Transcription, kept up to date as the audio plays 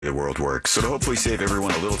The world works. So to hopefully save everyone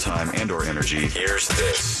a little time and or energy, here's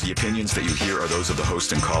this. The opinions that you hear are those of the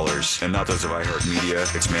host and callers, and not those of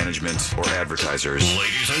iHeartMedia, its management, or advertisers.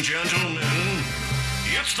 Ladies and gentlemen,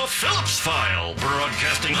 it's the Phillips File,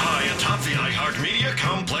 broadcasting high atop the iHeartMedia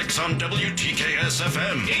complex on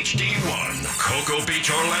WTKS-FM, HD1, Cocoa Beach,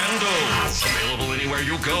 Orlando. Available anywhere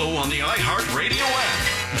you go on the iHeartRadio app.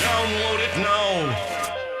 Download it now.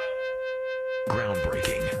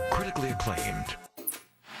 Groundbreaking, critically acclaimed.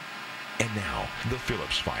 And now, the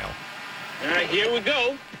Phillips File. All right, here we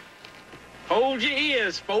go. Hold your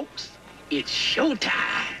ears, folks. It's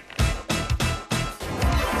showtime.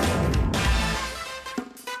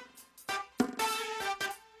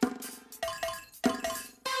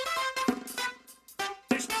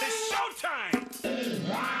 It's showtime.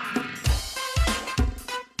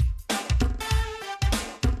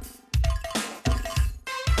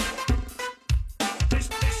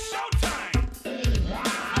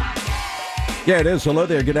 Yeah, it is. Hello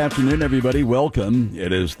there. Good afternoon, everybody. Welcome.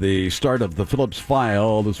 It is the start of the Phillips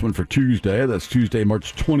File. This one for Tuesday. That's Tuesday,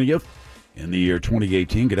 March 20th in the year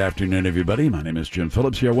 2018. Good afternoon, everybody. My name is Jim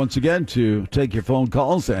Phillips here once again to take your phone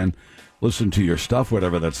calls and listen to your stuff,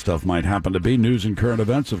 whatever that stuff might happen to be. News and current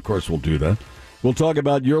events, of course, we'll do that. We'll talk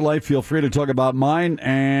about your life. Feel free to talk about mine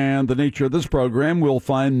and the nature of this program. We'll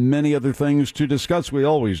find many other things to discuss. We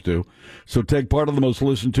always do. So take part of the most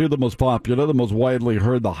listened to, the most popular, the most widely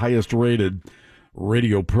heard, the highest rated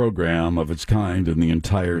radio program of its kind in the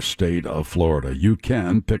entire state of Florida. You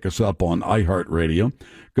can pick us up on iHeartRadio.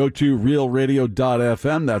 Go to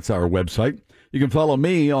realradio.fm. That's our website. You can follow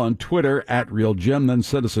me on Twitter at RealJim, then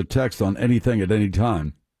send us a text on anything at any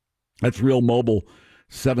time. That's Real Mobile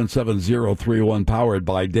 77031, powered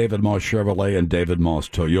by David Moss Chevrolet and David Moss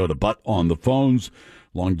Toyota. But on the phones,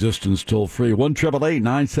 long distance toll free,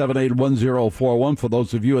 1-888-978-1041. For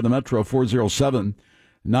those of you in the metro,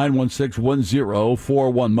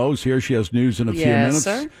 407-916-1041. Mo's here. She has news in a few minutes.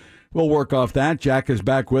 Sir. We'll work off that. Jack is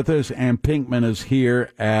back with us, and Pinkman is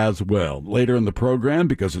here as well. Later in the program,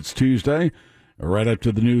 because it's Tuesday, right up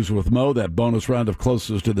to the news with Mo, that bonus round of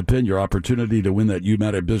Closest to the Pin, your opportunity to win that You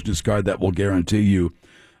Matter business card that will guarantee you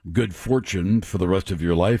good fortune for the rest of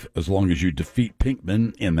your life as long as you defeat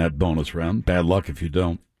Pinkman in that bonus round. Bad luck if you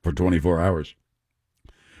don't for 24 hours.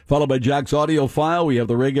 Followed by Jack's audio file. We have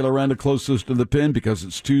the regular round of Closest to the Pin because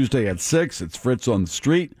it's Tuesday at 6. It's Fritz on the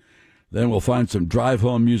Street. Then we'll find some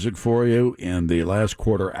drive-home music for you in the last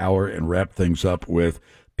quarter hour and wrap things up with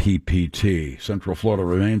PPT. Central Florida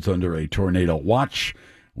remains under a tornado watch.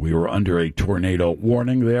 We were under a tornado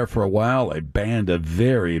warning there for a while. A band of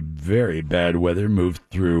very, very bad weather moved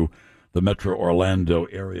through the metro Orlando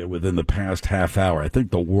area within the past half hour. I think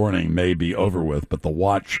the warning may be over with, but the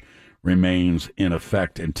watch remains in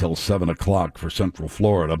effect until 7 o'clock for Central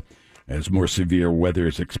Florida as more severe weather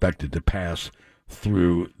is expected to pass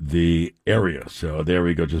through the area. So there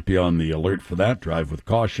we go. Just be on the alert for that. Drive with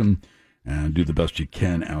caution and do the best you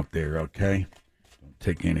can out there, okay? Don't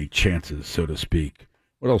take any chances, so to speak.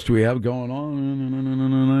 What else do we have going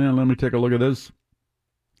on? Let me take a look at this.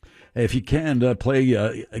 Hey, if you can,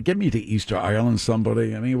 get me to Easter Island,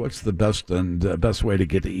 somebody. I mean, what's the best way to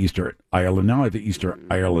get to Easter Island? Now I have the Easter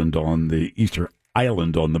Island on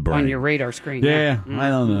the brain. On your radar screen. Yeah, mm-hmm. I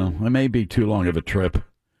don't know. It may be too long of a trip.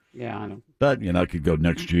 Yeah, I know. But, I could go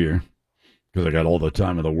next year because I got all the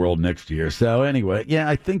time in the world next year. So anyway, yeah,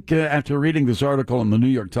 I think after reading this article in the New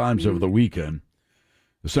York Times over the weekend,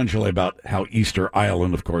 essentially about how Easter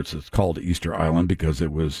Island, of course, it's called Easter Island because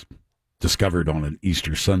it was discovered on an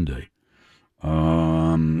Easter Sunday,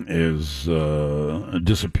 is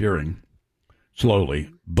disappearing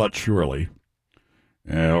slowly but surely,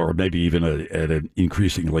 or maybe even at an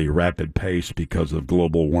increasingly rapid pace because of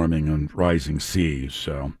global warming and rising seas.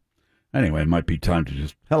 So anyway, it might be time to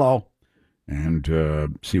just hello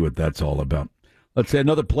and see what that's all about. Let's say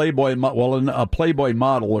another Playboy, a Playboy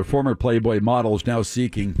model or former Playboy model is now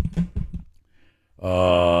seeking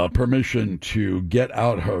permission to get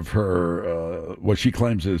out of her, what she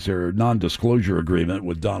claims is her non-disclosure agreement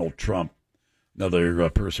with Donald Trump. Another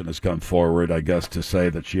person has come forward, I guess, to say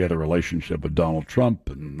that she had a relationship with Donald Trump,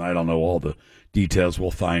 and I don't know all the details.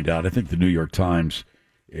 We'll find out. I think the New York Times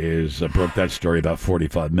broke that story about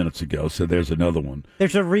 45 minutes ago, so there's another one.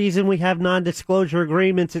 There's a reason we have non-disclosure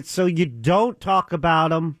agreements. It's so you don't talk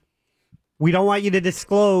about them. We don't want you to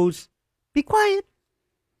disclose. Be quiet.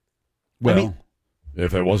 Well,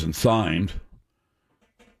 if it wasn't signed,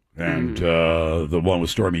 and the one with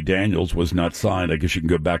Stormy Daniels was not signed, I guess you can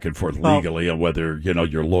go back and forth legally on whether,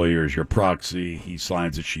 your lawyer is your proxy. He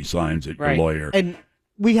signs it, she signs it, right. Your lawyer. And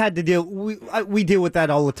we had to we deal with that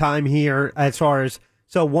all the time here as far as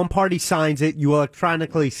So one party signs it, you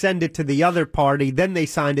electronically send it to the other party, then they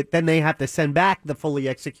signed it, then they have to send back the fully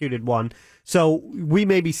executed one. So we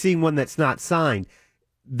may be seeing one that's not signed.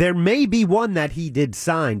 There may be one that he did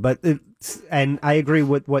sign, but and I agree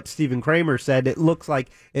with what Stephen Kramer said. It looks like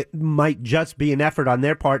it might just be an effort on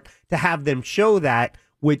their part to have them show that,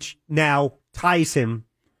 which now ties him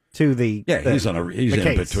to the he's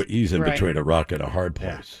in between a rock and a hard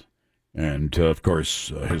place. And, of course,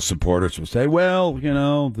 his supporters will say, well,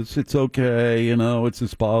 it's okay, it's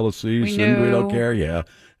his policies, and we don't care,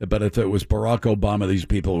 But if it was Barack Obama, these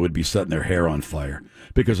people would be setting their hair on fire.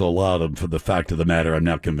 Because a lot of them, for the fact of the matter, I'm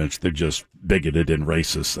now convinced they're just bigoted and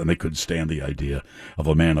racist, and they couldn't stand the idea of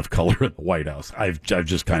a man of color in the White House. I've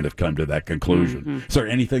just kind of come to that conclusion. Mm-hmm. Is there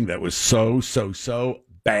anything that was so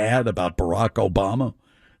bad about Barack Obama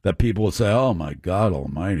that people would say, oh, my God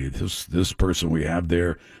almighty, this person we have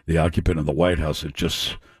there, the occupant of the White House, is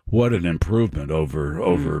just, what an improvement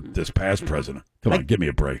over this past president. Come on, give me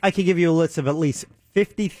a break. I could give you a list of at least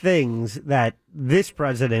 50 things that this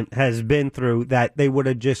president has been through that they would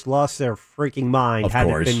have just lost their freaking mind had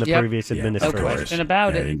it been the previous administration. No question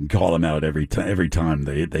about it. You can call them out every time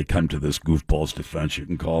they come to this goofball's defense. You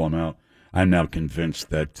can call them out. I'm now convinced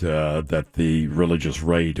that the religious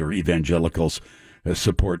right or evangelicals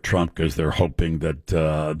support Trump because they're hoping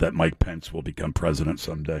that Mike Pence will become president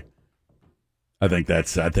someday. I think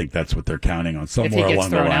that's what they're counting on somewhere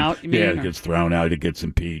along the line. He gets thrown out. He gets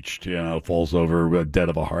impeached. Falls over dead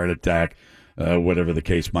of a heart attack. Whatever the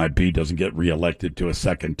case might be, doesn't get reelected to a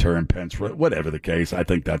second term. Pence, whatever the case, I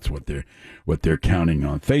think that's what they're counting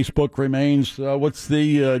on. Facebook remains. What's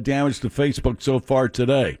the damage to Facebook so far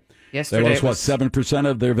today? Yesterday, they lost, 7%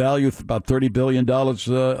 of their value, about $30 billion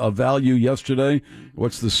of value yesterday.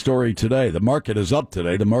 What's the story today? The market is up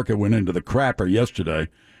today. The market went into the crapper yesterday,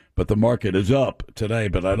 but the market is up today.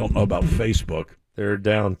 But I don't know about Facebook. They're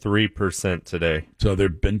down 3% today. So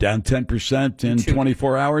they've been down 10% in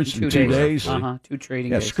 24 hours, in 2 days? 2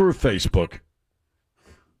 trading days. Screw Facebook.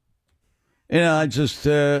 I just,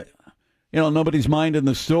 nobody's mind in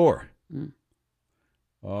the store.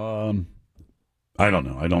 I don't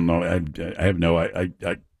know. I have no.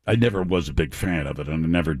 I never was a big fan of it, and I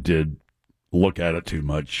never did look at it too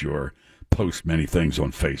much or post many things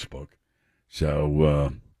on Facebook.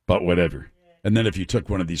 So, but whatever. And then if you took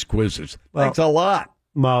one of these quizzes, thanks a lot,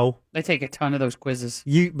 Mo. They take a ton of those quizzes.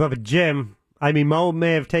 But Jim, Mo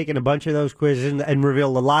may have taken a bunch of those quizzes and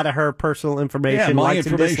revealed a lot of her personal information. Yeah, my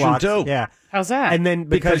information too. Yeah. How's that? And then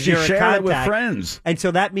because you you're share a contact, it with friends. And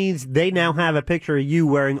so that means they now have a picture of you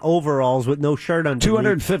wearing overalls with no shirt underneath.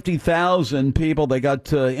 250,000 people. They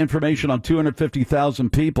got information on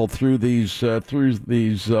 250,000 people through these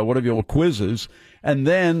whatever you call quizzes, and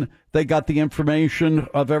then they got the information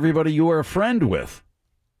of everybody you were a friend with.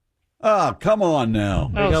 Oh, come on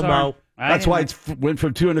now. Oh, sorry. That's why it went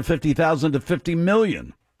from 250,000 to 50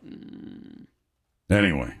 million.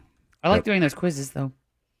 Anyway. I like doing those quizzes, though.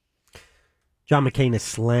 John McCain is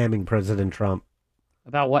slamming President Trump.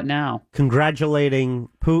 About what now? Congratulating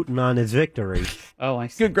Putin on his victory. Oh, I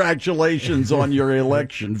see. Congratulations on your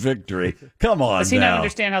election victory. Come on now. Does he not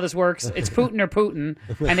understand how this works? It's Putin or Putin,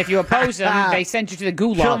 and if you oppose him, they send you to the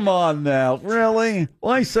gulag. Come on now. Really?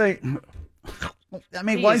 Why say... I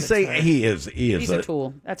mean, why say he is? He's a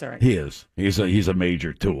tool. That's all right. He is. He's a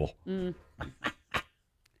major tool.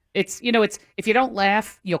 It's if you don't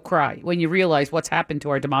laugh, you'll cry when you realize what's happened to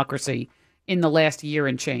our democracy in the last year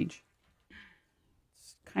and change.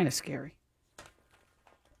 It's kind of scary.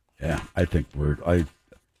 Yeah, I think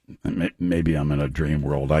maybe I'm in a dream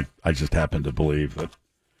world. I just happen to believe that,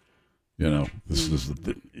 this is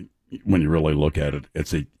when you really look at it,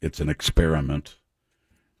 it's an experiment.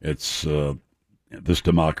 It's this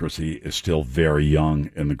democracy is still very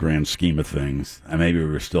young in the grand scheme of things, and maybe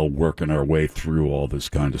we're still working our way through all this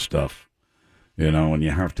kind of stuff, and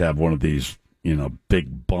you have to have one of these,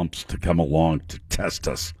 big bumps to come along to test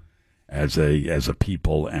us as a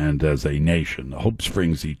people and as a nation. Hope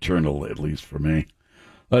springs eternal, at least for me.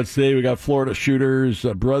 Let's see, we got Florida shooters,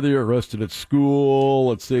 brother arrested at school.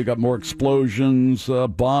 Let's see, we got more explosions,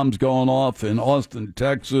 bombs going off in Austin,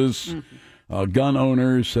 Texas. Mm-hmm. Gun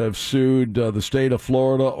owners have sued the state of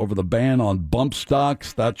Florida over the ban on bump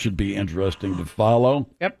stocks. That should be interesting to follow.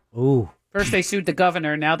 Yep. Ooh. First they sued the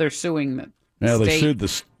governor. Now they're suing the state.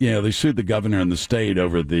 They sued the governor and the state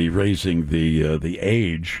over the raising the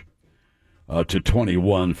age to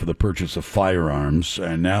 21 for the purchase of firearms,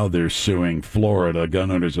 and now they're suing Florida.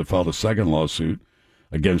 Gun owners have filed a second lawsuit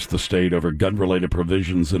against the state over gun-related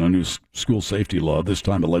provisions in a new school safety law, this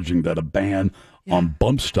time alleging that a ban on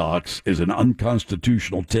bump stocks is an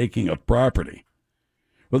unconstitutional taking of property.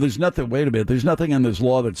 Well, there's nothing. Wait a minute. There's nothing in this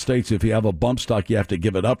law that states if you have a bump stock, you have to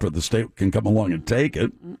give it up, or the state can come along and take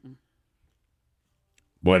it.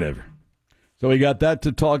 Whatever. So we got that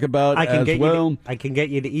to talk about as well. I can get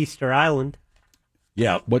you to Easter Island.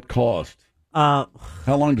 Yeah. What cost? How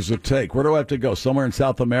long does it take? Where do I have to go? Somewhere in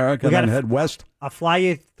South America and then head west? I'll fly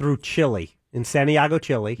you through Chile, in Santiago,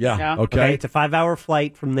 Chile. Yeah. Okay. It's a 5-hour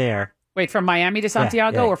flight from there. Wait, from Miami to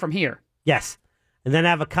Santiago or from here? Yes. And then I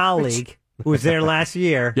have a colleague who was there last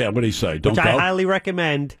year. Yeah, what did he say? Don't which go? I highly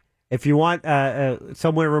recommend. If you want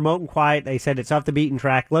somewhere remote and quiet, they said it's off the beaten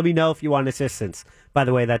track. Let me know if you want assistance. By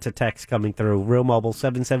the way, that's a text coming through. Real Mobile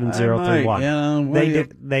 77031.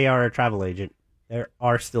 They are a travel agent. There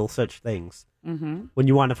are still such things when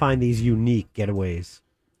you want to find these unique getaways.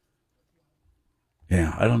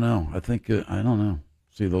 Yeah, I don't know. I think I don't know.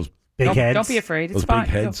 See those big heads? Don't be afraid. It's those fine.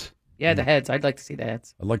 big heads? Yeah, the heads. I'd like to see the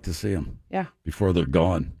heads. I'd like to see them. Yeah. Before they're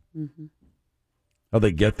gone. How'd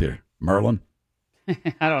they get there? Merlin?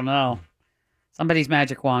 I don't know. Somebody's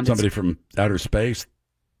magic wand. Somebody from outer space?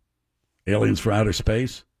 Aliens from outer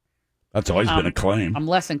space? That's always been a claim. I'm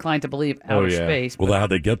less inclined to believe outer space. Well, how'd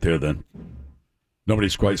they get there then?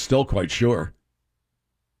 Nobody's still quite sure.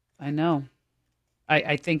 I know.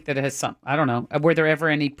 I think that it has some. I don't know. Were there ever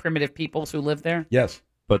any primitive peoples who lived there? Yes.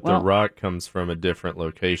 But the rock comes from a different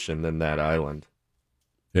location than that island.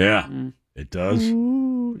 Yeah, it does.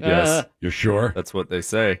 Yes. You're sure? That's what they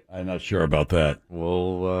say. I'm not sure about that.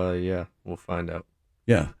 We'll find out.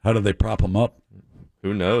 Yeah. How do they prop them up?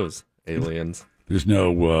 Who knows? Aliens. There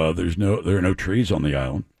are no trees on the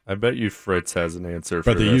island. I bet you Fritz has an answer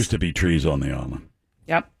for But there used to be trees on the island.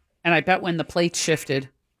 Yep. And I bet when the plates shifted,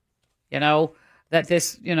 that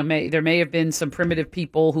this, there may have been some primitive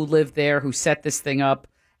people who lived there who set this thing up,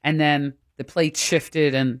 and then the plates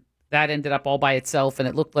shifted and that ended up all by itself, and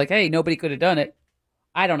it looked like, hey, nobody could have done it.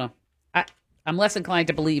 I don't know. I'm less inclined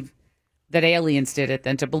to believe that aliens did it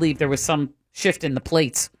than to believe there was some shift in the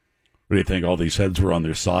plates. What do you think? All these heads were on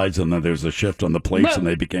their sides, and then there's a shift on the plates, and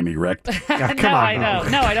they became erect? I know.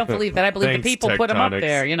 No, I don't believe that. I believe the people put them up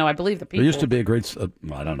there. I believe the people. There used to be a great,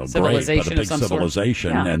 I don't know, civilization, but a big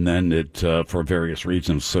civilization, and then it, for various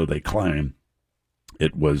reasons, so they claim,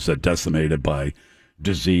 it was decimated by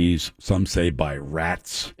disease. Some say by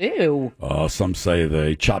rats. Ew. Some say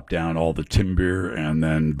they chopped down all the timber, and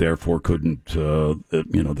then therefore couldn't,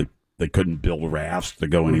 they couldn't build rafts to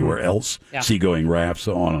go anywhere else, seagoing rafts,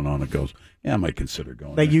 so on and on it goes. Yeah, I might consider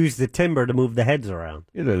going They there. use the timber to move the heads around.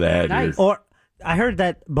 Either that Nice. Or I heard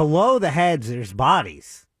that below the heads there's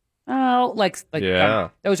bodies. Oh,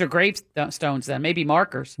 those are gravestones then, maybe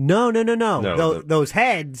markers. No. Those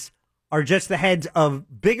heads are just the heads of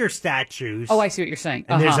bigger statues. Oh, I see what you're saying.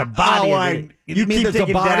 And there's a body. You mean there's a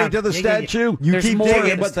body to the statue? You keep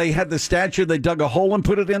digging. But they had the statue, they dug a hole and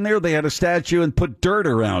put it in there. They had a statue and put dirt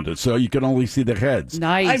around it, so you could only see the heads.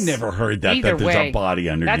 Nice. I've never heard that there's a body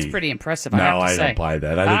underneath. That's pretty impressive, No, I have to say. don't buy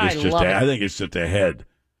that. I think it's just a head.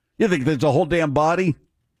 You think there's a whole damn body?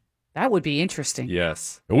 That would be interesting.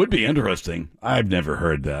 Yes. It would be interesting. I've never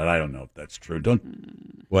heard that. I don't know if that's true.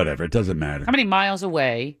 Whatever. It doesn't matter. How many miles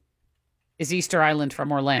away is Easter Island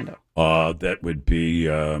from Orlando? That would be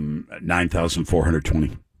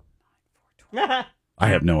 9,420. I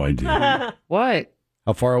have no idea. What?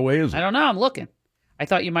 How far away is it? I don't know. I'm looking. I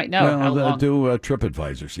thought you might know. How long? Do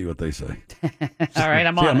TripAdvisor. See what they say. All right,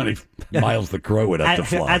 I'm see on how many miles the crow would have to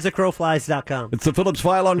fly. Asacrowflies.com. It's the Phillips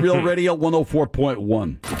File on Real Radio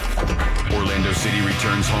 104.1. Orlando City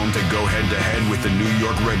returns home to go head-to-head with the New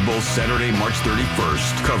York Red Bulls Saturday, March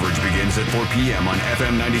 31st. Coverage begins at 4 p.m. on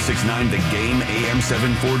FM 96.9, The Game, AM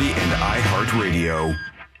 740, and iHeartRadio.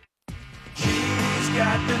 She's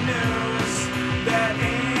got the news that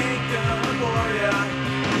ain't gonna bore ya.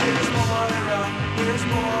 Here's Moira, here's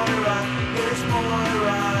Moira, here's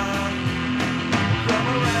Moira. From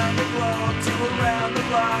around the globe to around the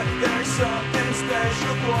block, there's something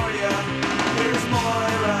special for ya. Here's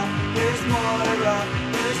Moira, here's Moira,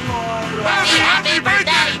 here's Moira. Happy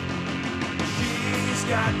birthday! She's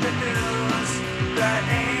got the news that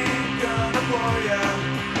ain't gonna bore ya.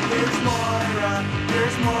 Here's Moira,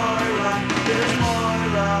 here's Moira, here's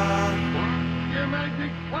Moira. Your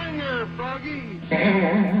magic swinger, Froggy!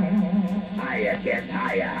 Hiya, kids,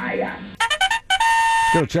 hiya.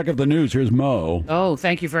 Let's go check out the news. Here's Mo. Oh,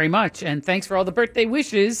 thank you very much. And thanks for all the birthday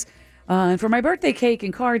wishes and for my birthday cake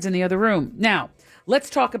and cards in the other room. Now, let's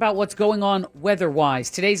talk about what's going on weather-wise.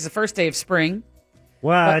 Today's the first day of spring.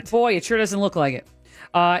 What? But boy, it sure doesn't look like it.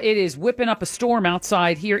 It is whipping up a storm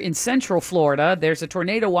outside here in central Florida. There's a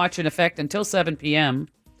tornado watch in effect until 7 p.m.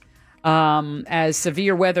 As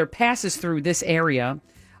severe weather passes through this area.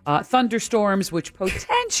 thunderstorms, which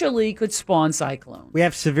potentially could spawn cyclones. We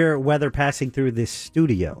have severe weather passing through this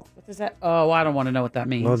studio. What does that? Oh, I don't want to know what that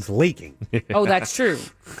means. Well, it's leaking. Oh, that's true.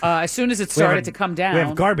 As soon as it started to come down. We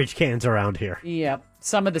have garbage cans around here. Yeah.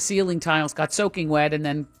 Some of the ceiling tiles got soaking wet, and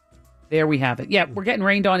then there we have it. Yeah, we're getting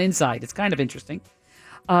rained on inside. It's kind of interesting.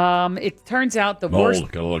 It turns out the mold.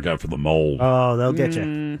 worst... Gotta look out for the mold. Oh, they'll get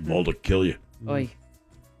you. Mold will kill you. Oy.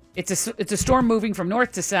 It's a storm moving from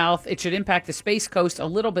north to south. It should impact the Space Coast a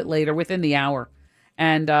little bit later, within the hour,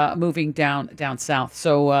 and moving down south.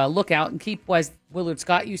 So look out and keep, as Willard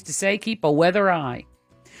Scott used to say, keep a weather eye.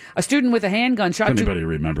 A student with a handgun shot... Anybody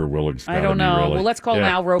remember Willard Scott? I don't know. Really? Well, let's call him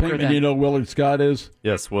Al Roker Pinkman, then. you know who Willard Scott is?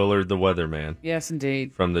 Yes, Willard the Weatherman. Yes,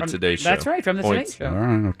 indeed. From the Today Show. That's right, from the Today Show. All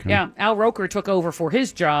right, okay. Yeah, Al Roker took over for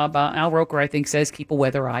his job. Al Roker, I think, says keep a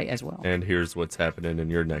weather eye as well. And here's what's happening in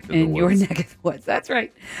your neck of the woods. In your neck of the woods, that's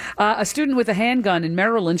right. A student with a handgun in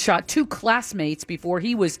Maryland shot 2 classmates before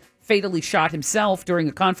he was fatally shot himself during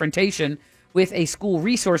a confrontation with a school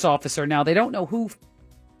resource officer. Now, they don't know who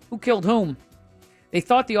killed whom. They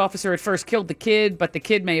thought the officer had first killed the kid, but the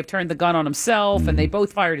kid may have turned the gun on himself, and they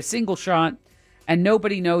both fired a single shot, and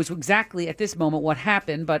nobody knows exactly at this moment what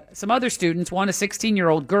happened. But some other students, one a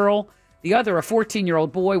 16-year-old girl, the other a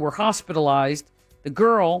 14-year-old boy, were hospitalized. The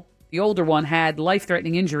girl, the older one, had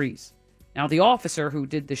life-threatening injuries. Now, the officer who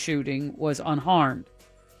did the shooting was unharmed.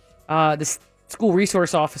 The school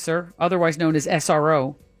resource officer, otherwise known as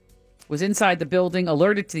SRO, was inside the building,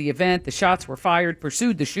 alerted to the event. The shots were fired,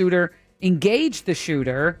 pursued the shooter, engaged the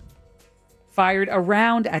shooter, fired a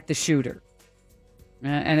round at the shooter.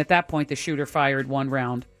 And at that point, the shooter fired 1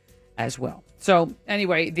 round as well. So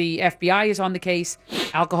anyway, the FBI is on the case.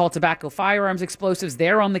 Alcohol, tobacco, firearms, explosives,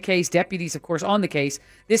 they're on the case. Deputies, of course, on the case.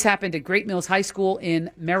 This happened at Great Mills High School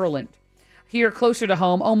in Maryland. Here, closer to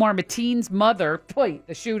home, Omar Mateen's mother,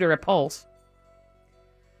 the shooter at Pulse,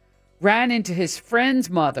 ran into his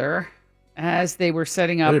friend's mother as they were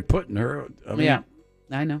setting up. They're putting her... Yeah,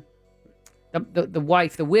 I know. The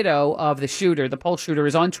wife, the widow of the shooter, the Pulse shooter,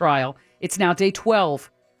 is on trial. It's now day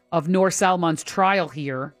 12 of Noor Salman's trial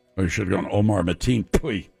here. Oh, you should have gone Omar Mateen,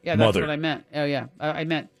 Puy, Yeah, mother. that's what I meant. Oh, yeah. I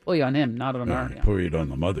meant Puy on him, not on her. Yeah. Puy on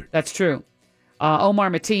the mother. That's true. Omar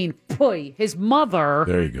Mateen, Puy, his mother.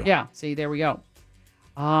 There you go. Yeah, see, there we go.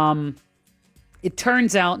 It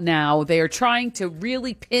turns out now they are trying to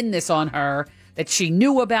really pin this on her, that she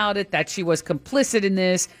knew about it, that she was complicit in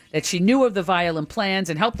this, that she knew of the violent plans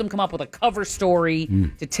and helped him come up with a cover story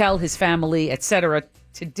to tell his family, etc.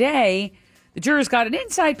 Today, the jurors got an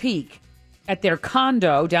inside peek at their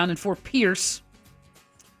condo down in Fort Pierce.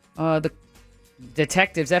 The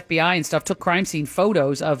detectives, FBI and stuff, took crime scene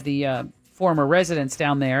photos of the former residence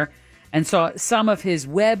down there and saw some of his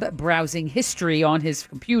web browsing history on his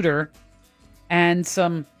computer and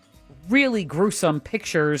some really gruesome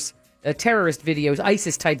pictures, terrorist videos,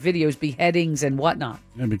 ISIS-type videos, beheadings and whatnot.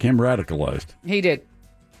 And became radicalized. He did.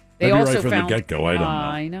 They Maybe also right from found, the get-go, I don't know.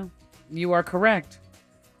 I know. You are correct.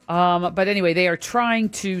 But anyway, they are trying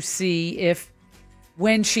to see if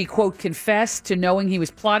when she, quote, confessed to knowing he was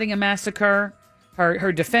plotting a massacre,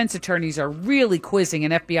 her defense attorneys are really quizzing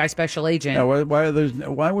an FBI special agent. Yeah,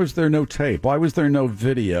 why was there no tape? Why was there no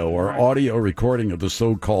video or audio recording of the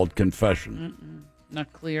so-called confession?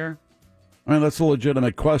 Not clear. I mean, that's a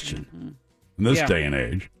legitimate question in this day and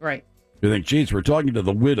age. Right. You think, geez, we're talking to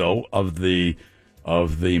the widow of the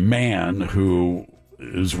man who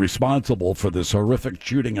is responsible for this horrific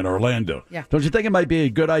shooting in Orlando. Yeah. Don't you think it might be a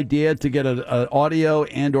good idea to get an audio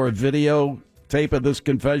and or video tape of this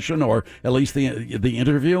confession, or at least the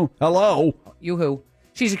interview? Hello? Yoo-hoo.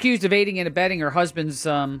 She's accused of aiding and abetting her husband's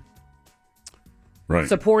right.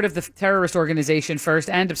 support of the terrorist organization first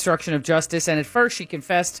and obstruction of justice. And at first she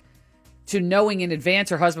confessed to knowing in advance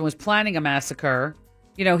her husband was planning a massacre.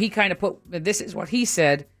 You know, he kind of this is what he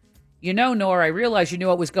said. You know, Nora, I realize you knew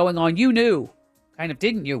what was going on. You knew. Kind of,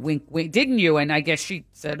 didn't you? Wink, wink, didn't you? And I guess she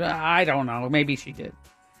said, I don't know. Maybe she did.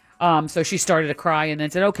 So she started to cry and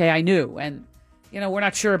then said, okay, I knew. And, you know, we're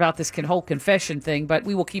not sure about this whole confession thing, but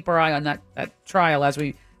we will keep our eye on that trial as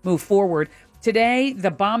we move forward. Today,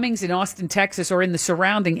 the bombings in Austin, Texas, or in the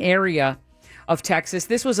surrounding area of Texas.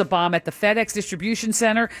 This was a bomb at the FedEx distribution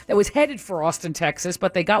center that was headed for Austin, Texas,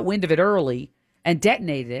 but they got wind of it early and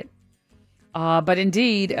detonated it. But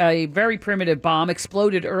indeed, a very primitive bomb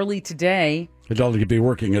exploded early today. I thought you'd be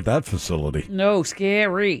working at that facility. No,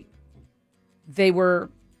 scary. They were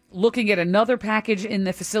looking at another package in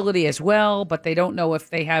the facility as well, but they don't know if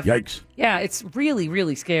they have... Yikes. Yeah, it's really,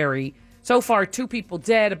 really scary. So far, 2 people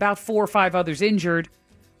dead, about 4 or 5 others injured.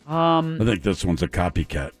 I think this one's a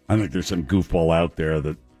copycat. I think there's some goofball out there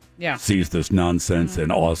that sees this nonsense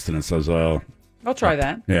in Austin and says, oh, I'll try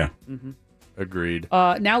that. Yeah. Mm-hmm. Agreed.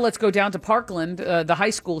 Now let's go down to Parkland, the high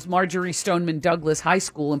schools, Marjorie Stoneman Douglas High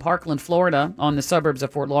School in Parkland, Florida, on the suburbs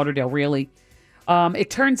of Fort Lauderdale, really. It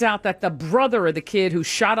turns out that the brother of the kid who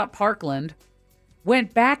shot up Parkland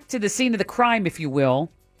went back to the scene of the crime, if you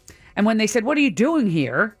will. And when they said, "What are you doing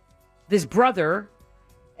here?" this brother,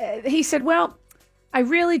 he said, "Well, I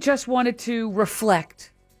really just wanted to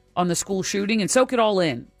reflect on the school shooting and soak it all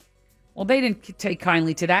in." Well, they didn't take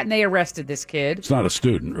kindly to that, and they arrested this kid. It's not a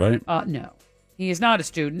student, right? No. He is not a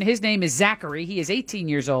student. His name is Zachary. He is 18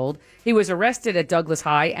 years old. He was arrested at Douglas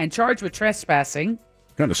High and charged with trespassing.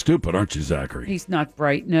 Kind of stupid, aren't you, Zachary? He's not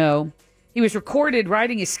bright, no. He was recorded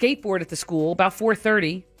riding his skateboard at the school about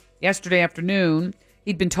 4:30 yesterday afternoon.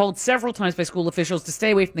 He'd been told several times by school officials to stay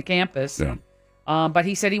away from the campus. Yeah. But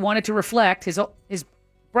he said he wanted to reflect. His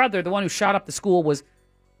brother, the one who shot up the school, was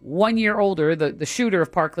 1 year older. The shooter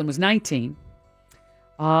of Parkland was 19.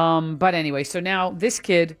 But anyway, so now this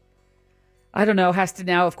kid, I don't know, has to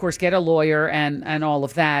now, of course, get a lawyer and all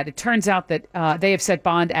of that. It turns out that they have set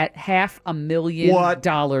bond at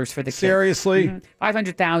 $500,000 for the kid. Seriously? Mm-hmm.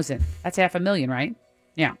 $500,000. That's $500,000, right?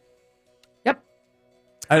 Yeah. Yep.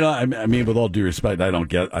 I mean, with all due respect, I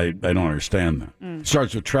don't understand that.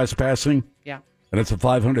 Starts with trespassing? Yeah. And it's a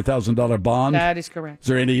 $500,000 bond? That is correct. Is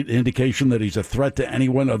there any indication that he's a threat to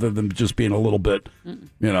anyone other than just being a little bit,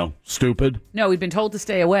 stupid? No, he'd been told to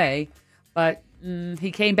stay away, but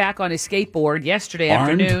he came back on his skateboard yesterday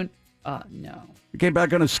afternoon. No. He came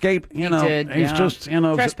back on his skate, He did, he's just,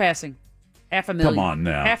 trespassing. $500,000. Come on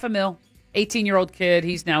now. $500,000. 18-year-old kid.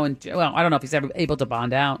 He's now in, well, I don't know if he's ever able to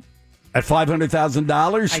bond out. At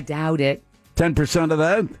 $500,000? I doubt it. 10% of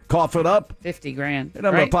that? Cough it up? $50,000. You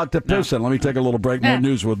have a pot to piss in. Let me take a little break. More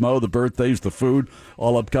news with Mo, the birthdays, the food,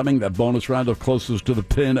 all upcoming. That bonus round of Closest to the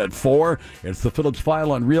Pin at 4. It's the Phillips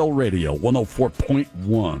File on Real Radio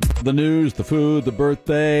 104.1. The news, the food, the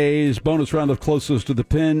birthdays, bonus round of Closest to the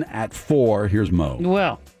Pin at 4. Here's Mo.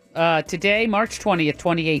 Well, today, March 20th,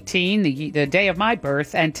 2018, the day of my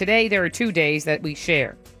birth, and today there are 2 days that we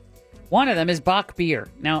share. One of them is Bach beer.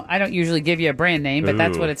 Now, I don't usually give you a brand name, but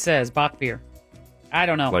that's what it says, Bach beer. I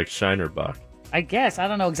don't know. Like Shiner Bach. I guess. I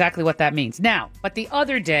don't know exactly what that means. Now, but the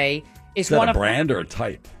other day is that one a of... brand or a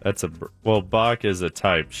type? Bach is a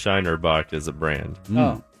type. Shiner Bach is a brand.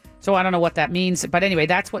 Oh. So I don't know what that means. But anyway,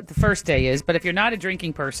 that's what the first day is. But if you're not a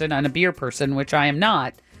drinking person and a beer person, which I am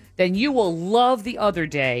not, then you will love the other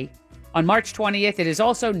day. On March 20th, it is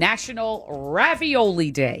also National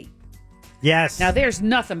Ravioli Day. Yes. Now, there's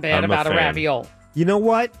nothing bad about a ravioli. You know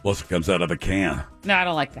what? Plus, it comes out of a can. No, I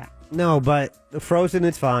don't like that. No, but frozen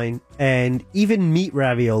it's fine. And even meat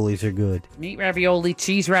raviolis are good. Meat ravioli,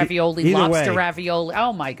 cheese ravioli, lobster ravioli.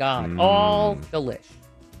 Oh, my God. All delish.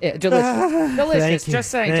 Delicious. Delicious. Just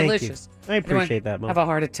saying, delicious. I appreciate that, Mom. Have a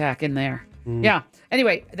heart attack in there. Yeah.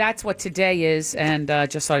 Anyway, that's what today is, and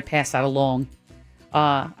just thought I'd pass that along.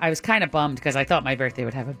 I was kind of bummed because I thought my birthday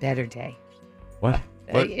would have a better day. What?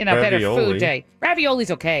 Better food day.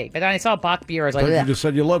 Ravioli's okay, but then I saw Bach beer. I was like, you just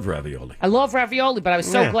said you love ravioli. I love ravioli, but I was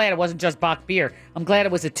so glad it wasn't just Bach beer. I'm glad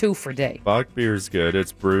it was a 2 for day. Bach beer's good.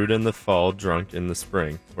 It's brewed in the fall, drunk in the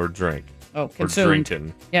spring, or drank. Oh, consumed. Or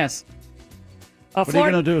drinking. Yes. What are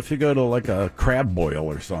you going to do if you go to like a crab boil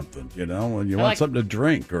or something, and you want something to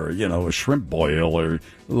drink, or, a shrimp boil, or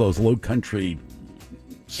those low country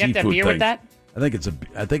seafood you have to have beer things. with that?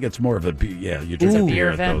 I think it's more of a beer. Yeah, you drink a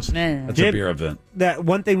beer at those. That's a beer event. That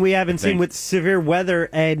one thing we haven't seen with severe weather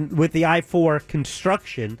and with the I-4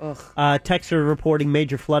 construction. Texas are reporting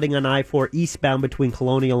major flooding on I-4 eastbound between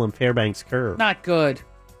Colonial and Fairbanks Curve. Not good.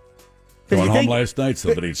 Going home last night,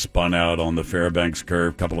 somebody spun out on the Fairbanks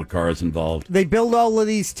Curve. A couple of cars involved. They build all of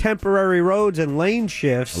these temporary roads and lane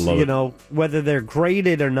shifts, whether they're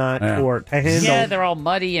graded or not, to handle. Yeah, they're all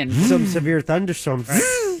muddy and some severe thunderstorms.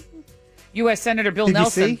 U.S. Senator Bill Did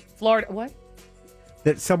Nelson, you see? Florida. What?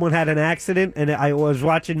 That someone had an accident, and I was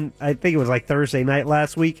watching. I think it was like Thursday night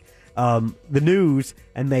last week. The news,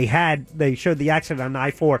 and they showed the accident on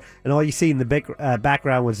I-4, and all you see in the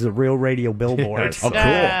background was the Real Radio billboard. Oh, cool!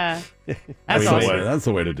 That's awesome. That's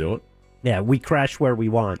the way to do it. Yeah, we crash where we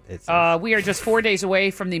want. We are just 4 days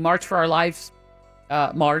away from the March for Our Lives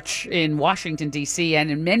march in Washington, D.C., and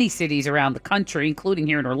in many cities around the country, including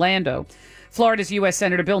here in Orlando. Florida's U.S.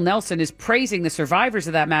 Senator Bill Nelson is praising the survivors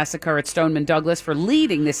of that massacre at Stoneman Douglas for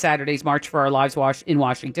leading this Saturday's March for Our Lives in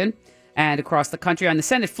Washington and across the country. On the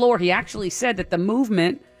Senate floor, he actually said that the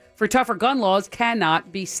movement for tougher gun laws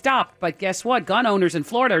cannot be stopped. But guess what? Gun owners in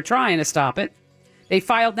Florida are trying to stop it. They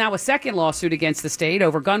filed now a second lawsuit against the state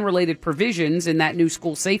over gun-related provisions in that new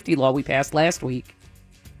school safety law we passed last week.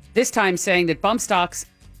 This time saying that bump stocks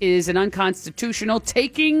is an unconstitutional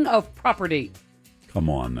taking of property. Come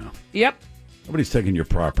on now. Yep. Nobody's taking your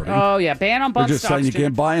property. Oh, yeah. Ban on bump They're stocks. just saying you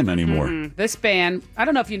can't buy them anymore. Mm-hmm. This ban, I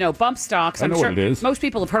don't know if you know, bump stocks. I know I'm sure what it is. Most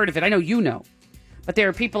people have heard of it. I know you know. But there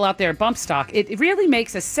are people out there, bump stock. It really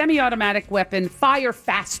makes a semi-automatic weapon fire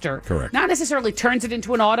faster. Correct. Not necessarily turns it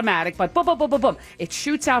into an automatic, but boom, boom, boom, boom, boom. It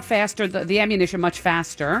shoots out faster, the ammunition much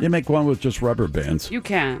faster. You make one with just rubber bands. You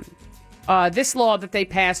can. This law that they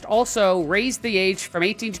passed also raised the age from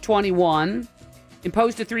 18 to 21,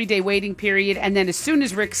 imposed a 3-day waiting period, and then as soon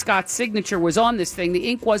as Rick Scott's signature was on this thing, the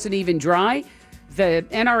ink wasn't even dry. The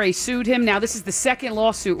NRA sued him. Now, this is the second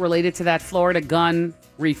lawsuit related to that Florida gun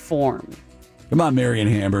reform. Come on, Marion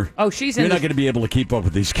Hammer. Oh, she's in. You're not going to be able to keep up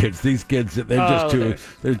with these kids. These kids,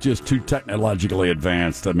 they're just too technologically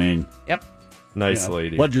advanced. I mean, yep. Nice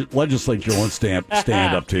lady. Legislature won't stand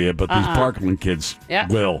up to you, but these Parkland kids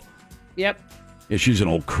will. Yep. Yeah, she's an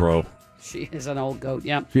old crow. She is an old goat,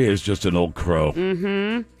 yep. She is just an old crow.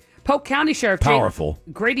 Mm-hmm. Polk County Sheriff Powerful.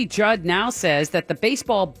 Grady Judd now says that the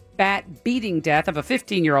baseball bat beating death of a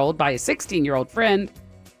 15-year-old by a 16-year-old friend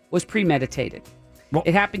was premeditated. Well,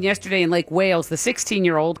 it happened yesterday in Lake Wales. The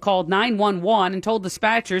 16-year-old called 911 and told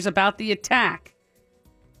dispatchers about the attack.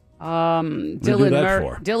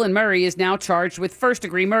 Dylan Murray is now charged with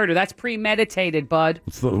first-degree murder. That's premeditated, bud.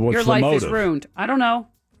 What's Your the life motive? is ruined. I don't know.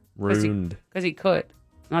 Ruined. Because he could.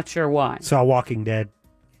 Not sure why. Saw Walking Dead.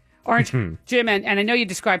 Orange, Jim, and I know you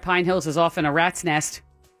describe Pine Hills as often a rat's nest,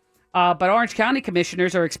 but Orange County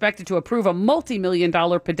commissioners are expected to approve a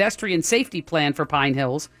multi-million-dollar pedestrian safety plan for Pine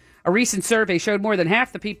Hills. A recent survey showed more than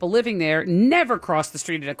half the people living there never cross the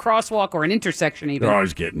street at a crosswalk or an intersection even. They're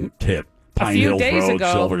always getting hit. Pine a few Hills days Road,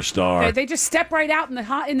 ago, Silver Star. They just step right out in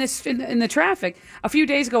the traffic. A few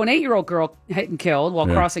days ago, an 8-year-old girl hit and killed while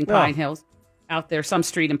crossing Pine Hills, out there, some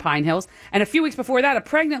street in Pine Hills. And a few weeks before that, a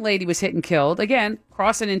pregnant lady was hit and killed, again,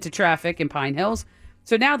 crossing into traffic in Pine Hills.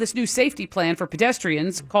 So now this new safety plan for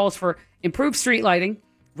pedestrians calls for improved street lighting,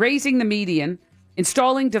 raising the median,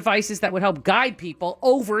 installing devices that would help guide people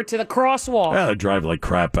over to the crosswalk. Yeah, they drive like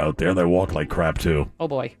crap out there. They walk like crap, too. Oh,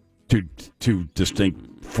 boy. Two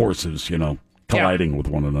distinct forces, colliding with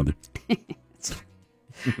one another.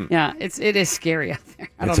 Yeah, it is scary out there.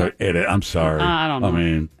 I'm sorry. I don't know. I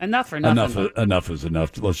mean, enough for nothing. Enough is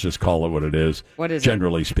enough. Let's just call it what it is. What is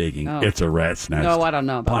Generally speaking, it's a rat's nest. No, I don't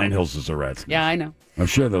know about Pine that. Hills is a rat's nest. Yeah, I know. I'm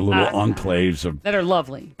sure there are little enclaves of that are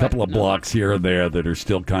lovely. A couple of blocks here and there that are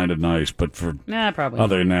still kind of nice, but for probably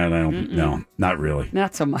other than that, I don't. No, not really.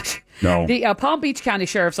 Not so much. No. The Palm Beach County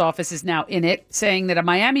Sheriff's Office is now in it, saying that a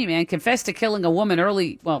Miami man confessed to killing a woman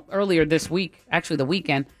earlier this week, actually the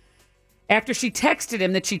weekend, after she texted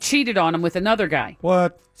him that she cheated on him with another guy.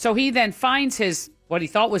 What? So he then finds what he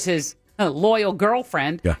thought was his loyal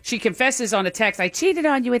girlfriend. Yeah. She confesses on a text, "I cheated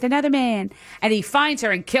on you with another man," and he finds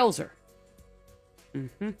her and kills her.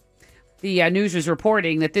 Mm-hmm. The news is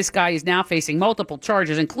reporting that this guy is now facing multiple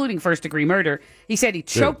charges, including first-degree murder. He said he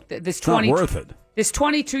choked this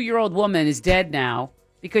 22-year-old woman is dead now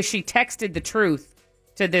because she texted the truth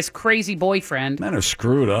to this crazy boyfriend. Men are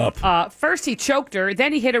screwed up. First he choked her,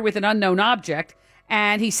 then he hit her with an unknown object,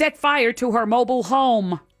 and he set fire to her mobile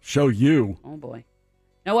home. Show you. Oh, boy.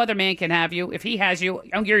 No other man can have you. If he has you,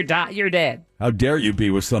 you're dead. How dare you be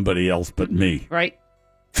with somebody else but me? Right.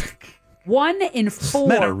 1 in 4.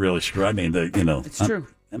 Men are really screwed. I mean, it's true.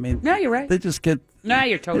 No, you're right. They just get. No,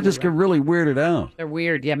 you're totally. They just get really weirded out. They're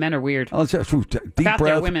weird. Yeah, men are weird. Oh, deep about breath.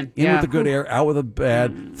 their women. In with the good air, out with the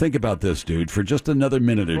bad. Think about this, dude, for just another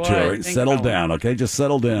minute or two. Right? Settle down, okay? Just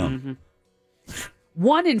settle down. Mm-hmm.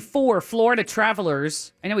 1 in 4 Florida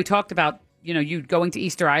travelers. I know we talked about you going to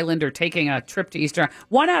Easter Island or taking a trip to Easter.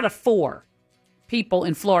 1 out of 4 people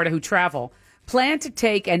in Florida who travel plan to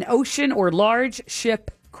take an ocean or large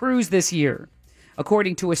ship cruise this year,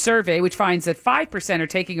 according to a survey which finds that 5% are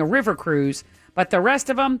taking a river cruise, but the rest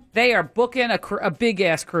of them, they are booking a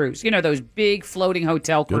big-ass cruise. Those big floating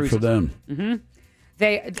hotel cruises. Good for them.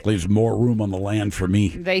 Mm-hmm. Leaves more room on the land for me.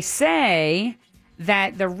 They say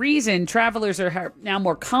that the reason travelers are now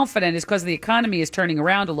more confident is because the economy is turning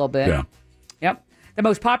around a little bit. Yeah. Yep. The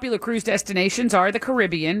most popular cruise destinations are the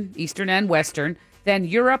Caribbean, Eastern and Western, then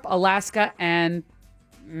Europe, Alaska, and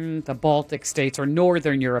the Baltic states, or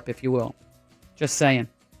Northern Europe, if you will. Just saying.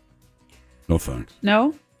 No thanks.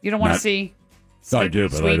 No? You don't want to see I do,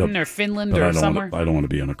 but Sweden or Finland or somewhere? I don't want to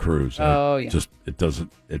be on a cruise. Yeah.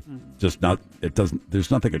 There's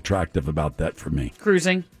nothing attractive about that for me.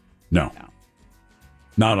 Cruising? No.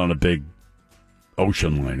 Not on a big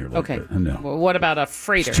ocean liner like that. No. Well, what about a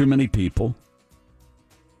freighter? It's too many people.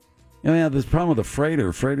 Yeah, there's a problem with a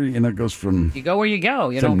freighter. Freighter, goes from... You go where you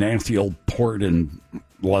go. Some nasty old port in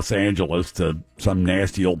Los Angeles to some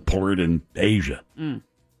nasty old port in Asia.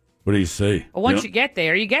 What do you see? Well, once you get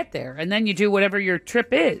there, you get there, and then you do whatever your trip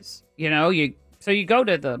is. So you go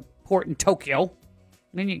to the port in Tokyo,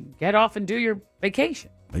 and then you get off and do your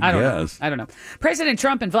vacation. I don't know. President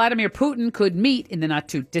Trump and Vladimir Putin could meet in the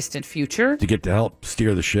not-too-distant future. To get to help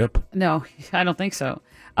steer the ship? No, I don't think so.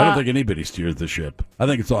 I don't think anybody steers the ship. I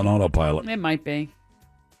think it's on autopilot. It might be.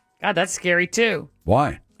 God, that's scary, too.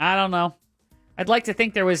 Why? I don't know. I'd like to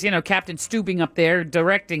think there was, Captain Steubing up there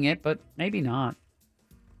directing it, but maybe not.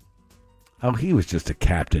 Oh, he was just a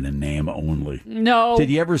captain in name only. No. Did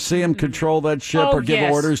you ever see him control that ship or give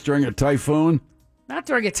orders during a typhoon? Not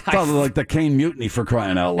during a typhoon. Probably like the Kane Mutiny, for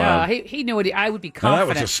crying out loud. No, he knew it. I would be confident.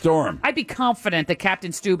 No, that was a storm. I'd be confident that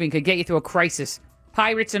Captain Steubing could get you through a crisis.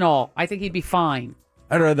 Pirates and all. I think he'd be fine.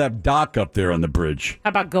 I'd rather have Doc up there on the bridge. How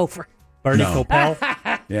about Gopher? Bernie Kopell?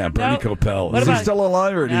 Yeah, Bernie Kopell. What Is he about- still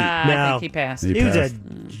alive? Or I think he passed. He was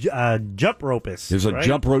a jump ropist. He was a right?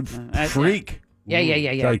 jump rope freak.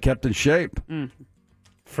 Yeah. Guy kept in shape.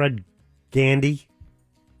 Fred Gandy.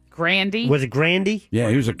 Grandy? Was it Grandy? Yeah,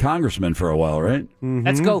 he was a congressman for a while, right? Mm-hmm.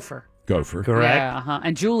 That's Gopher. Correct. Yeah,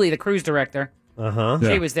 And Julie, the cruise director. Uh-huh.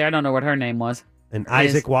 She was there. I don't know what her name was. And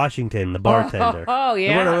Isaac Washington, the bartender. Oh,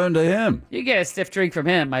 yeah. What happened to him? You get a stiff drink from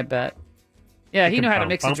him, I bet. Yeah, he knew how to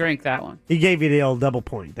mix a drink, that one. He gave you the old double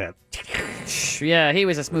point. That. Yeah, he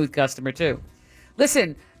was a smooth customer, too.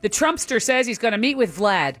 Listen, the Trumpster says he's going to meet with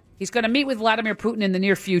Vlad. He's going to meet with Vladimir Putin in the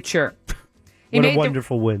near future. What a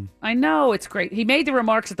wonderful win. I know, it's great. He made the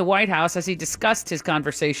remarks at the White House as he discussed his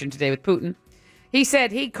conversation today with Putin. He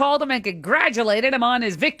said he called him and congratulated him on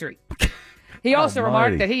his victory. He also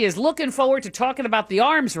remarked that he is looking forward to talking about the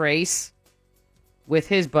arms race with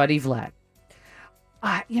his buddy Vlad.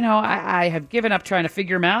 I have given up trying to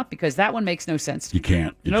figure him out because that one makes no sense. You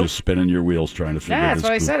can't. You're just spinning your wheels trying to figure Yeah, that's this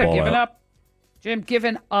what I said. I've goofball given out. up. Jim,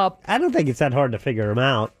 given up. I don't think it's that hard to figure him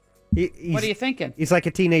out. What are you thinking? He's like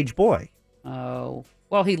a teenage boy. Oh,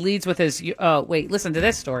 well, he leads with his... wait, listen to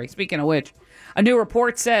this story. Speaking of which, a new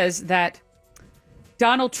report says that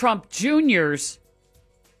Donald Trump Jr.'s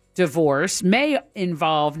divorce may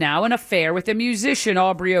involve now an affair with the musician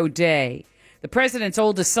Aubrey O'Day. The president's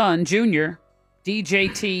oldest son, Jr.,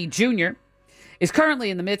 DJT Jr., is currently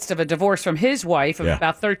in the midst of a divorce from his wife of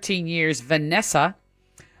about 13 years, Vanessa.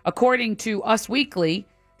 According to Us Weekly,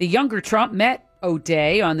 the younger Trump met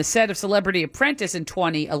O'Day on the set of Celebrity Apprentice in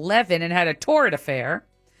 2011 and had a torrid affair,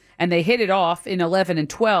 and they hit it off in 11 and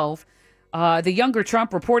 12. The younger Trump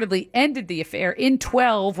reportedly ended the affair in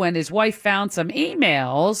 12 when his wife found some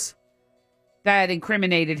emails that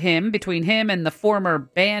incriminated him between him and the former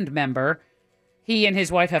band member. He and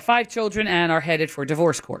his wife have 5 children and are headed for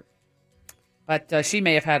divorce court. But she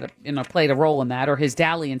may have had played a role in that, or his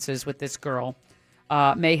dalliances with this girl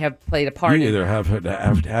may have played a part. You either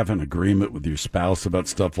have an agreement with your spouse about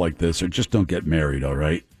stuff like this, or just don't get married. All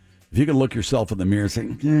right. If you can look yourself in the mirror and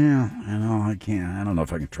say, "Yeah, I know I can't. I don't know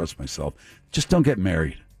if I can trust myself," just don't get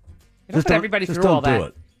married. You don't put everybody through all that. Do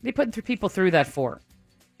it. They put people through that for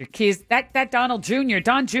your kids. That Donald Jr.,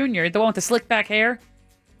 Don Jr., the one with the slick back hair.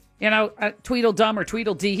 Tweedledum or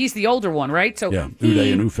Tweedledee. He's the older one, right? So yeah,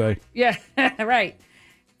 Uday and Ufe. Yeah, right.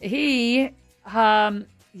 He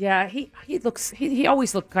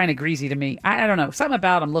always looked kind of greasy to me. I don't know. Something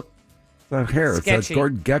about him looked that hair. sketchy. It's that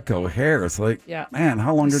Gordon Gecko hair. It's like, yeah. Man,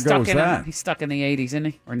 how long ago was that? He's stuck in the 80s, isn't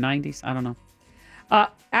he? Or 90s? I don't know.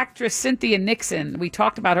 Actress Cynthia Nixon. We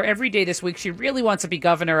talked about her every day this week. She really wants to be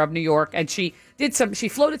governor of New York, and she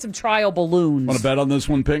floated some trial balloons. Want to bet on this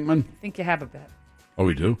one, Pinkman? I think you have a bet. Oh,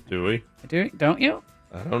 we do? Do we? Don't you?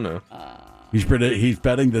 I don't know. He's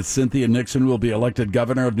betting that Cynthia Nixon will be elected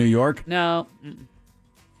governor of New York? No.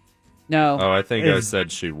 No. Oh, I think I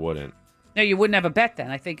said she wouldn't. No, you wouldn't have a bet then.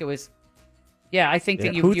 I think it was... Yeah, I think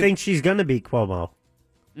that you... Who thinks she's going to be Cuomo?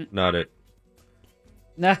 Not it.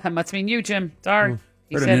 No, that must mean you, Jim. Sorry.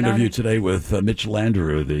 Heard an interview today with Mitch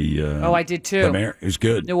Landrieu, the... I did too. The mayor. He's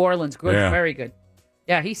good. New Orleans. Good. Yeah. Very good.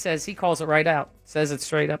 Yeah, he calls it right out. Says it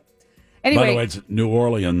straight up. Anyway. By the way, it's New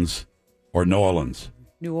Orleans or New Orleans.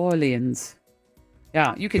 New Orleans.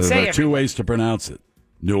 Yeah, you can say there are 2 ways to pronounce it.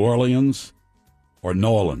 New Orleans or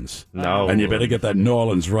Nolans. No. And you better get that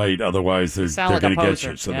Nolans right, otherwise they're like going to get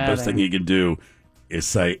poser. you. So Yeah, the best thing you can do is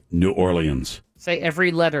say New Orleans. Say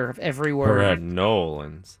every letter of every word. Correct.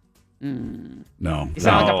 Nolans. No. You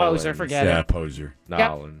sound like a poser. Forget Yeah, it. poser.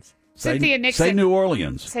 Nolans. Cynthia Nixon. Say New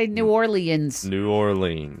Orleans. Say New Orleans. New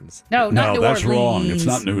Orleans. No, not New that's Orleans. wrong. It's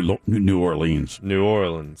not New Orleans. New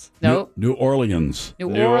Orleans. No. New Orleans. New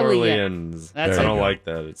New Orleans. Orleans. That's I it. don't like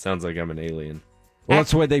that. It sounds like I'm an alien. Well, that's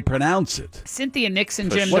the way they pronounce it. Cynthia Nixon,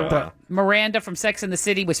 For Jim, sure. Miranda from Sex and the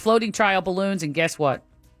City was floating trial balloons, and guess what?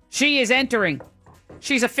 She is entering.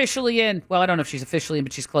 She's officially in. Well, I don't know if she's officially in,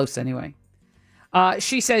 but she's close anyway.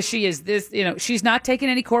 She says she is this, she's not taking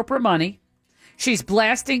any corporate money. She's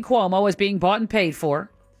blasting Cuomo as being bought and paid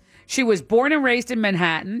for. She was born and raised in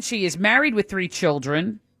Manhattan. She is married with 3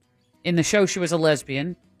 children. In the show, she was a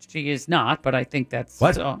lesbian. She is not, but I think that's...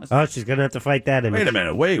 What? Oh, she's going to have to fight that image. Wait a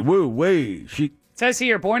minute. Wait. She says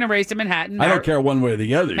here, born and raised in Manhattan. I don't care one way or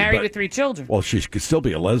the other. Married with 3 children. Well, she could still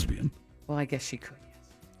be a lesbian. Well, I guess she could.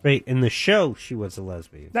 Wait, in the show, she was a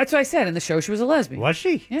lesbian. That's what I said. In the show, she was a lesbian. Was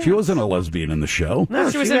she? Yeah. She wasn't a lesbian in the show. No,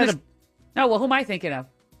 she was in the... No, well, who am I thinking of?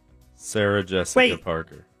 Sarah Jessica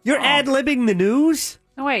Parker. You're ad-libbing the news?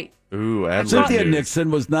 No, wait. Ooh, ad-lib Cynthia news. Nixon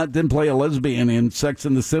didn't play a lesbian in Sex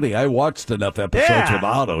and the City. I watched enough episodes with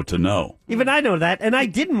Otto to know. Even I know that, and I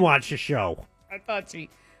didn't watch the show. I thought she...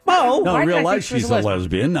 Oh, no, in real life, she's a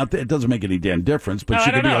lesbian. It doesn't make any damn difference, but No, she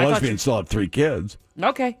I could be don't a know. I lesbian and still have 3 kids.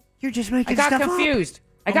 Okay. You're just making I got stuff confused.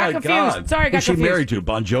 I Oh, got my confused. God. Sorry, I got Who's she confused. married to,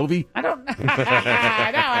 Bon Jovi? I don't know.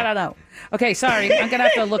 I don't know. Okay, sorry. I'm going to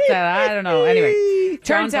have to look that. I don't know. Anyway,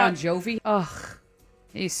 turns out Jovi. Ugh,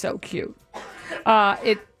 he's so cute.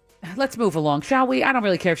 Let's move along, shall we? I don't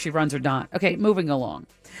really care if she runs or not. Okay, moving along.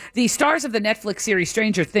 The stars of the Netflix series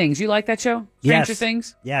Stranger Things. You like that show? Stranger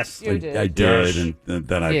Things? Yes. You did. I did, and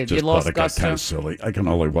then I just lost thought it got gusto. kind of silly. I can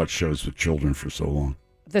only watch shows with children for so long.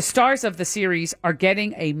 The stars of the series are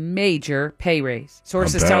getting a major pay raise.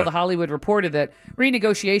 Sources I tell bet. The Hollywood Reporter that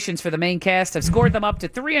renegotiations for the main cast have scored them up to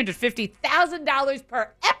 $350,000 per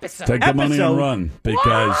episode. Take the money and run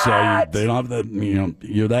because they don't have that.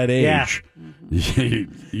 You're that age. Yeah.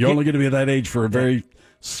 You're only going to be that age for a very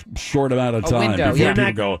short amount of A time. window, before yeah.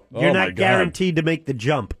 people go, oh You're my not God. guaranteed to make the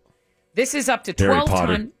jump. This is up to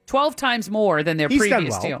Harry 12 times more than their He's done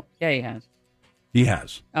previous well. deal. Yeah, he has. He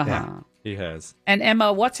has. Uh-huh. He has. And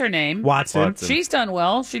Emma, what's her name? Watson. She's done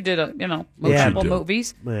well. She did a Yeah. couple She did.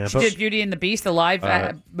 movies. Yeah, she but- did Beauty and the Beast, the live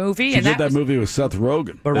movie, She and did that was, movie with Seth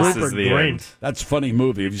Rogen. But This Rupert is the Grint. end. That's a funny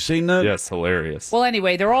movie. Have you seen that? Yes, hilarious. Well,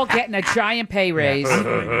 anyway, they're all getting a giant pay raise.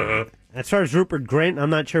 As far as Rupert Grint, I'm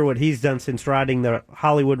not sure what he's done since riding the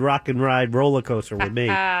Hollywood Rock and Ride roller coaster with me.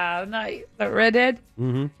 Nice. The redhead.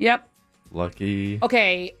 Mm-hmm. Yep. Lucky.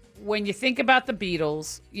 Okay. When you think about the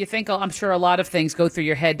Beatles, you think, I'm sure a lot of things go through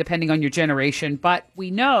your head depending on your generation, but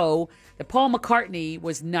we know that Paul McCartney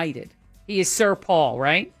was knighted. He is Sir Paul,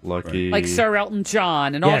 right? Lucky. Like Sir Elton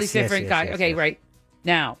John and all Yes, these yes, different yes, guys. yes, Okay, yes. right.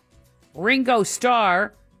 Now, Ringo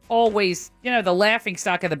Starr, always, the laughing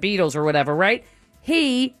stock of the Beatles or whatever, right?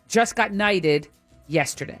 He just got knighted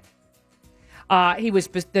yesterday.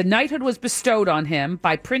 The knighthood was bestowed on him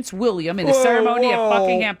by Prince William in a ceremony at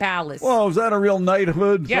Buckingham Palace. Whoa, is that a real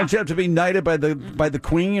knighthood? Yeah. Don't you have to be knighted by the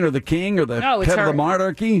queen or the king or the No, it's head of her. the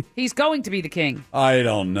monarchy? He's going to be the king. I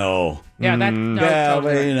don't know. Yeah, that. No, Yeah,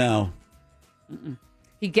 totally. but,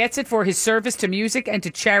 He gets it for his service to music and to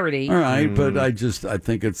charity. All right, but I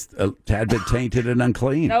think it's a tad bit tainted and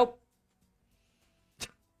unclean. Nope.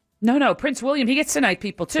 No. Prince William, he gets to knight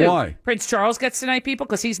people, too. Why? Prince Charles gets to knight people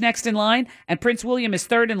because he's next in line, and Prince William is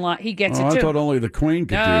third in line. He gets it, I too. thought only the queen could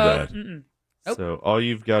do that. Nope. So all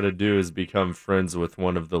you've got to do is become friends with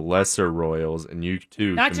one of the lesser royals, and you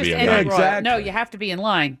too Not can just be a any knight. royal. Exactly. No, you have to be in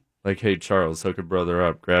line. Like, hey, Charles, hook a brother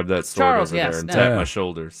up. Grab that sword Charles, over yes, there and no. tap Yeah. my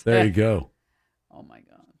shoulders. There you go. Oh, my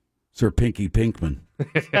God. Sir Pinky Pinkman.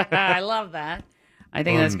 I love that. I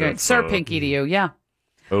think that's great. Sir Wonderful. Pinky to you, yeah.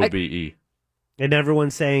 OBE. And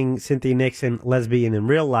everyone's saying Cynthia Nixon, lesbian in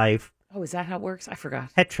real life, Oh, is that how it works? I forgot.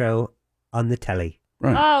 hetero on the telly.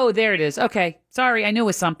 Right. Oh, there it is. Okay. Sorry, I knew it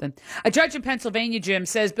was something. A judge in Pennsylvania, Jim,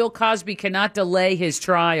 says Bill Cosby cannot delay his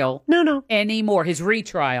trial No. anymore, his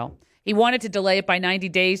retrial. He wanted to delay it by 90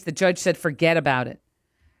 days. The judge said forget about it.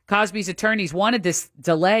 Cosby's attorneys wanted this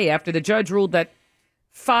delay after the judge ruled that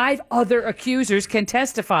 5 other accusers can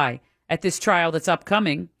testify at this trial that's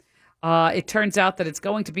upcoming. It turns out that it's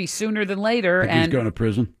going to be sooner than later. Think And he's going to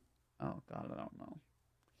prison? oh, God, I don't know.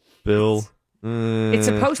 Bill. It's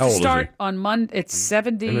supposed how to old is start he? on Monday. It's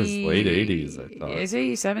 70. In his late 80s, I thought. Is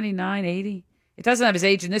he 79, 80? It doesn't have his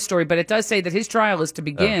age in this story, but it does say that his trial is to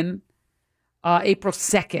begin April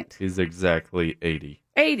 2nd. He's exactly 80.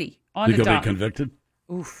 80 on He the going to dot. be convicted?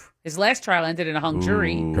 Oof. His last trial ended in a hung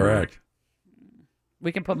jury. Ooh. Correct.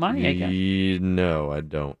 We can put money, I guess. No, I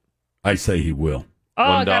don't. I say he will. Oh,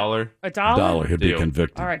 $1? $1? $1, he'll be Deal.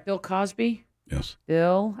 convicted. All right, Bill Cosby. Yes.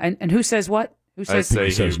 Bill. And who says what? Who says? say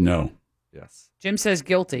He says he- no. Yes. Jim says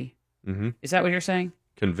guilty. Mm-hmm. Is that what you're saying?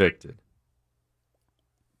 Convicted.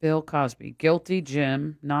 Bill Cosby. Guilty,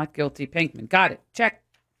 Jim. Not guilty, Pinkman. Got it. Check.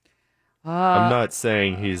 I'm not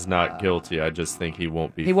saying he's not guilty. I just think he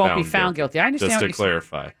won't be. He won't be found guilty. I understand Just what to you're saying.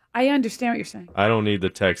 clarify. I understand what you're saying. I don't need the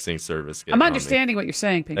texting service. I'm understanding what you're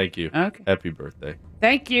saying, Pink. Thank you. Okay. Happy birthday.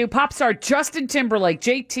 Thank you. Pop star Justin Timberlake,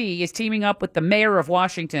 JT, is teaming up with the mayor of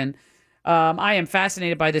Washington. I am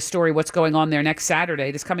fascinated by this story, what's going on there next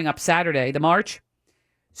Saturday, this coming up Saturday, the march.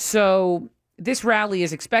 So this rally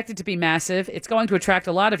is expected to be massive. It's going to attract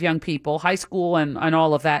a lot of young people, high school and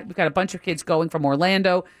all of that. We've got a bunch of kids going from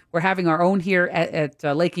Orlando. We're having our own here at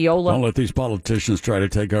Lake Eola. Don't let these politicians try to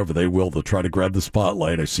take over. They will. They'll try to grab the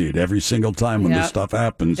spotlight. I see it every single time when this stuff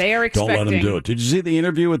happens. They are Don't let them do it. Did you see the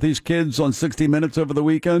interview with these kids on 60 Minutes over the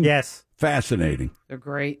weekend? Yes. Fascinating. They're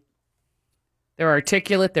great. They're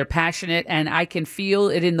articulate. They're passionate. And I can feel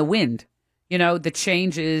it in the wind. You know, the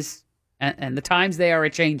change is, and the times they are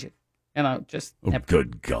a-changing. You know, just...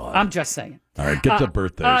 good God. I'm just saying. All right, get to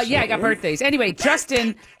birthdays. Yeah, I got birthdays. Anyway,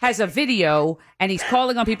 Justin has a video, and he's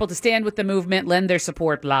calling on people to stand with the movement, lend their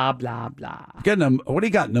support, blah, blah, blah. What do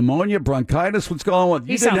you got, pneumonia, bronchitis? What's going on with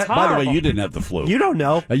you? Sounds by the way, horrible. you didn't have the flu. You don't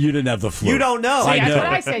know. You didn't have the flu. You don't know. See, I that's know. what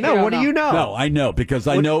I said. No, what do you know? No, I know because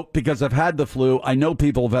because I've had the flu. I know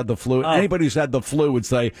people have had the flu. Anybody who's had the flu would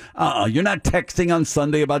say, you're not texting on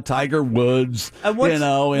Sunday about Tiger Woods.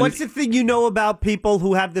 What's the thing you know about people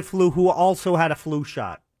who have the flu who also had a flu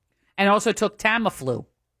shot? And also took Tamiflu.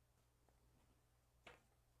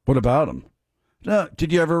 What about them?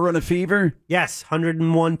 Did you ever run a fever? Yes,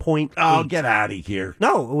 101.8. Oh, get out of here.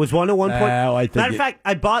 No, it was 101. Matter of fact,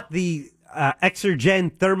 I bought the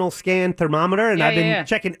Exergen thermal scan thermometer, and I've been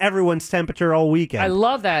checking everyone's temperature all weekend. I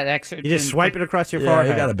love that Exergen. You just swipe it across your forehead.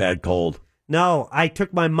 You got a bad cold. No, I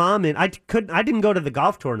took my mom in. I didn't go to the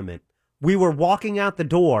golf tournament. We were walking out the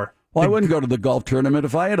door. Well, I wouldn't go to the golf tournament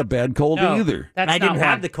if I had a bad cold either. I didn't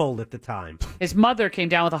have the cold at the time. His mother came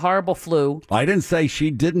down with a horrible flu. I didn't say she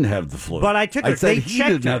didn't have the flu. But I took her. I said They he checked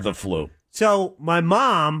didn't her. have the flu. So my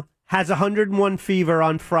mom has 101 fever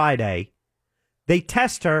on Friday. They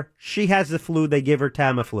test her. She has the flu. They give her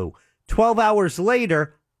Tamiflu. 12 hours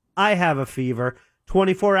later, I have a fever.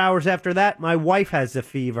 24 hours after that, my wife has the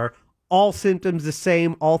fever. All symptoms the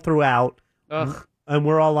same all throughout. Ugh. And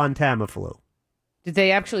we're all on Tamiflu. Did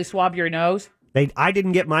they actually swab your nose? I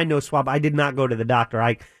didn't get my nose swab. I did not go to the doctor.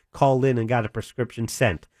 I called in and got a prescription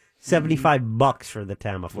sent. $75 for the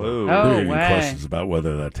Tamiflu. Whoa. There are any questions about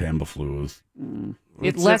whether that Tamiflu is.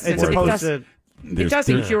 It lessens. It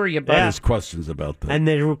doesn't cure you, but there's questions about that. And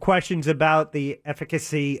there were questions about the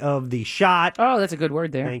efficacy of the shot. Oh, that's a good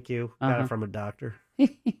word there. Thank you. Got it from a doctor.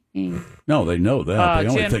 No, they know that. They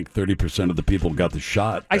only Jim, think 30% of the people got the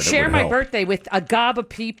shot. I share my birthday with a gob of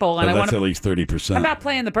people, and I want that's at least 30%. How about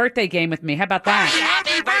playing the birthday game with me? How about that?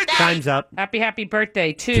 Happy birthday! Time's up. Happy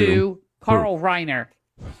birthday to Carl Reiner.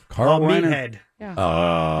 Carl Reiner? Meathead. Yeah.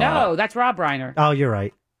 No, that's Rob Reiner. Oh, you're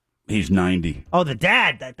right. He's 90. Oh, the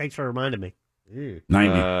dad. Thanks for reminding me.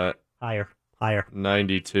 90. Higher.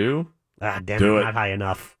 92. Damn Do it, it. not high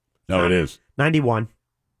enough. No, it is. 91.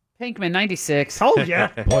 Pinkman, 96. Told ya.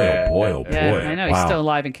 Boy, oh boy. Yeah, I know. He's Wow. still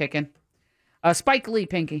alive and kicking. Spike Lee,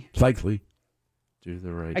 Pinky. Spike Lee. Do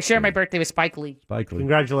the right I share my birthday with Spike Lee. Spike Lee.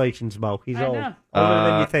 Congratulations, Mo. He's I old. know.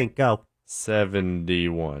 Older than you think. Go.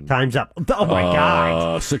 71. Time's up. Oh, my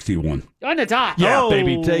God. 61. On the dot. Yeah,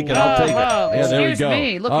 baby, take it. I'll take it. Yeah, there we Excuse go.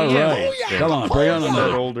 me. Look All at you. right. Oh, yeah. Come on, bring on He's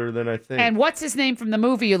the older than I think. And what's his name from the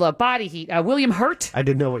movie you love? Body Heat. William Hurt. I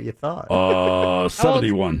didn't know what you thought. How old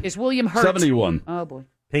 71. is William Hurt? 71. Oh, boy.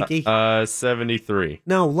 Pinky? 73.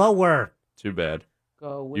 No, lower. Too bad.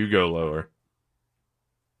 Go with You go lower.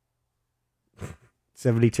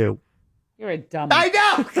 72. You're a dummy. I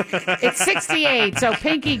know. It's 68, so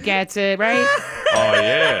Pinky gets it, right? Oh,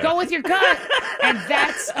 yeah. Go with your gut. And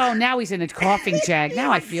that's, now he's in a coughing jag.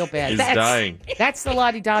 Now I feel bad. He's That's dying. That's the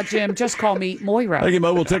la-di-da, Jim. Just call me Moira. Thank you,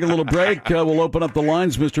 Mo. We'll take a little break. We'll open up the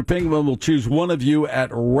lines. Mr. Pinkman will choose one of you at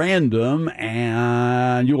random,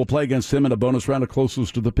 and you will play against him in a bonus round of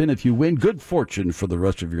Closest to the Pin. If you win, good fortune for the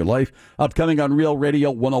rest of your life. Upcoming on Real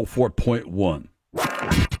Radio 104.1.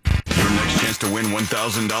 Your next chance to win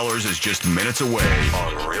 $1,000 is just minutes away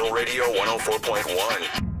on Real Radio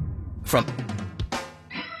 104.1.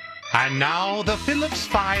 And now the Phillips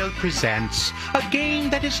File presents a game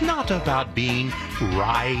that is not about being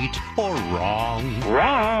right or wrong.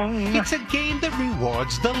 Wrong. It's a game that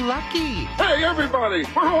rewards the lucky. Hey, everybody,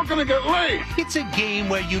 we're all gonna get late. It's a game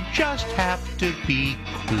where you just have to be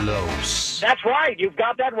close. That's right. You've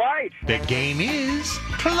got that right. The game is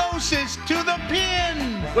Closest to the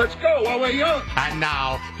Pin. Let's go while we're young. And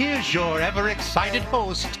now, here's your ever-excited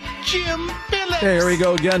host, Jim Phillips. Hey, here we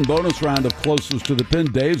go again. Bonus round of Closest to the Pin.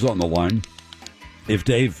 Dave's on the line. If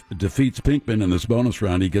Dave defeats Pinkman in this bonus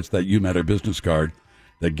round, he gets that You Matter business card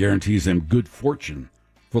that guarantees him good fortune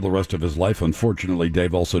for the rest of his life. Unfortunately,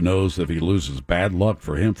 Dave also knows if he loses, bad luck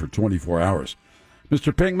for him for 24 hours.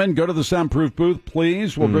 Mr. Pinkman, go to the soundproof booth,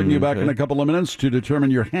 please. We'll bring you back in a couple of minutes to determine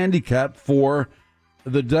your handicap for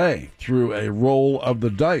the day through a roll of the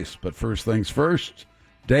dice. But first things first,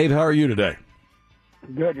 Dave, how are you today?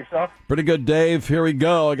 Good, yourself? Pretty good, Dave. Here we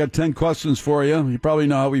go. I got 10 questions for you. You probably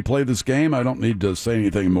know how we play this game. I don't need to say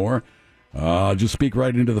anything more. Just speak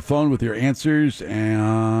right into the phone with your answers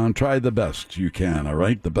and try the best you can, all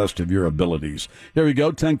right? The best of your abilities. Here we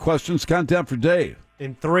go. 10 questions. Countdown for Dave.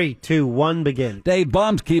 In 3, 2, 1, begin. Dave,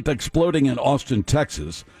 bombs keep exploding in Austin,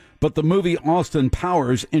 Texas, but the movie Austin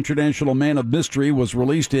Powers, International Man of Mystery, was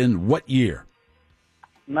released in what year?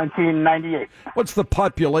 1998. What's the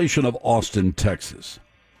population of Austin, Texas?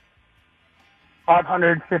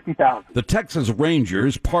 550,000. The Texas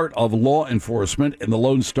Rangers, part of law enforcement in the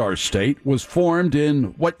Lone Star State, was formed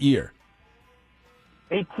in what year?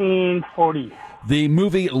 1840. The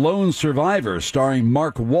movie Lone Survivor, starring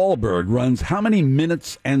Mark Wahlberg, runs how many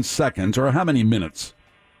minutes and seconds, or how many minutes?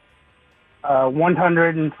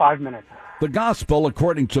 105 minutes. The Gospel,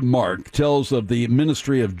 according to Mark, tells of the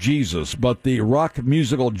ministry of Jesus, but the rock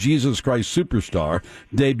musical Jesus Christ Superstar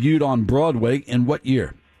debuted on Broadway in what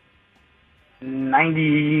year?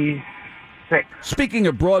 96. Speaking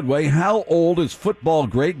of Broadway, how old is football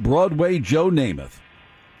great Broadway Joe Namath?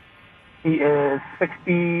 He is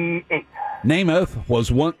 68. Namath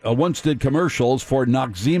once did commercials for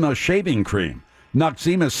Noxzema shaving cream.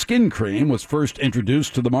 Noxzema skin cream was first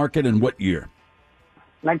introduced to the market in what year?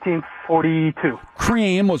 1942.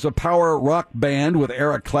 Cream was a power rock band with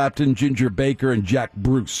Eric Clapton, Ginger Baker, and Jack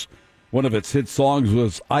Bruce. One of its hit songs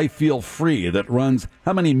was I Feel Free, that runs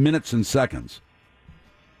how many minutes and seconds?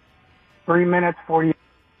 3 minutes, 40.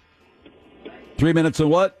 3 minutes and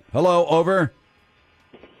what? Hello, over.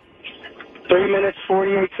 3 minutes,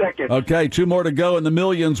 48 seconds. Okay, 2 more to go in the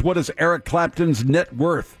millions. What is Eric Clapton's net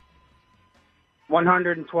worth?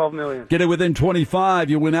 112 million. Get it within 25.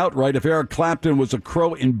 You win outright. If Eric Clapton was a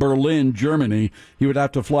crow in Berlin, Germany, he would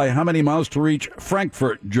have to fly how many miles to reach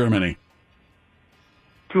Frankfurt, Germany?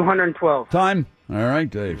 212. Time. All right,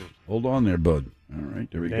 Dave. Hold on there, bud. All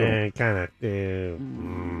right, there we go.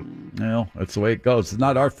 Well, that's the way it goes. It's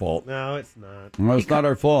not our fault. No, it's not. No, it's not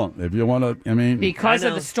our fault. If you want to, because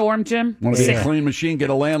of the storm, Jim. Want to be a clean machine? Get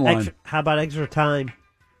a landline. How about extra time?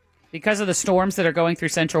 Because of the storms that are going through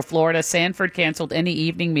Central Florida, Sanford canceled any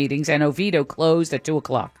evening meetings, and Oviedo closed at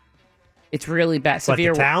 2:00. It's really bad.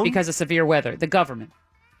 Severe the town? Because of severe weather. The government,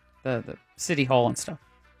 the city hall and stuff.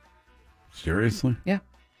 Seriously? Yeah.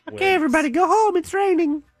 Okay, everybody, go home. It's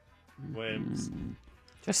raining.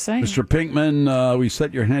 Just saying. Mr. Pinkman, we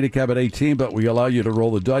set your handicap at 18, but we allow you to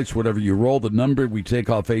roll the dice. Whatever you roll, the number we take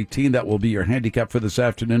off 18, that will be your handicap for this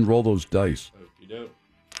afternoon. Roll those dice.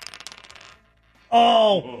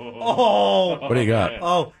 Oh. What do you got?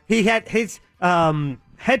 Oh, he had his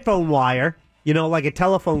headphone wire, like a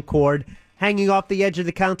telephone cord, hanging off the edge of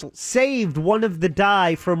the console, saved one of the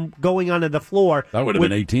die from going onto the floor. That would have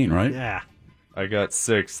been 18, right? Yeah. I got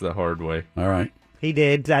 6 the hard way. All right. He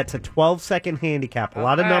did. That's a 12-second handicap. A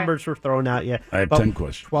lot of numbers were thrown out yet. I have 10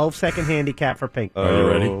 questions. 12-second handicap for Pink. Are you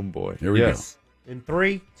ready? Oh, boy. Here we go. In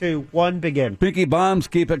 3, 2, 1, begin. Pinky bombs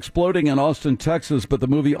keep exploding in Austin, Texas, but the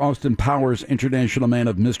movie Austin Powers, International Man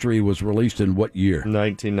of Mystery was released in what year?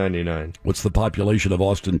 1999. What's the population of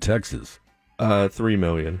Austin, Texas? 3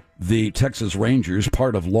 million. The Texas Rangers,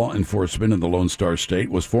 part of law enforcement in the Lone Star State,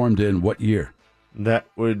 was formed in what year? That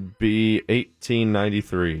would be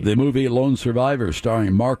 1893. The movie Lone Survivor,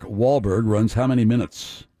 starring Mark Wahlberg, runs how many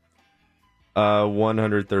minutes?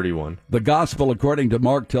 131. The Gospel, according to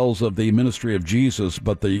Mark, tells of the ministry of Jesus,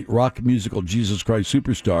 but the rock musical Jesus Christ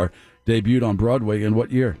Superstar debuted on Broadway in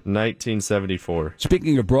what year? 1974.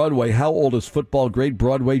 Speaking of Broadway, how old is football great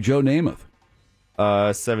Broadway Joe Namath?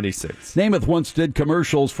 76. Namath once did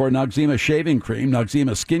commercials for Noxzema shaving cream.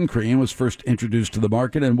 Noxzema skin cream was first introduced to the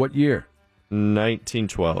market in what year?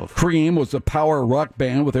 1912. Cream was a power rock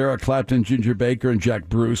band with Eric Clapton, Ginger Baker, and Jack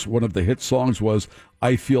Bruce. One of the hit songs was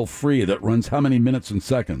I Feel Free, that runs how many minutes and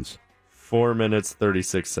seconds? 4 minutes,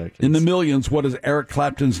 36 seconds. In the millions, what is Eric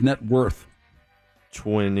Clapton's net worth?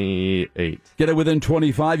 28. Get it within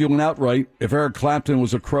 25, you went outright. If Eric Clapton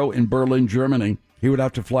was a crow in Berlin, Germany, he would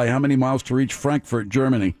have to fly how many miles to reach Frankfurt,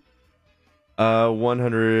 Germany?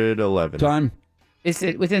 111. Time? Is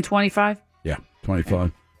it within 25? Yeah,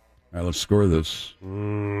 25. All right, let's score this.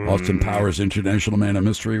 Austin Powers, International Man of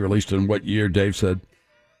Mystery, released in what year, Dave said?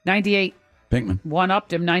 98. Pinkman? One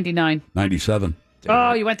upped him, 99. 97.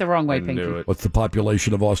 Oh, you went the wrong way, Pinky. What's the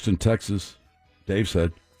population of Austin, Texas? Dave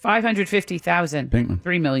said. 550,000. Pinkman?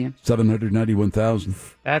 3 million. 791,000.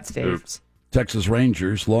 That's Dave. Oops. Texas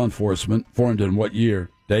Rangers, law enforcement, formed in what year?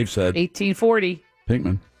 Dave said. 1840.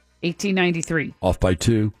 Pinkman. 1893. Off by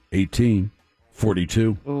 2.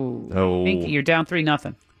 1842. Ooh. Oh. Pinky, you're down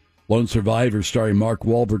 3-0. Lone Survivor, starring Mark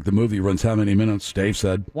Wahlberg. The movie runs how many minutes? Dave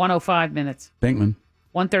said. 105 minutes. Pinkman.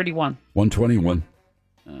 131. 121.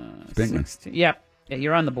 Pinkman. 16. Yep. Yeah,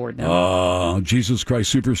 you're on the board now. Jesus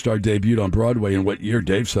Christ Superstar debuted on Broadway in what year?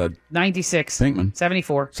 Dave said. 96. Pinkman.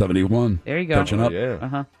 74. 71. There you go. Catching up. Yeah.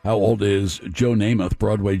 Uh-huh. How old is Joe Namath,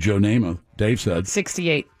 Broadway Joe Namath? Dave said.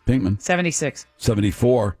 68. Pinkman. 76.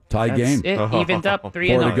 74. Tie That's game. It evened up 3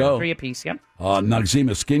 Four to go. 3 apiece. Yep.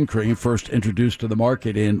 Noxzema skin cream first introduced to the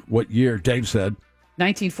market in what year? Dave said.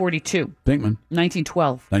 1942. Pinkman.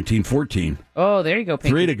 1912. 1914. Oh, there you go, Pinky.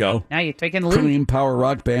 3 to go. Now you're taking the lead. Cream power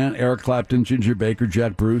rock band, Eric Clapton, Ginger Baker,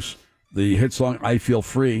 Jack Bruce. The hit song I Feel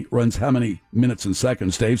Free runs how many minutes and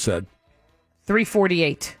seconds? Dave said.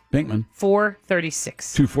 348. Pinkman.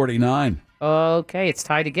 436. 249. Okay, it's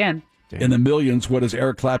tied again. In the millions, what is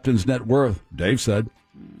Eric Clapton's net worth? Dave said.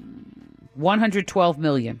 112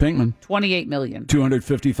 million. Pinkman. 28 million.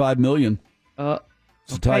 255 million.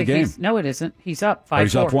 It's a tie game. No, it isn't. He's up 5-4.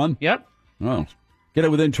 He's up 1? Yep. Oh. Get it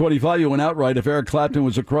within 25, you went outright. If Eric Clapton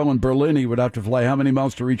was a crow in Berlin, he would have to fly how many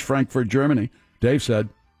miles to reach Frankfurt, Germany? Dave said.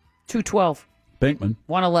 212. Pinkman.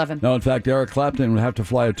 111. No, in fact, Eric Clapton would have to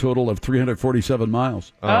fly a total of 347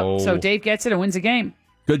 miles. Oh, so Dave gets it and wins a game.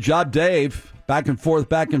 Good job, Dave. Back and forth,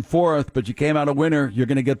 but you came out a winner. You're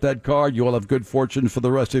going to get that card. You will have good fortune for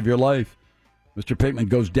the rest of your life. Mr. Pinkman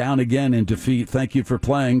goes down again in defeat. Thank you for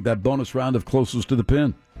playing that bonus round of closest to the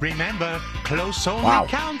pin. Remember, close only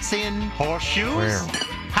counts in horseshoes,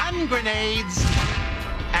 hand grenades,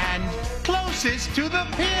 and closest to the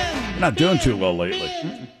pin. You're not doing too well lately.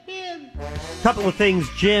 Couple of things,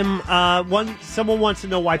 Jim. Someone wants to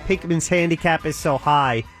know why Pinkman's handicap is so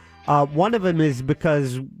high. One of them is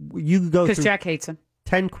because you go through Jack hates him.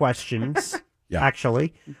 10 questions. Yeah.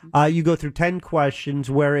 Actually, you go through 10 questions,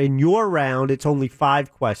 where in your round it's only 5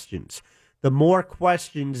 questions. The more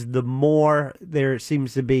questions, the more there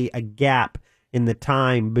seems to be a gap in the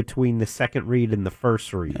time between the second read and the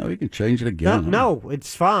first read. Yeah, we can change it again. No,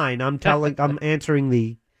 it's fine. I'm answering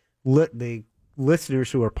the listeners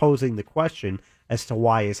who are posing the question as to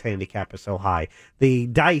why his handicap is so high. The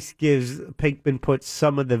dice Pinkman puts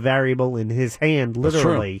some of the variable in his hand,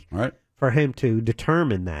 literally, right, for him to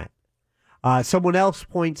determine that. Someone else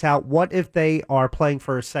points out, what if they are playing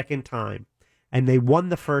for a second time and they won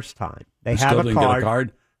the first time? They have still didn't get a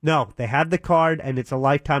card? No, they have the card and it's a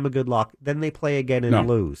lifetime of good luck. Then they play again and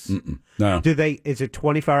lose. No. Is it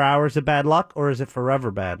 24 hours of bad luck, or is it forever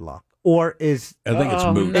bad luck? Or is I think it's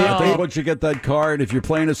moot. No. I think once you get that card, if you're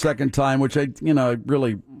playing a second time, which I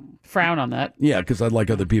really frown on that. Yeah, because I'd like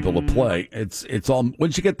other people to play. It's all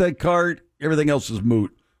once you get that card, everything else is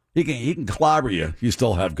moot. He can clobber you. You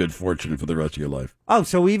still have good fortune for the rest of your life. Oh,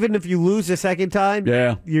 so even if you lose a second time,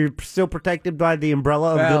 you're still protected by the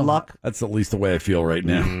umbrella of good luck? That's at least the way I feel right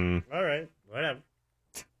now. All right, whatever.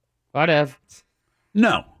 Whatever.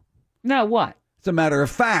 No. No, what? As a matter of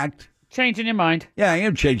fact. Changing your mind. Yeah, I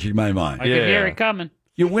am changing my mind. I can hear it coming.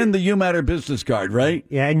 You win the You Matter business card, right?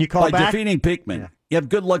 Yeah, and you call by back? defeating Pinkman. Yeah. You have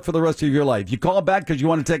good luck for the rest of your life. You call back because you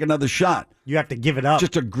want to take another shot. You have to give it up.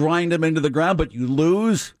 Just to grind him into the ground, but you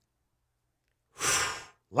lose.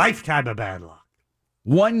 Lifetime of bad luck.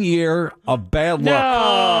 1 year of bad luck.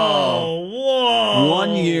 No! Whoa!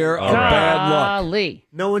 1 year of bad luck.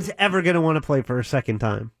 No one's ever going to want to play for a second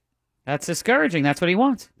time. That's discouraging. That's what he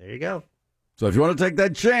wants. There you go. So if you want to take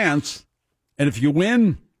that chance, and if you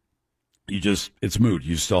win, it's moot.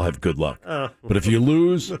 You still have good luck. But if you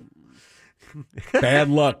lose, bad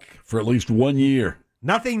luck for at least 1 year.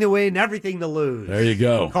 Nothing to win, everything to lose. There you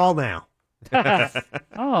go. Call now.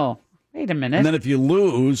 Oh, wait a minute. And then if you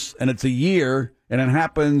lose, and it's a year, and it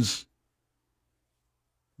happens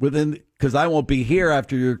because I won't be here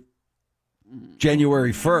after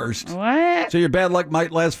January 1st. What? So your bad luck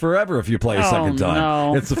might last forever if you play a second time.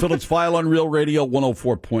 No. It's the Phillips File on Real Radio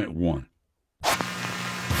 104.1.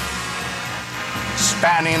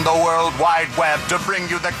 Spanning the World Wide Web to bring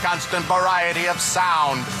you the constant variety of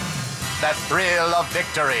sound, the thrill of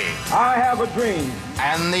victory. I have a dream.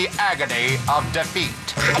 And the agony of defeat.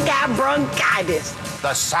 I got bronchitis.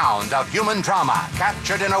 The sound of human drama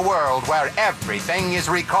captured in a world where everything is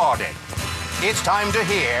recorded. It's time to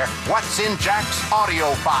hear what's in Jack's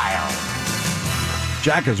audio file.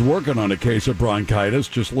 Jack is working on a case of bronchitis.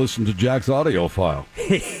 Just listen to Jack's audio file.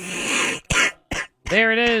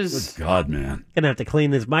 There it is. Good God, man. Gonna have to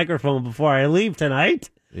clean this microphone before I leave tonight.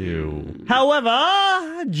 Ew.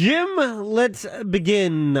 However, Jim, let's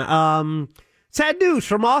begin. Sad news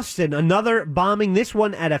from Austin. Another bombing, this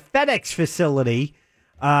one at a FedEx facility.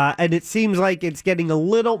 And it seems like it's getting a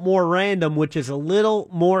little more random, which is a little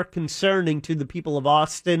more concerning to the people of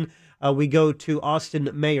Austin. We go to Austin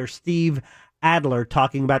Mayor Steve Adler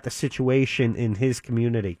talking about the situation in his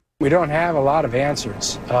community. We don't have a lot of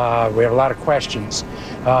answers. We have a lot of questions.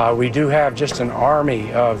 We do have just an army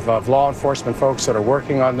of law enforcement folks that are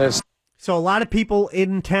working on this. So a lot of people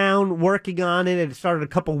in town working on it. It started a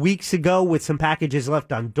couple weeks ago with some packages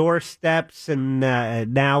left on doorsteps, and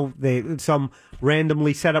now some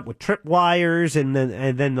randomly set up with tripwires, and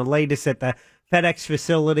then the latest at the FedEx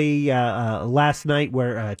facility last night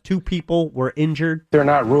where 2 people were injured. They're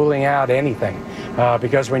not ruling out anything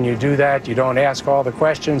because when you do that, you don't ask all the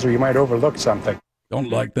questions or you might overlook something.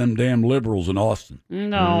 Don't like them damn liberals in Austin.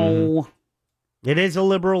 No. It is a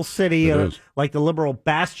liberal city, like the liberal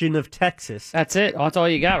bastion of Texas. That's it. That's all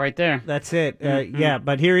you got right there. That's it. Yeah,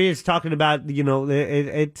 but here he is talking about,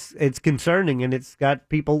 it's concerning, and it's got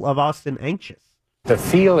people of Austin anxious. The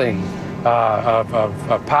feeling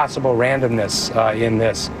of possible randomness in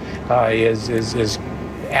this is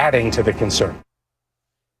adding to the concern.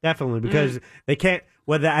 Definitely, because they can't.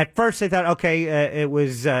 Well, at first they thought, okay, it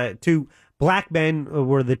was 2 black men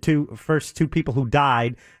were the first two people who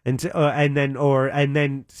died, and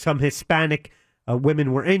then some Hispanic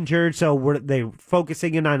women were injured. So they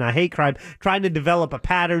focusing in on a hate crime, trying to develop a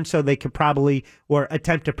pattern so they could probably or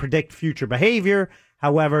attempt to predict future behavior.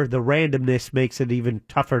 However, the randomness makes it even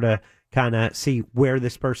tougher to kind of see where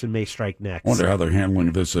this person may strike next. I wonder how they're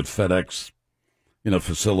handling this at FedEx,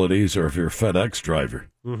 facilities, or if you're a FedEx driver.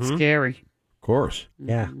 Mm-hmm. Scary. Of course.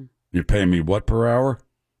 Yeah. You're paying me what per hour?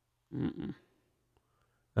 Mm-mm.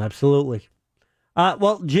 Absolutely.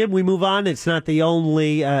 Well, Jim, we move on. It's not the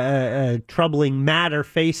only troubling matter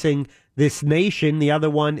facing this nation. The other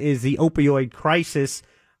one is the opioid crisis.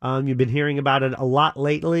 You've been hearing about it a lot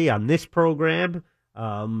lately on this program,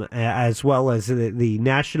 as well as the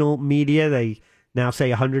national media. They now say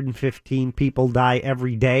 115 people die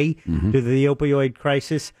every day due to the opioid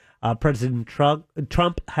crisis. President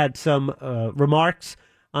Trump had some remarks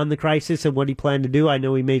on the crisis and what he planned to do. I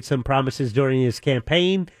know he made some promises during his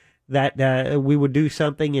campaign that we would do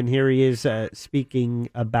something, and here he is speaking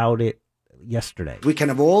about it yesterday. We can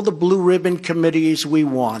have all the blue ribbon committees we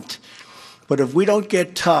want, but if we don't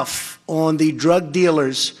get tough on the drug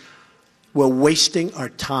dealers, we're wasting our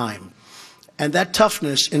time. And that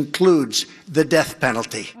toughness includes the death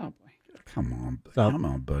penalty. Oh, Come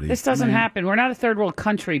on, buddy. This doesn't happen. We're not a third world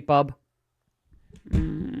country, bub.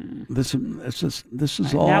 This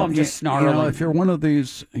is all. Now I'm just snarling. If you're one of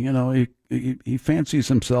these, he fancies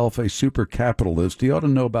himself a super capitalist. He ought to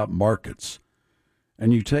know about markets.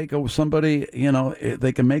 And you take somebody,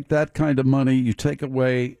 they can make that kind of money. You take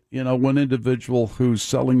away, one individual who's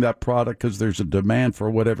selling that product because there's a demand for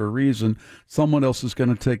whatever reason. Someone else is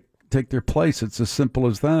going to take their place. It's as simple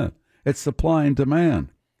as that. It's supply and demand.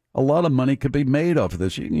 A lot of money could be made off of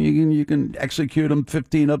this. You can execute them,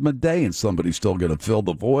 15 of them a day, and somebody's still going to fill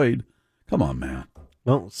the void. Come on, man.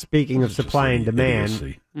 Well, speaking of supply and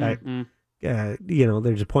demand,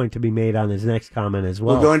 there's a point to be made on his next comment as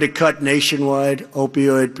well. We're going to cut nationwide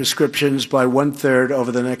opioid prescriptions by 1/3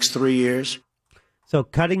 over the next 3 years. So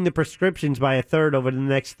cutting the prescriptions by 1/3 over the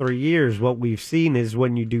next 3 years, what we've seen is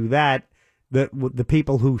when you do that, the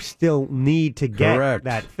people who still need to get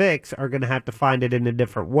that fix are going to have to find it in a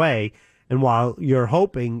different way. And while you're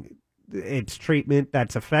hoping it's treatment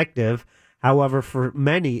that's effective, however, for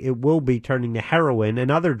many, it will be turning to heroin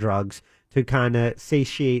and other drugs to kind of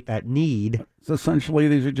satiate that need. So essentially,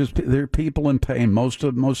 they're people in pain. Most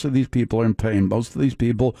of these people are in pain. Most of these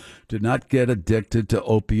people did not get addicted to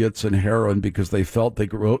opiates and heroin because they felt they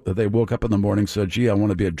woke up in the morning and said, gee, I want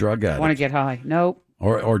to be a drug addict. I want to get high. Nope.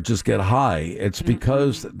 Or just get high. It's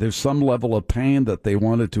because there's some level of pain that they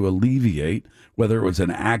wanted to alleviate, whether it was an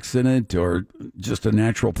accident or just a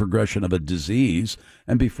natural progression of a disease.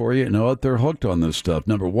 And before you know it, they're hooked on this stuff.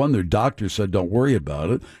 Number one, their doctor said, don't worry about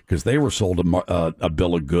it, because they were sold a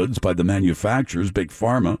bill of goods by the manufacturers, Big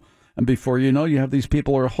Pharma. And before you know, you have these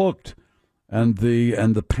people are hooked. And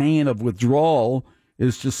the pain of withdrawal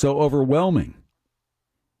is just so overwhelming.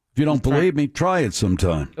 If you don't believe me, try it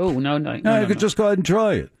sometime. Oh, no. You could just go ahead and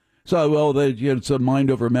try it. So, it's a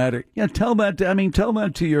mind over matter. Yeah, tell that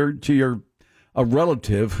to your a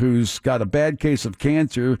relative who's got a bad case of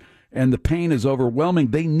cancer and the pain is overwhelming.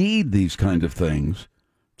 They need these kind of things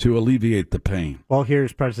to alleviate the pain. Well,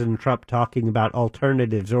 here's President Trump talking about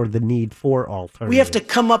alternatives or the need for alternatives. We have to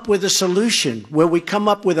come up with a solution where we come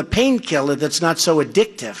up with a painkiller that's not so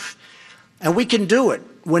addictive. And we can do it.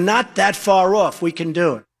 We're not that far off. We can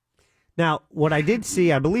do it. Now, what I did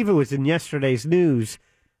see, I believe it was in yesterday's news,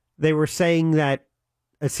 they were saying that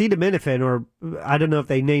acetaminophen, or I don't know if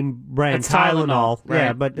they named brand It's Tylenol, right.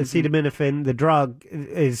 yeah, but acetaminophen, the drug,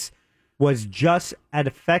 was just as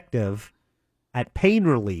effective at pain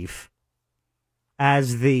relief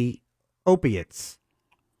as the opiates.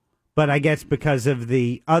 But I guess because of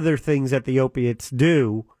the other things that the opiates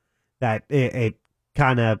do, that it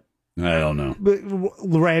kind of, I don't know,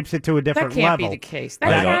 ramps it to a different level. That can't level. be the case.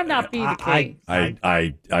 That cannot be the case.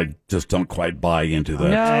 I just don't quite buy into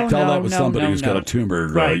that. No, that was somebody who's got a tumor,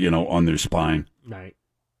 Right. on their spine. Right.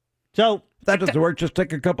 So that doesn't work. Just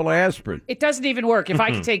take a couple of aspirin. It doesn't even work. If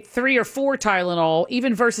I could take 3 or 4 Tylenol,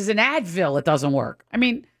 even versus an Advil, it doesn't work. I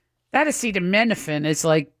mean, that acetaminophen is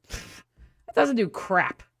like, it doesn't do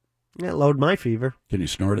crap. Yeah, load my fever. Can you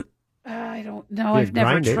snort it? I don't know. I've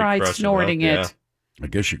never tried snorting it. I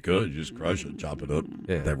guess you could. You just crush it, chop it up,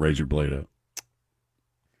 that razor blade out.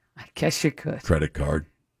 I guess you could. Credit card.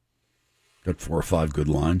 Got 4 or 5 good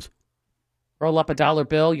lines. Roll up a $1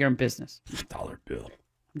 bill, you're in business. $1 bill.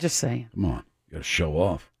 I'm just saying. Come on. You got to show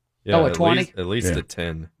off. Yeah, a 20? At least a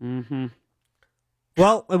 10. Mm-hmm.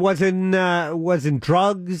 Well, it wasn't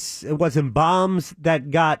drugs, it wasn't bombs that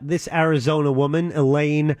got this Arizona woman,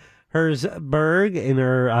 Elaine Herzberg, and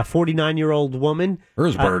her 49-year-old woman.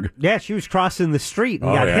 Herzberg? Yeah, she was crossing the street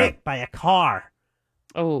and got hit by a car.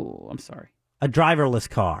 Oh, I'm sorry. A driverless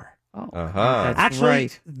car. Oh, that's actually,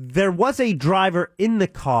 right. there was a driver in the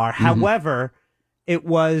car. However, it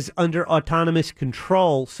was under autonomous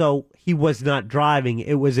control, so he was not driving.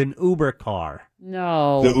 It was an Uber car.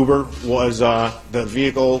 No. The Uber was, the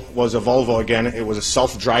vehicle was a Volvo again. It was a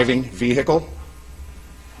self-driving vehicle.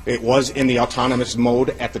 It was in the autonomous mode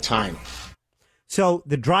at the time. So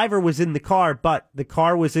the driver was in the car, but the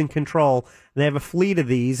car was in control. They have a fleet of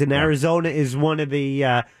these, and Arizona is one of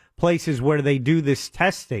the places where they do this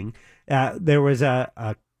testing. There was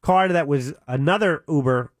a car that was another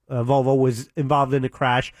Uber Volvo was involved in a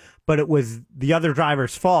crash, but it was the other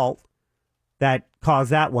driver's fault that caused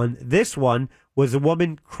that one. This one was a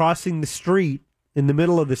woman crossing the street in the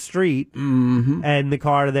middle of the street, and the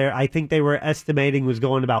car there, I think they were estimating, was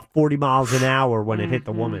going about 40 miles an hour when it hit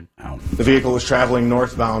the woman. The vehicle was traveling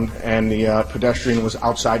northbound, and the pedestrian was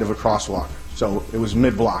outside of a crosswalk. So it was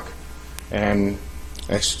mid-block. And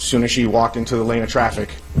as soon as she walked into the lane of traffic,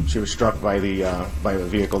 she was struck by the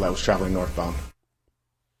vehicle that was traveling northbound.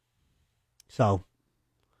 So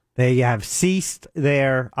they have ceased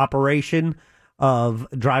their operation of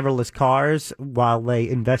driverless cars while they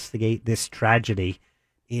investigate this tragedy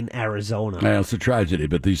in Arizona. Yeah, it's a tragedy,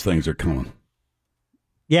 but these things are coming.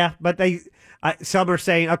 Yeah, but some are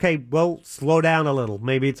saying, okay, well, slow down a little.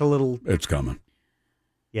 Maybe it's a little. It's coming.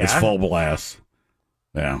 Yeah, it's full blast.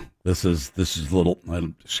 Yeah, this is a little. I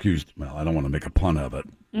don't want to make a pun of it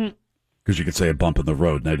because you could say a bump in the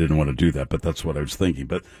road, and I didn't want to do that, but that's what I was thinking.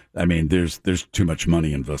 But I mean, there's too much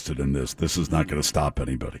money invested in this. This is not going to stop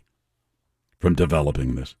anybody from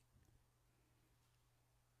developing this.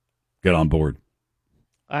 Get on board.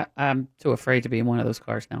 I'm too afraid to be in one of those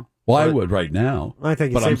cars now. Well, I would right now. I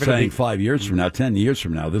think, but I'm saying 5 years from now, 10 years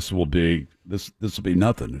from now, this will be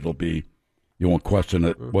nothing. It'll be, you won't question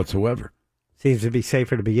it whatsoever. Seems to be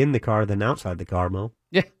safer to be in the car than outside the car, Mo.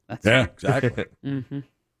 Yeah, that's right. Exactly.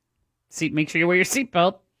 Make sure you wear your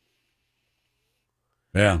seatbelt.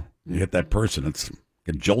 Yeah, you hit that person, it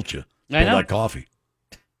can jolt you. I know. Like coffee.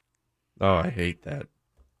 Oh, I hate that.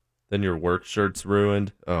 Then your work shirt's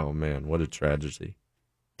ruined. Oh, man, what a tragedy.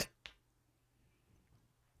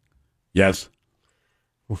 Yes.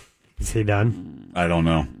 Is he done? I don't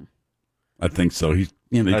know. I think so. He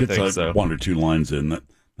gets one or two lines in.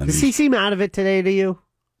 Does he seem out of it today to you?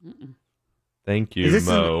 Thank you,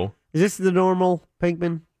 Mo. Is this the normal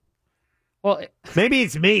Pinkman? Well, maybe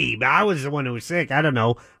it's me, but I was the one who was sick. I don't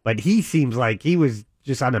know. But he seems like he was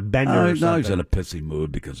just on a bender or something. No, he's in a pissy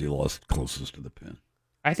mood because he lost closest to the pin.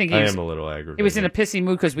 I think I am a little aggravated. He was in a pissy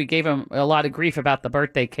mood because we gave him a lot of grief about the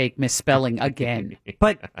birthday cake misspelling again.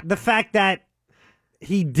 But the fact that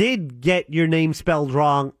he did get your name spelled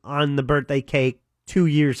wrong on the birthday cake 2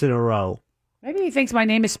 years in a row. Maybe he thinks my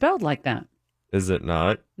name is spelled like that. Is it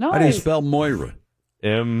not? No. How do you spell Moira?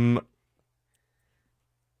 Moira.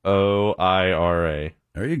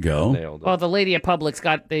 There you go. Nailed it. Well, the lady at Publix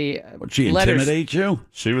got the Would she letters. intimidate you?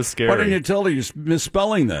 She was scary. Why didn't you tell her you're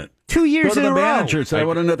misspelling that? 2 years Go to in the a row. manager and say, I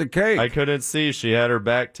want another cake. I couldn't see. She had her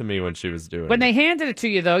back to me when she was doing When it. they handed it to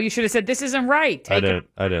you, though, you should have said, this isn't right. I didn't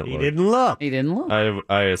look. He didn't look. He didn't look.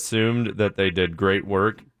 I assumed that they did great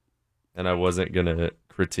work, and I wasn't going to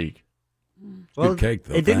critique. Well, good cake,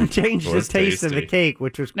 though. it didn't thanks. change the taste of the cake,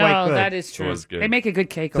 which was quite No, good. that is true. They make a good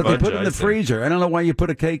cake. But they put it in the freezer. I don't know why you put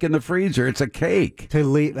a cake in the freezer. It's a cake. To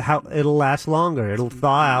leave, it'll last longer. It'll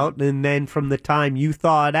thaw out, and then from the time you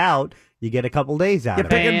thaw it out, you get a couple days out You're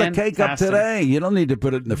of it. picking the cake up today. You don't need to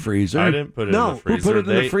put it in the freezer. I didn't put it in the freezer. Who put it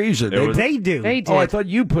in the freezer? They do. They did. Oh, I thought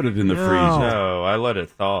you put it in the freezer. No, I let it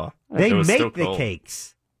thaw. They It was still make the cold.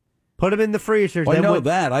 cakes. Put them in the freezer. Well, I then know when-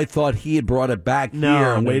 that. I thought he had brought it back No,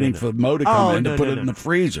 here and no, waiting no. for Mo to come Oh, in no, to put no, it no. in the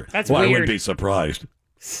freezer. That's I weird. wouldn't be surprised.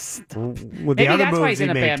 With the Maybe other that's why moves he's in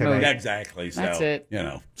he a made bad mood. today. Exactly. So, That's it. You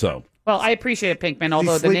know, so. Well, I appreciate it, Pinkman, Is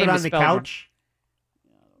although he the name sleeping on is the spelled wrong. couch?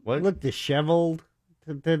 What? Look disheveled.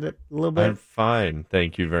 Did it a little bit. I'm fine.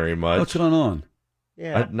 Thank you very much. What's going on?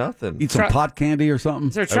 Yeah. Nothing. Eat some pot candy or something?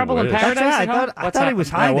 Is there trouble in wish. paradise? That's right. at home? I thought he was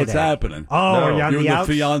Yeah, high what's today. happening? Oh, No. are you on You and the the outs?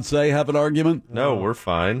 fiance have an argument? No, we're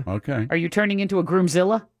fine. Okay. Are you turning into a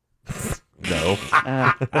groomzilla? No.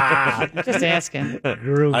 Just asking. I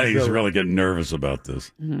think he's really getting nervous about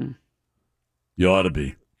this. You ought to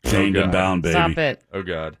be. Chained him down, baby. Stop it. Oh,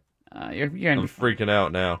 God. You're I'm freaking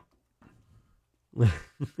out now.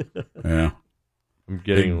 Yeah. I'm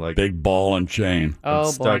getting big ball and chain. I'm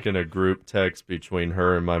stuck in a group text between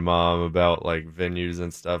her and my mom about like venues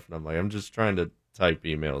and stuff, and I'm like, I'm just trying to type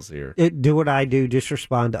emails here. Do what I do. Just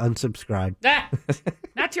respond to unsubscribe.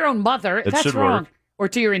 Not to your own mother. It That's should wrong. work. Or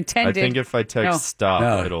to your intended. I think if I text No. stop,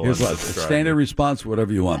 No, it'll here's what, unsubscribe standard me. response,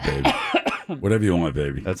 whatever you want, baby. Whatever you want,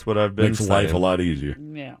 baby. That's what I've been Makes life saying. a lot easier.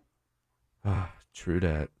 Yeah. True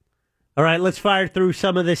that. All right, let's fire through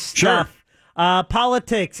some of this stuff.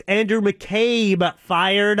 Politics. Andrew McCabe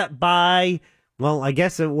fired by, well, I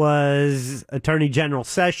guess it was Attorney General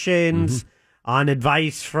Sessions on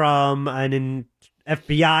advice from an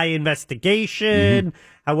FBI investigation.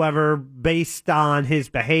 However, based on his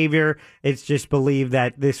behavior, it's just believed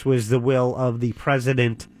that this was the will of the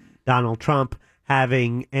president, Donald Trump,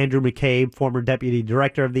 having Andrew McCabe, former deputy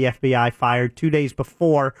director of the FBI, fired 2 days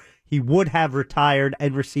before he would have retired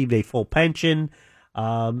and received a full pension.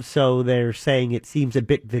 So they're saying it seems a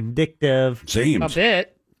bit vindictive. Seems. A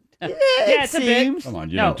bit. Yeah, it's a bit. Come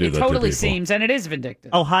on, you No, don't do it that to totally people. seems, and it is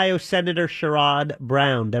vindictive. Ohio Senator Sherrod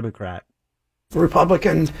Brown, Democrat.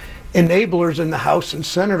 Republican enablers in the House and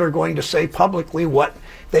Senate are going to say publicly what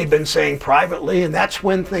they've been saying privately, and that's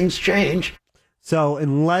when things change. So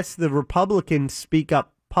unless the Republicans speak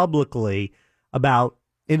up publicly about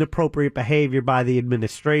inappropriate behavior by the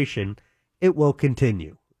administration, it will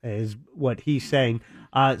continue, is what he's saying.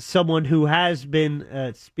 Someone who has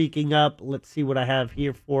been speaking up, let's see what I have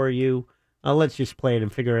here for you. Let's just play it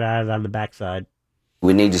and figure it out on the backside.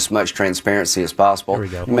 We need as much transparency as possible. Here we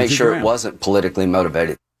go. Make Lindsey sure Graham. it wasn't politically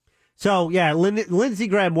motivated. So, yeah, Lindsey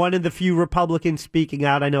Graham, one of the few Republicans speaking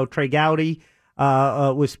out. I know Trey Gowdy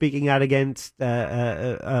was speaking out against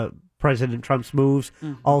President Trump's moves.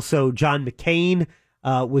 Also, John McCain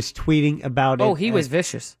was tweeting about it. Oh, he was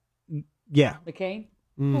vicious. Yeah. McCain?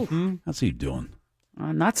 Mm-hmm. How's he doing?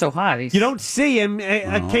 Not so hot. He's... You don't see him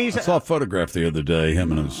I occasionally. saw a photograph the other day,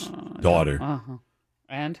 him and his daughter.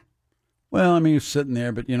 And? Well, I mean, he's sitting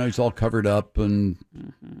there, but, you know, he's all covered up, and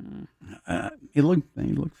he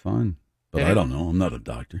looked fine. But Did I he? don't know. I'm not a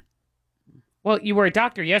doctor. Well, you were a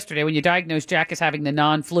doctor yesterday when you diagnosed Jack as having the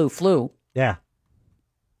non-flu flu. Yeah.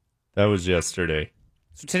 That was yesterday.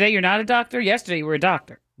 So today you're not a doctor? Yesterday you were a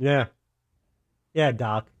doctor. Yeah. Yeah,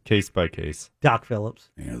 Doc. Case by case. Doc Phillips.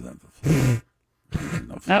 No,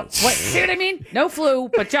 what? See what I mean? No flu,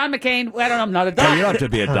 but John McCain, I don't know, I'm not a No, doctor. you don't have to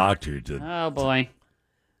be a doctor to. Oh, boy.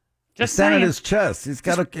 Just It's down saying. in his chest. It's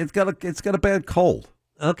got a bad cold.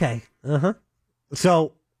 Okay.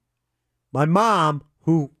 So, my mom,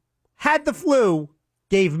 who had the flu,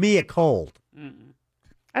 gave me a cold.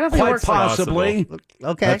 I don't think it Quite works like that. possibly.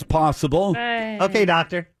 Okay. That's possible. Hey. Okay,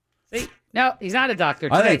 doctor. See? No, he's not a doctor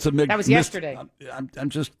I today. think it's a that was yesterday.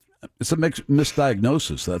 It's a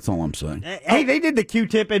misdiagnosis. That's all I'm saying. Hey, they did the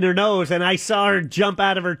Q-tip in her nose, and I saw her jump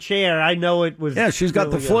out of her chair. I know it was. Yeah, she's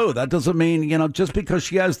got the really flu. That doesn't mean, you know, just because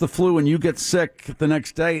she has the flu and you get sick the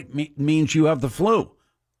next day means you have the flu.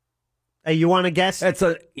 Hey, you want to guess?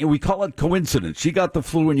 We call it coincidence. She got the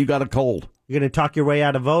flu and you got a cold. You're going to talk your way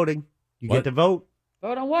out of voting. You What? get to vote.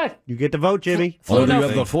 Vote on what? You get to vote, Jimmy. Do you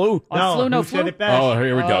have the flu? On flu, no who flu? said it best? Oh,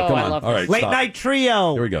 here we go. Oh, Come I on. love All this. right, Late stop. Night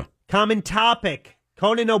Trio. Here we go. Common topic.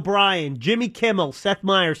 Conan O'Brien, Jimmy Kimmel, Seth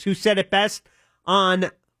Meyers, who said it best on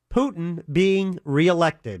Putin being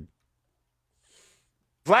reelected.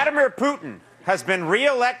 Vladimir Putin has been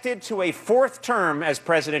reelected to a fourth term as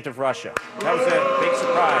president of Russia. That was a big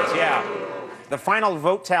surprise, yeah. The final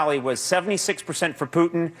vote tally was 76% for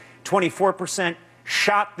Putin, 24%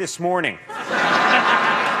 shot this morning.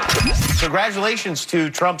 Congratulations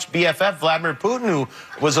to Trump's BFF, Vladimir Putin, who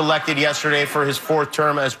was elected yesterday for his 4th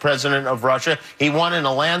term as president of Russia. He won in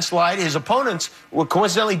a landslide. His opponents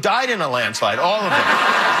coincidentally died in a landslide, all of them.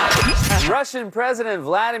 Russian President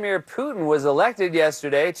Vladimir Putin was elected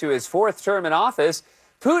yesterday to his 4th term in office.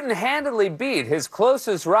 Putin handily beat his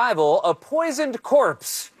closest rival, a poisoned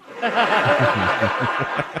corpse.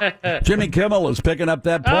 Jimmy Kimmel is picking up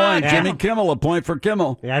that point. Jimmy Kimmel, a point for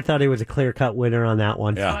Kimmel. Yeah, I thought he was a clear-cut winner on that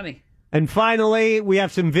one. Yeah. Funny. And finally, we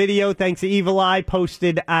have some video, thanks to Evil Eye,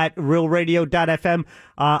 posted at realradio.fm.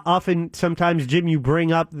 Sometimes, Jim, you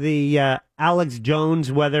bring up the Alex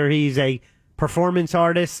Jones, whether he's a performance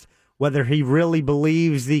artist, whether he really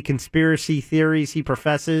believes the conspiracy theories he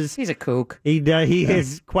professes. He's a kook. He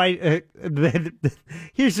is quite...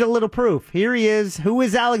 here's a little proof. Here he is. Who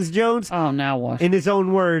is Alex Jones? Oh, now what? In his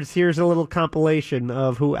own words, here's a little compilation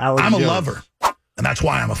of who Alex Jones is. I'm a lover, and that's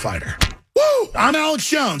why I'm a fighter. Woo! I'm Alex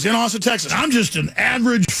Jones in Austin, Texas. I'm just an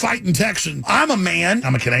average fighting Texan. I'm a man.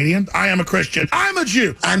 I'm a Canadian. I am a Christian. I'm a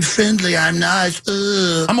Jew. I'm friendly. I'm nice.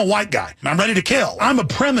 I'm a white guy. I'm ready to kill. I'm a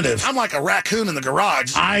primitive. I'm like a raccoon in the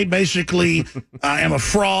garage. I basically am a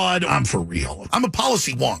fraud. I'm for real. I'm a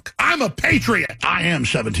policy wonk. I'm a patriot. I am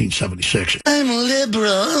 1776. I'm a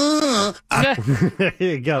liberal. There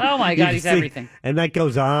you go. Oh, my God, he's everything. And that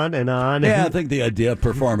goes on and on. Yeah, I think the idea of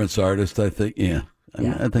performance artist, I think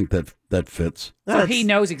that fits. So he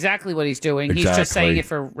knows exactly what he's doing. Exactly. He's just saying it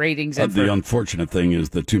for ratings. And the unfortunate thing is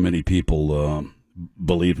that too many people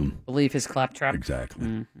believe him. Believe his claptrap. Exactly.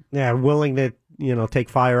 Mm-hmm. Yeah, willing to, take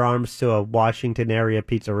firearms to a Washington area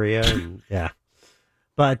pizzeria. And, yeah.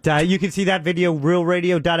 But you can see that video,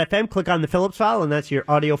 realradio.fm. Click on the Phillips file, and that's your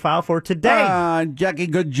audio file for today. Jackie,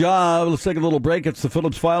 good job. Let's take a little break. It's the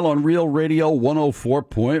Phillips file on Real Radio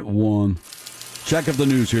 104.1. Check of the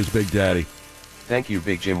news. Here's Big Daddy. Thank you,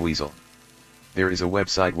 Big Jim Weasel. There is a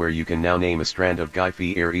website where you can now name a strand of Guy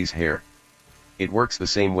Fieri's hair. It works the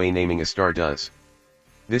same way naming a star does.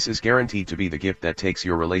 This is guaranteed to be the gift that takes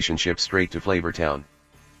your relationship straight to Flavortown.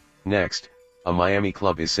 Next, a Miami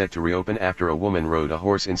club is set to reopen after a woman rode a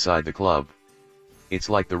horse inside the club. It's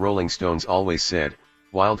like the Rolling Stones always said,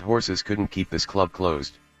 wild horses couldn't keep this club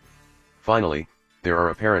closed. Finally, there are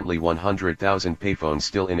apparently 100,000 payphones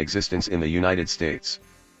still in existence in the United States.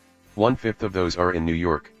 1/5 of those are in New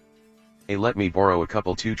York. Hey, let me borrow a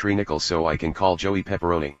couple 2-3 nickels so I can call Joey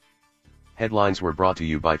Pepperoni. Headlines were brought to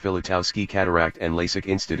you by Filatowski Cataract and LASIK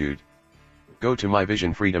Institute. Go to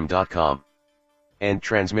myvisionfreedom.com. End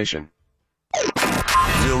transmission.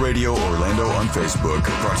 Real Radio Orlando on Facebook.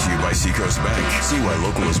 Brought to you by Seacoast Bank. See why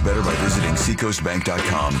local is better by visiting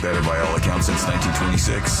seacoastbank.com. Better by all accounts since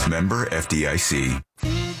 1926. Member FDIC.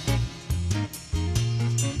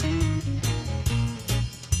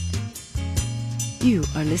 You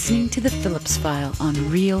are listening to the Phillips File on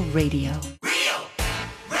Real Radio. Real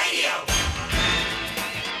Radio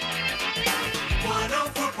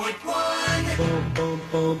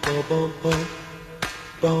 104.1.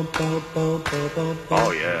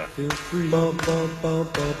 Oh, yeah. Feel free. I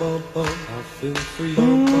feel free. I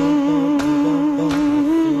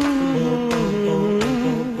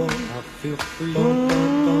feel free.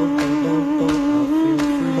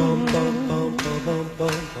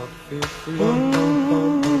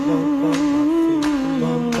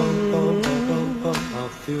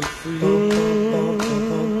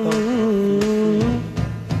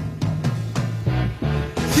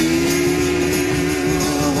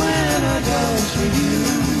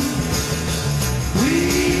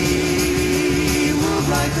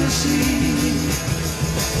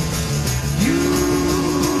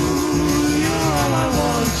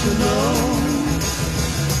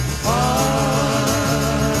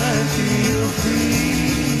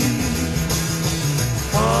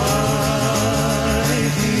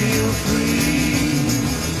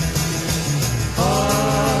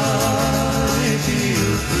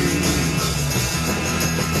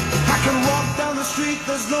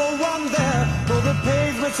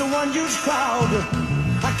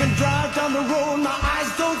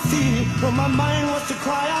 My mind wants to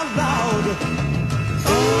cry out loud.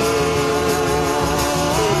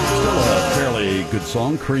 Still a fairly good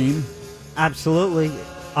song, Cream. Absolutely.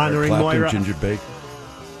 Honoring Clapton, Moira. Ginger Baker.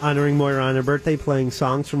 Honoring Moira on her birthday, playing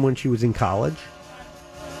songs from when she was in college.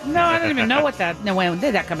 No, I don't even know what that... No, when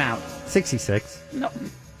did that come out? 66. No.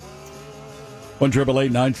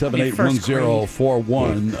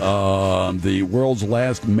 1-888-978-1041. The world's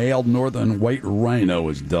last male northern white rhino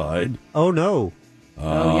has died. Oh, no.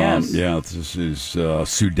 Oh, yes. Yeah, this is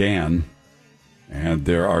Sudan. And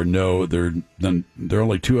there are there are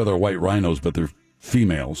only 2 other white rhinos, but they're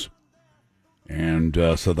females. And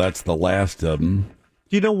so that's the last of them.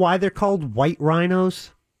 Do you know why they're called white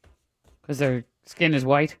rhinos? Because their skin is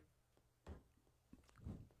white.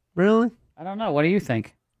 Really? I don't know. What do you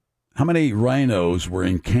think? How many rhinos were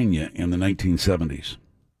in Kenya in the 1970s?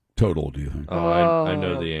 Total, do you think? Oh, I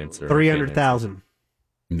know the answer. 300,000.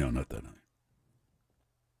 No, not that high.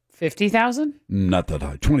 50,000? Not that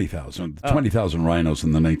high. 20,000. Oh. 20,000 rhinos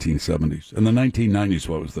in the 1970s. In the 1990s,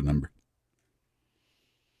 what was the number?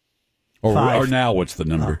 Or now, what's the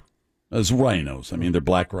number? As rhinos. I mean, they're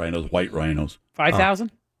black rhinos, white rhinos.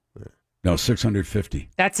 5,000? No, 650.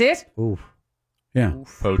 That's it? Ooh. Yeah,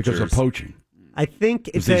 Poachers. because of poaching. I think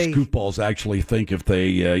Because it's these goofballs actually think if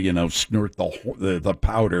they, snort the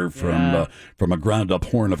powder from a ground-up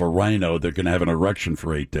horn of a rhino, they're going to have an erection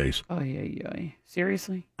for 8 days. Oh, yeah.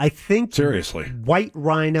 Seriously? I think Seriously. white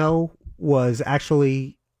rhino was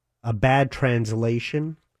actually a bad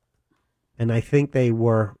translation, and I think they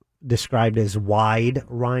were described as wide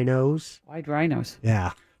rhinos. Wide rhinos.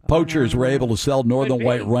 Yeah. Poachers were able to sell northern be.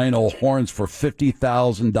 white rhino horns for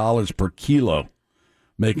 $50,000 per kilo,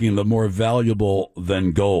 making them more valuable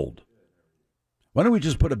than gold. Why don't we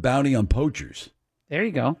just put a bounty on poachers? There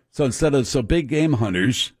you go. So big game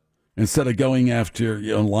hunters, instead of going after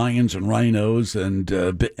lions and rhinos and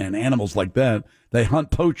animals like that, they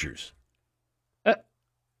hunt poachers.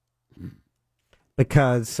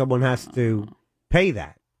 Because someone has to pay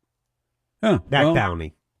that.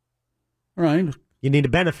 Bounty. Right. You need a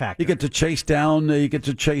benefactor. You get to chase down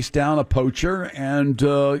a poacher, and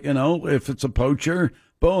if it's a poacher,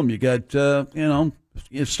 boom, you get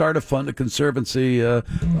you start a fund, a conservancy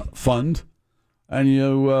fund, and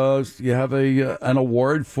you have an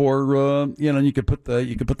award for you could put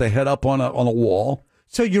the head up on a wall.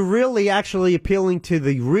 So you're really actually appealing to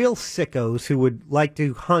the real sickos who would like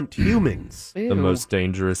to hunt humans. The most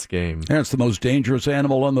dangerous game. Yeah, it's the most dangerous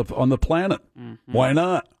animal on the planet. Mm-hmm. Why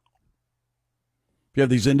not? You have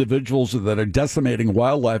these individuals that are decimating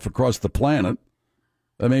wildlife across the planet.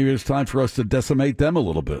 Maybe it's time for us to decimate them a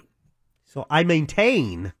little bit. So I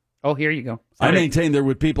maintain. Oh, here you go. I maintain there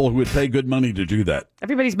were people who would pay good money to do that.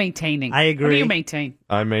 Everybody's maintaining. I agree. What do you maintain?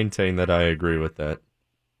 I maintain that I agree with that.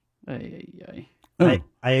 I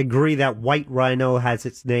agree that white rhino has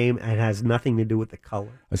its name and has nothing to do with the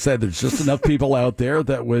color. I said there's just enough people out there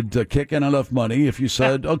that would kick in enough money if you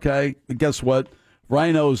said, okay, guess what?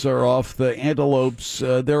 Rhinos are off, the antelopes,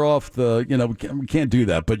 they're off the, we can't do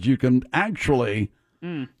that, but you can actually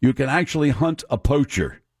hunt a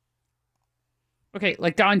poacher. Okay,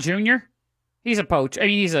 like Don Jr., he's a poacher. I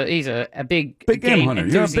mean, he's a big game hunter.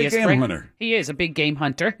 You're a big enthusiast, game right? hunter. He is a big game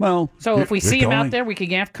hunter. Well, so if we see him out there, we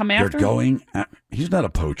can come after him? He's not a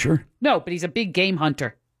poacher. No, but he's a big game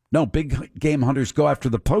hunter. No, big game hunters go after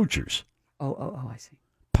the poachers. Oh, I see.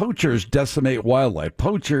 Poachers decimate wildlife.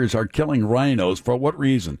 Poachers are killing rhinos for what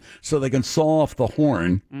reason? So they can saw off the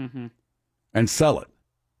horn and sell it.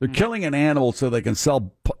 They're killing an animal so they can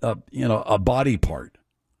sell, a body part.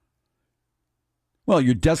 Well,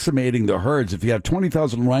 you're decimating the herds. If you have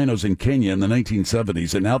 20,000 rhinos in Kenya in the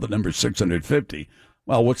 1970s and now the number's 650,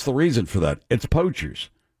 well, what's the reason for that? It's poachers.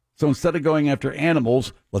 So instead of going after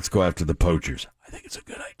animals, let's go after the poachers. I think it's a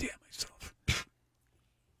good idea myself.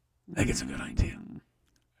 I think it's a good idea.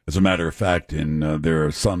 As a matter of fact, there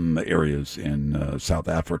are some areas in South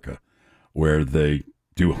Africa where they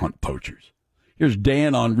do hunt poachers. Here's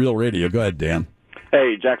Dan on Real Radio. Go ahead, Dan.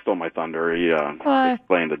 Hey, Jack stole my thunder. He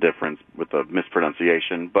explained the difference with the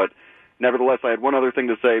mispronunciation. But nevertheless, I had one other thing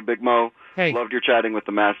to say. Big Mo, loved your chatting with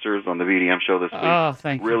the Masters on the VDM show this week. Oh,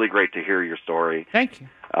 thank you. Really great to hear your story. Thank you.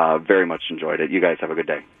 Very much enjoyed it. You guys have a good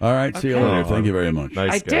day. All right, see you later. Thank you very much.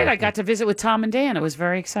 I did. I got to visit with Tom and Dan. It was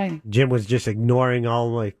very exciting. Jim was just ignoring all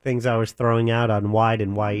my things I was throwing out on wide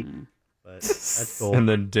and white. But that's cool. And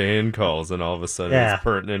then Dan calls, and all of a sudden it's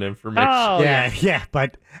pertinent information. Oh, yeah.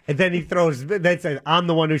 But and then he says, "I'm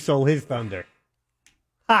the one who stole his thunder."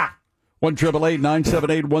 Ha!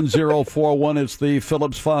 1-888-978-1041 is the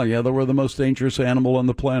Phillips File. Yeah, they were the most dangerous animal on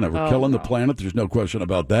the planet. We're killing the planet. There's no question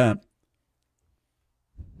about that.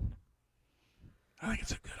 I think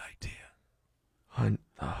it's a good idea. Hunt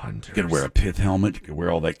the hunters. You could wear a pith helmet. You could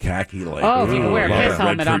wear all that khaki like if you could wear a pith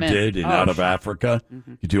helmet, I'm in. did out of Africa.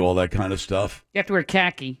 You do all that kind of stuff. You have to wear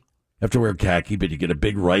khaki. You have to wear khaki, but you get a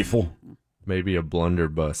big rifle. Maybe a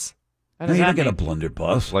blunderbuss. What No, does you that don't get a mean?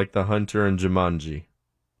 blunderbuss. Like the hunter in Jumanji.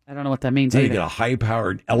 I don't know what that means No, you either. get a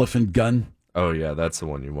high-powered elephant gun. Oh, yeah, that's the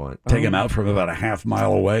one you want. Take them out from about a half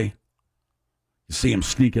mile away. You see them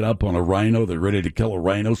sneaking up on a rhino. They're ready to kill a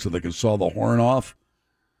rhino so they can saw the horn off.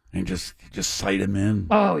 And just sight him in.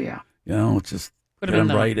 Oh, yeah. Just Put get him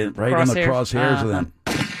him right in the crosshairs of them.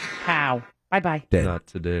 Pow. Bye-bye. Dead. Not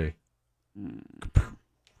today.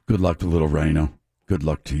 Good luck to little rhino. Good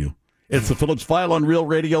luck to you. It's the Phillips File on Real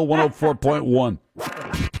Radio 104.1.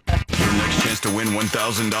 Your next chance to win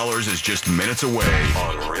 $1,000 is just minutes away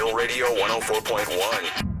on Real Radio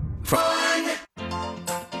 104.1. Fun.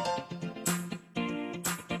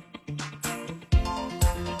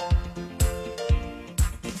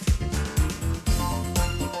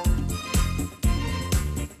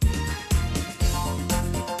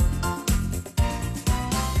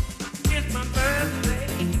 It's my birthday,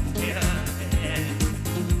 yeah,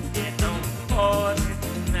 it don't party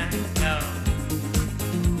tonight, y'all.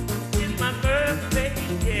 It's my birthday,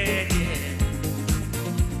 yeah.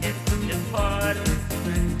 It's just party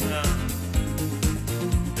tonight, y'all.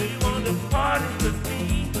 Do you want to party with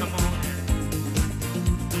me? Come on.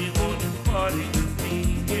 Do you want to party with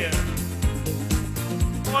me? Yeah.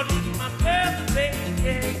 Well, it's my birthday,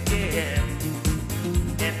 yeah.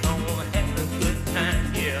 And I'm gonna have a good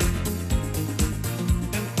time, yeah.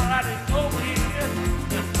 The party's over here.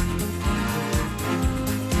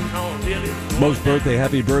 No, really. Most birthday,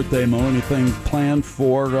 happy birthday, Mo. Anything planned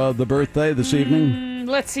for the birthday this evening?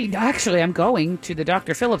 Let's see. Actually, I'm going to the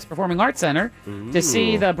Dr. Phillips Performing Arts Center to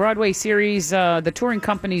see the Broadway series, the touring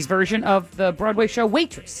company's version of the Broadway show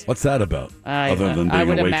Waitress. What's that about? Other than being I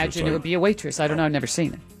would a waitress, imagine it would be a waitress. I don't know. I've never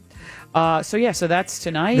seen it. So that's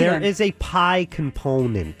tonight. There is a pie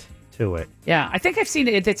component to it. Yeah, I think I've seen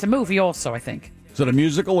it. It's a movie also, I think. Is it a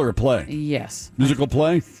musical or a play? Yes. Musical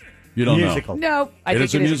play? You don't Musical. No, I It think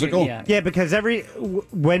is a it is musical? Yeah, because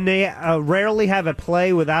when they rarely have a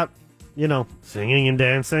play without, singing and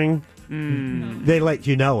dancing, they let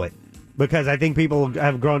you know it. Because I think people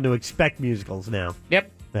have grown to expect musicals now.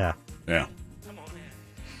 Yep. Yeah. Yeah.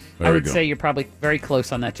 I would say you're probably very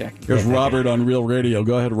close on that, Jack. Here's Robert on Real Radio.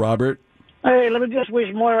 Go ahead, Robert. Hey, let me just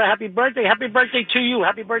wish Moira happy birthday. Happy birthday to you.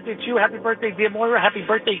 Happy birthday to you. Happy birthday, dear Moira. Happy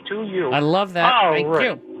birthday to you. I love that. Oh, Thank right.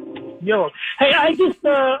 you. Yo, hey, I just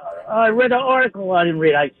I read an article. I didn't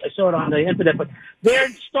read. I saw it on the internet, but they're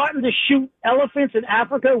starting to shoot elephants in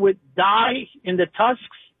Africa with dye in the tusks.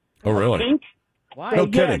 Oh, really? Pink. Why? No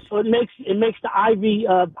kidding. So it makes the ivory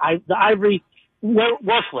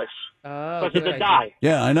worthless because of the dye.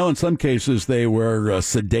 Yeah, I know in some cases they were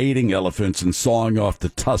sedating elephants and sawing off the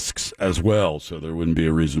tusks as well, so there wouldn't be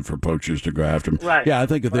a reason for poachers to go after them. Right. Yeah, I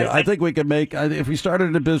think I think we could make if we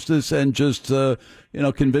started a business and just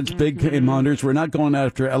convince big game hunters we're not going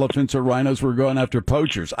after elephants or rhinos, we're going after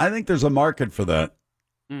poachers. I think there's a market for that.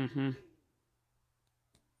 Mm-hmm.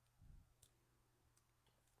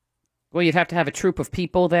 Well, you'd have to have a troop of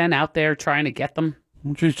people then out there trying to get them.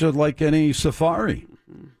 Just like any safari.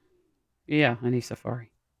 Yeah, any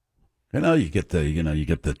safari. You get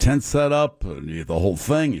the tent set up, the whole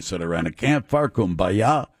thing. You sit around a campfire,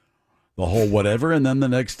 kumbaya, the whole whatever, and then the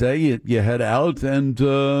next day you head out and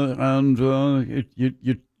you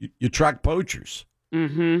track poachers.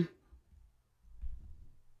 Mm-hmm.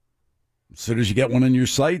 As soon as you get one in your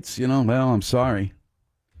sights, I'm sorry,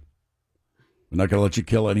 we're not going to let you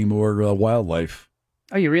kill any more wildlife.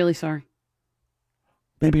 Are you really sorry?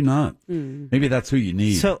 Maybe not. Mm. Maybe that's who you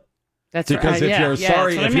need. So that's because if you're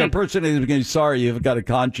sorry, if you're a person who's sorry, you've got a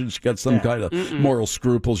conscience, you've got some kind of moral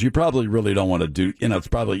scruples. You probably really don't want to do. It's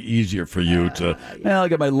probably easier for you to. I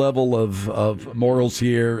got my level of morals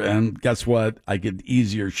here, and guess what? I could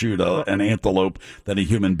easier shoot an antelope than a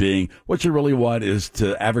human being. What you really want is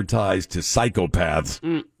to advertise to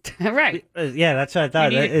psychopaths. Right. Yeah, that's what I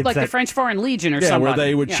thought. It's like the French Foreign Legion or something. Where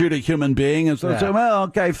they would shoot a human being and so say, well,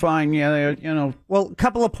 okay, fine. Yeah, Well, a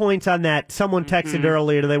couple of points on that. Someone texted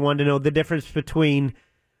earlier, they wanted to know the difference between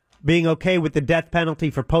being okay with the death penalty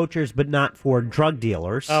for poachers but not for drug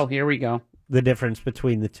dealers. Oh, here we go. The difference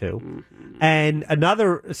between the two. And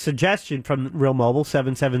another suggestion from Real Mobile,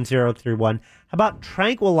 77031, how about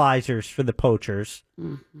tranquilizers for the poachers?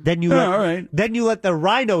 Then you then you let the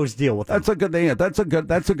rhinos deal with them. That's a good thing.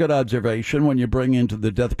 That's a good observation when you bring into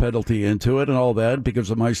the death penalty into it and all that because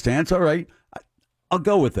of my stance. All right, I'll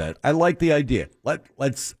go with that. I like the idea.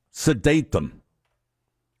 Let's sedate them.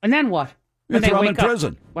 And then what? You throw them in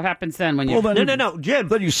prison. What happens then when you... No, Jim.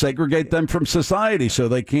 Then you segregate them from society so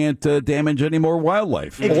they can't damage any more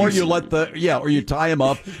wildlife. Or you let or you tie them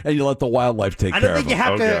up and you let the wildlife take care of them. I don't think you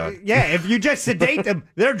have to... Yeah, if you just sedate them,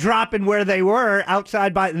 they're dropping where they were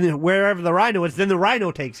outside by wherever the rhino is, then the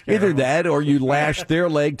rhino takes care of them. Either that or you lash their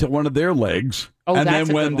leg to one of their legs. Oh, and that's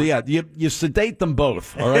then a good one. you sedate them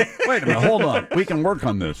both. All right? Wait a minute. Hold on. We can work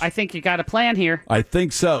on this. I think you got a plan here. I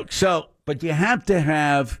think so. But you have to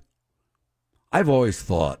have... I've always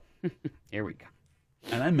thought... Here we go.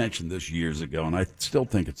 And I mentioned this years ago, and I still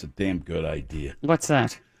think it's a damn good idea. What's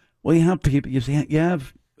that? Well, you have people... You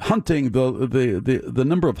have hunting, the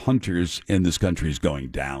number of hunters in this country is going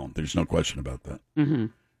down. There's no question about that,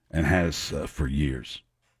 and has for years.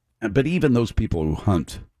 But even those people who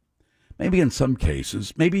hunt, maybe in some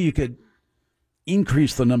cases, maybe you could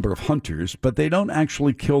increase the number of hunters, but they don't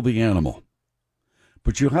actually kill the animal.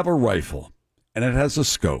 But you have a rifle, and it has a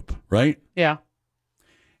scope, right? Yeah.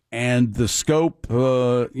 And the scope,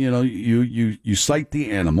 you sight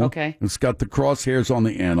the animal. Okay. It's got the crosshairs on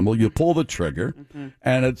the animal. You pull the trigger,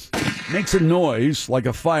 and it makes a noise like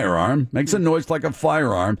a firearm.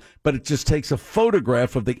 But it just takes a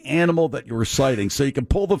photograph of the animal that you were sighting. So you can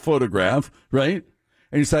pull the photograph, right?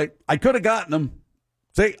 And you say, I could have gotten him.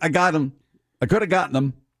 See, I got him. I could have gotten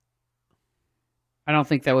him. I don't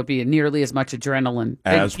think that would be nearly as much adrenaline.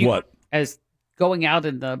 As what? As going out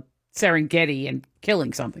in the Serengeti and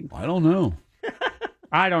killing something. I don't know.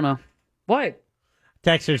 I don't know. What?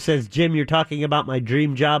 Texter says, Jim, you're talking about my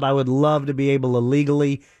dream job. I would love to be able to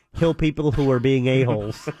legally kill people who are being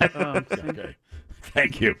a-holes. Okay.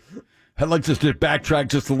 Thank you. I'd like just to backtrack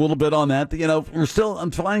just a little bit on that.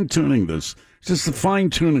 I'm fine-tuning this. Just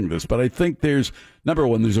fine-tuning this. But I think number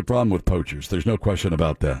one, there's a problem with poachers. There's no question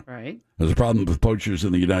about that. Right. There's a problem with poachers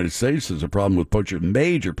in the United States. There's a problem with poachers,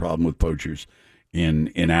 major problem with poachers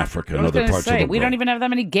in Africa and other parts of the world. We don't even have that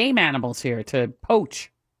many game animals here to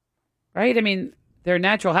poach. Right? I mean, their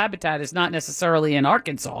natural habitat is not necessarily in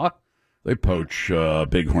Arkansas. They poach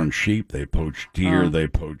bighorn sheep. They poach deer. They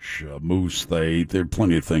poach moose. There are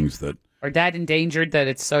plenty of things that are that endangered that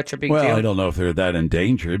it's such a big deal. Well, I don't know if they're that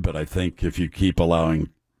endangered, but I think if you keep allowing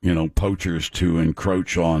poachers to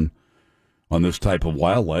encroach on this type of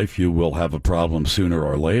wildlife, you will have a problem sooner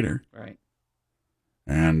or later. Right.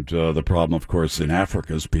 And the problem, of course, in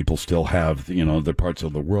Africa is people still have, the parts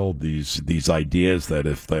of the world, these ideas that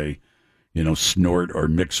if they, snort or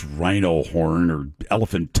mix rhino horn or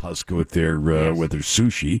elephant tusk with their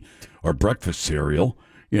sushi or breakfast cereal,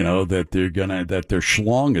 that that their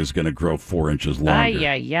schlong is gonna grow 4 inches longer.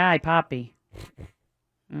 Ay, Poppy.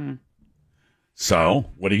 So,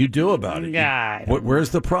 what do you do about it? Where's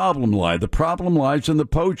the problem lie? The problem lies in the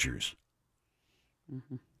poachers.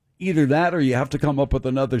 Either that or you have to come up with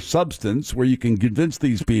another substance where you can convince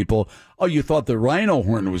these people, oh, you thought the rhino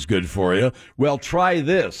horn was good for you? Well, try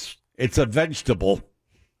this. It's a vegetable.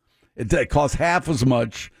 It costs half as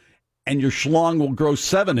much, and your schlong will grow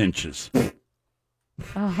 7 inches.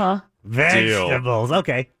 Vegetables. Deal.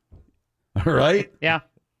 Okay. All right? Yeah.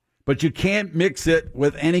 But you can't mix it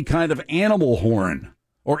with any kind of animal horn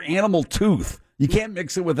or animal tooth. You can't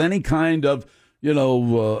mix it with any kind of,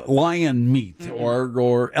 lion meat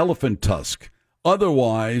or elephant tusk.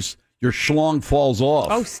 Otherwise, your schlong falls off.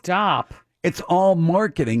 Oh, stop. It's all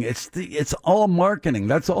marketing. It's all marketing.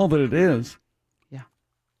 That's all that it is. Yeah.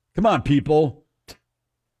 Come on, people.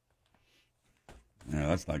 Yeah,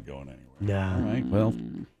 that's not going anywhere. No. All right, well,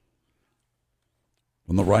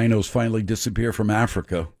 when the rhinos finally disappear from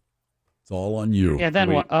Africa, it's all on you. Yeah,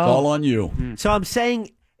 then what? It's all on you. So I'm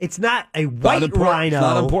saying it's not a white rhino. It's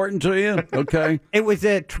not important to you? Okay. It was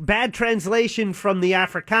a bad translation from the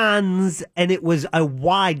Afrikaans, and it was a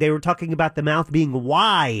wide. They were talking about the mouth being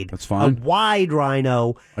wide. That's fine. A wide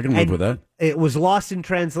rhino. I can live with that. It was lost in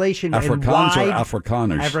translation. Afrikaans and or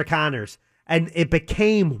Afrikaners? Afrikaners. And it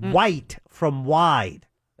became white from wide.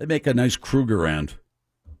 They make a nice Krugerrand.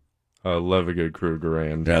 I love a good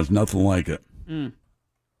Krugerrand. It has nothing like it. Do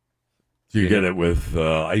you get it with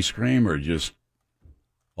ice cream or just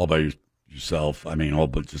all by yourself? I mean, all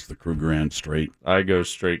but just the Krugerrand straight? I go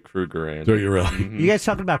straight Krugerrand. Do you really? Mm-hmm. You guys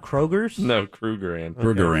talking about Kroger's? No, Krugerrand.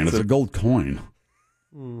 Krugerrand. It's a gold coin.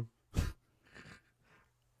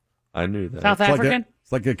 I knew that. South African?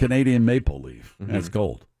 It's like a Canadian maple leaf. And it's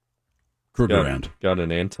gold. Krugerrand. Got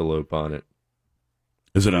an antelope on it.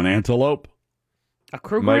 Is it an antelope? A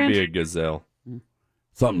Krugerrand? Might be a gazelle.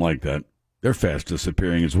 Something like that. They're fast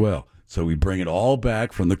disappearing as well. So we bring it all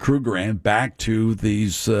back from the Krugerrand back to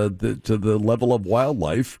these to the level of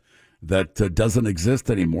wildlife that doesn't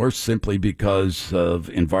exist anymore simply because of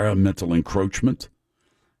environmental encroachment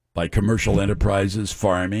by commercial enterprises,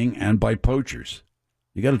 farming, and by poachers.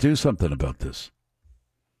 You got to do something about this.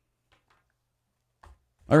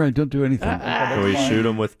 All right, don't do anything. Can we shoot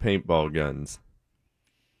them with paintball guns?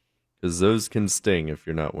 Because those can sting if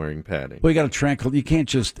you're not wearing padding. Well, you got to tranquil. You can't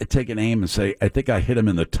just take an aim and say, "I think I hit him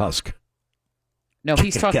in the tusk." No,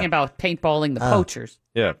 he's talking about paintballing the poachers.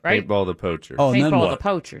 Yeah, right? paintball the poacher. Oh, and then paintball what? the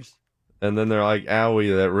poachers. And then they're like,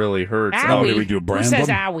 "Owie, that really hurts." Owie? How do we do? Who Brand says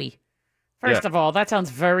them? owie? First of all, that sounds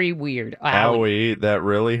very weird. Owie, that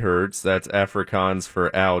really hurts. That's Afrikaans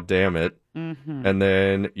for "ow, damn it." Mm-hmm. And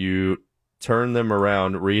then you turn them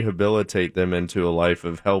around, rehabilitate them into a life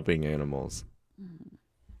of helping animals.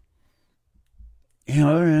 Yeah,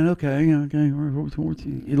 all right, okay.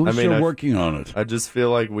 At least you're working on it. I just feel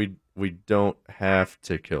like we don't have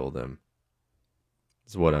to kill them.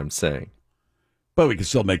 Is what I'm saying. But we can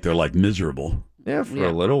still make their life miserable. Yeah, for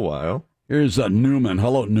a little while. Here's Newman.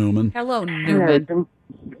 Hello, Newman. Hello, Newman.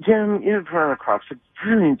 Jim, you've run across a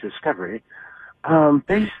brilliant discovery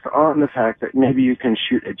based on the fact that maybe you can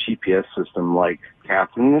shoot a GPS system like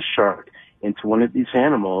Captain the Shark into one of these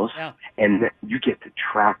animals, and you get to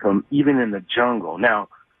track them even in the jungle. Now,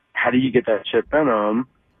 how do you get that chip in them?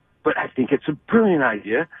 But I think it's a brilliant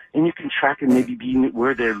idea, and you can track and maybe be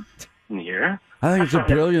where they're near. I think it's a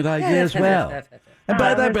brilliant idea as well. And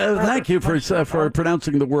by the way, thank you for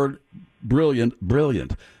pronouncing the word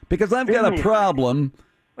brilliant, because I've got a problem.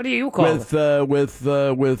 What do you call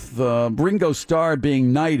with Ringo Starr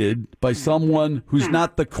being knighted by someone who's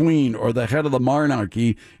not the Queen or the head of the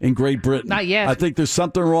monarchy in Great Britain? Not yet. I think there's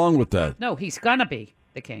something wrong with that. No, he's gonna be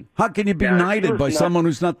the king. How can you be knighted by someone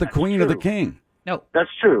who's not the Queen or the king? No, that's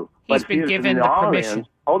true. He's been given the permission.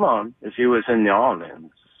 Hold on, if he was in New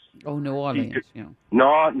Orleans. Oh, New Orleans.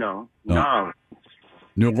 No.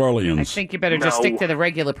 New Orleans. I think you better just stick to the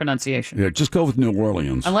regular pronunciation. Yeah, just go with New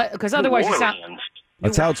Orleans. Because otherwise you sound...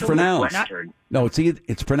 That's how it's pronounced. No,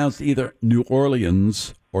 it's pronounced either New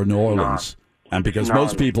Orleans or New Orleans. And because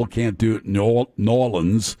most people can't do New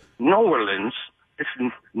Orleans. New Orleans? It's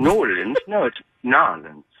New Orleans? No, it's New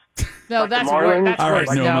Orleans. No, that's right. All right,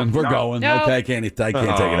 Newman, we're going. No. Okay, I can't take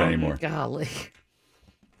it anymore. Golly.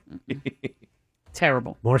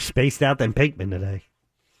 Terrible. More spaced out than Pinkman today.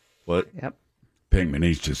 What? Yep. Pinkman,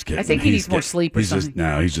 he's just getting... I think he needs more sleep or something.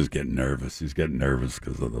 He's just getting nervous. He's getting nervous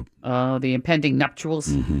because of the impending nuptials.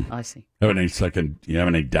 Mm-hmm. I see. You have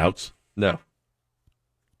any doubts? No.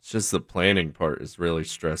 It's just the planning part is really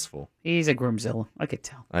stressful. He's a groomzilla. I could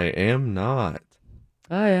tell. I am not.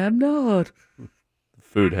 The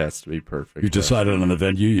food has to be perfect. You decided on the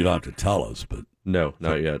venue? You don't have to tell us, but... No,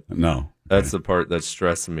 not yet. No. That's the part that's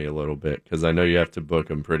stressing me a little bit, because I know you have to book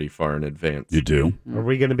them pretty far in advance. You do? Are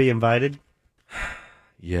we going to be invited?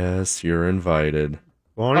 Yes, you're invited.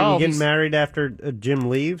 Well, aren't you getting married after Jim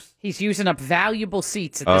leaves? He's using up valuable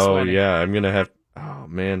seats at this wedding. Yeah, I'm going to have... Oh,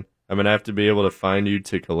 man. I'm going to have to be able to find you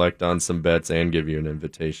to collect on some bets and give you an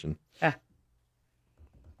invitation.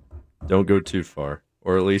 Don't go too far.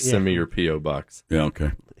 Or at least send me your P.O. box. Yeah,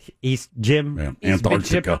 okay. Jim.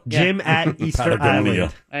 Antarctica. Jim at Easter Patagonia.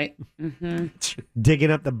 Island. Right. Mm-hmm. Digging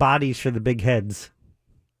up the bodies for the big heads.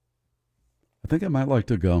 I think I might like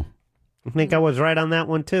to go. I think I was right on that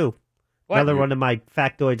one, too. What? Another one of my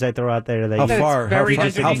factoids I throw out there. How far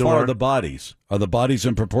are the bodies? Are the bodies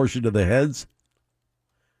in proportion to the heads?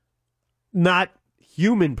 Not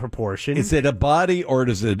human proportion. Is it a body or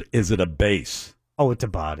is it a base? Oh, it's a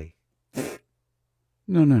body.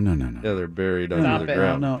 No. Yeah, they're buried under the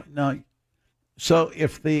ground. No. So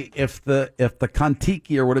if the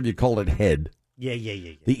Kontiki or whatever you call it head, yeah.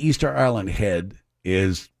 The Easter Island head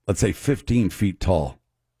is, let's say, 15 feet tall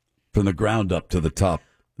from the ground up to the top.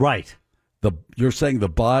 Right. You're saying the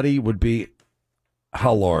body would be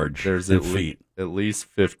how large? There's in at feet. At least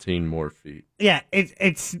 15 more feet. Yeah,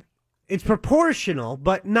 it's proportional,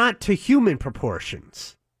 but not to human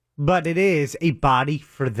proportions. But it is a body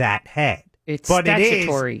for that head. It's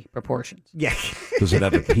statutory proportions. Yeah. Does it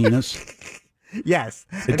have a penis? Yes.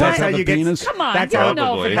 It does have a penis? Come on,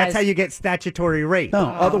 that's how you get statutory rape. No,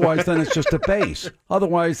 otherwise then it's just a base.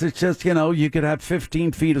 Otherwise it's just, you could have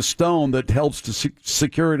 15 feet of stone that helps to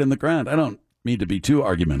secure it in the ground. I don't mean to be too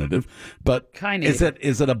argumentative, but is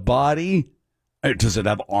it a body? Does it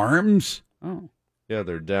have arms? Oh. Yeah,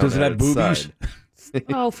 they're down. Does it have boobies?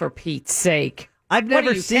 Oh, for Pete's sake. I've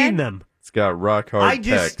never seen them. It's got rock hard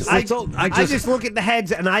pecs. I just look at the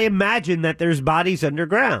heads and I imagine that there's bodies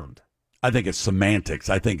underground. I think it's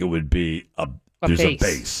semantics. I think it would be there's a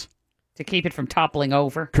base. To keep it from toppling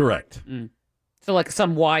over. Correct. So like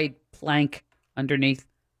some wide plank underneath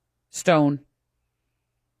stone.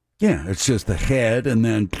 Yeah, it's just the head and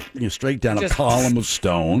then straight down a column of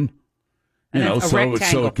stone.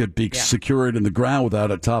 So it could be secured in the ground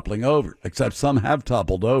without it toppling over. Except some have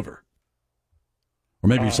toppled over. Or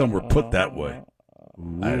maybe some were put that way.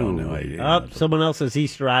 I don't know. Someone else's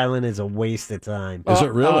Easter Island is a waste of time. Is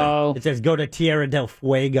it really? It says go to Tierra del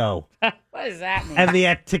Fuego. What does that mean? And the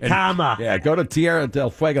Atacama. Go to Tierra del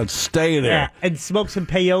Fuego and stay there. Yeah, and smoke some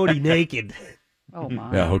peyote naked. Oh,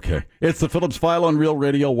 my. Yeah, okay. It's the Phillips File on Real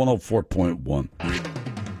Radio 104.1.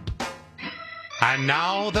 And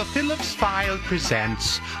now the Phillips File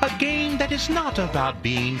presents a game that is not about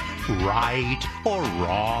being right or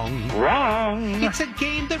wrong. Wrong. It's a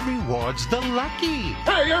game that rewards the lucky.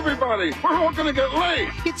 Hey, everybody, we're all going to get late.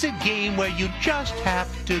 It's a game where you just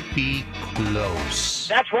have to be close.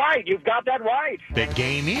 That's right. You've got that right. The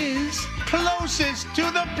game is closest to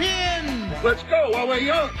the pin. Let's go while we're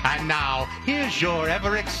young. And now, here's your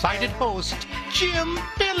ever-excited host, Jim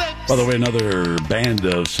Phillips. By the way, another band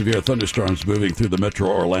of severe thunderstorms moving through the metro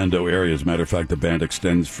Orlando area. As a matter of fact, the band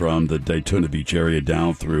extends from the Daytona Beach area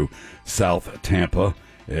down through South Tampa.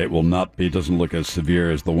 It doesn't look as severe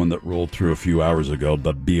as the one that rolled through a few hours ago,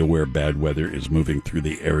 but be aware bad weather is moving through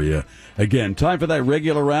the area. Again, time for that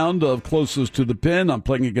regular round of closest to the pin. I'm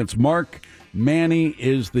playing against Mark. Manny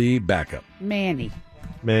is the backup. Manny.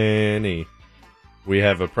 We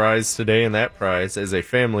have a prize today, and that prize is a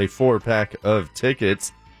family 4-pack of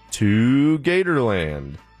tickets to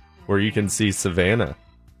Gatorland, where you can see Savannah.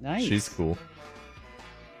 Nice. She's cool.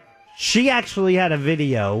 She actually had a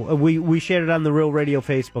video. We shared it on the Real Radio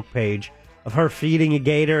Facebook page of her feeding a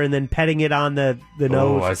gator and then petting it on the nose.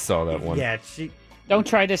 Oh, I saw that one. Yeah, Don't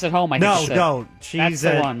try this at home. I think No, don't. She's that's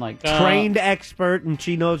the a one. trained expert, and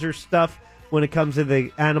she knows her stuff when it comes to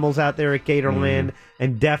the animals out there at Gatorland.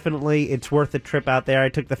 And definitely, it's worth a trip out there. I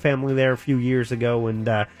took the family there a few years ago, and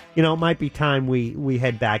it might be time we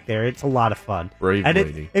head back there. It's a lot of fun. Brave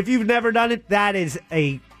lady. If you've never done it, that is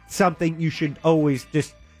something you should always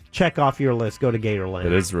just check off your list. Go to Gatorland.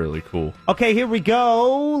 It is really cool. Okay, here we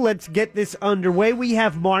go. Let's get this underway. We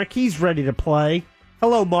have Mark. He's ready to play.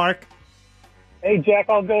 Hello, Mark. Hey, Jack,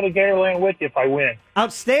 I'll go to Gatorland with you if I win.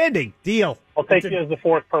 Outstanding. Deal. I'll take you as the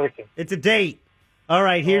fourth person. It's a date. All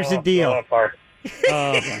right, here's the deal.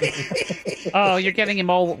 Oh, you're getting him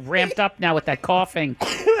all ramped up now with that coughing.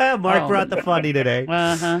 Mark brought the funny today.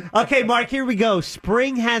 Uh-huh. Okay, Mark, here we go.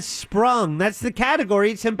 Spring has sprung. That's the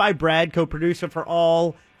category. It's sent by Brad, co-producer for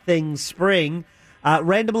all things spring.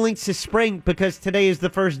 Random links to spring because today is the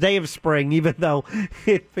first day of spring, even though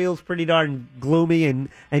it feels pretty darn gloomy and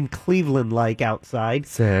Cleveland-like outside.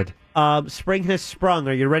 Sad. Spring has sprung.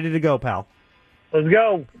 Are you ready to go, pal? Let's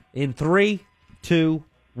go. In 3, 2,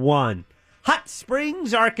 1. Hot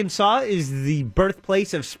Springs, Arkansas is the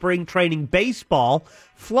birthplace of spring training baseball.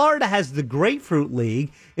 Florida has the Grapefruit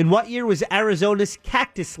League. In what year was Arizona's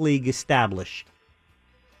Cactus League established?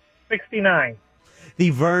 69. The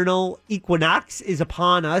vernal equinox is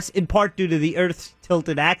upon us, in part due to the Earth's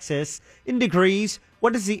tilted axis. In degrees,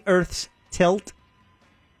 what is the Earth's tilt?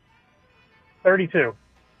 32.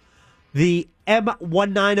 The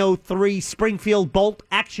M1903 Springfield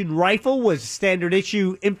bolt-action rifle was a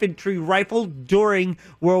standard-issue infantry rifle during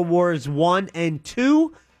World Wars I and II.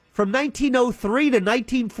 From 1903 to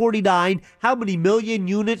 1949, how many million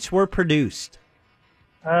units were produced?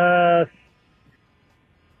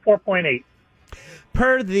 4.8.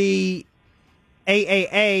 Per the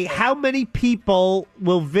AAA, how many people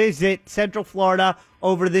will visit Central Florida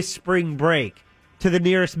over this spring break to the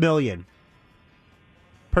nearest million?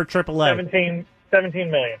 Per AAA. 17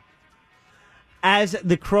 million. As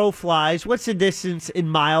the crow flies, what's the distance in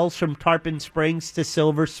miles from Tarpon Springs to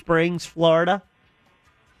Silver Springs, Florida?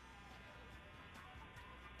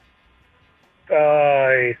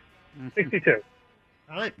 62.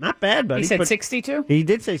 All right, not bad, buddy. He said 62? He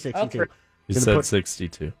did say 62. He said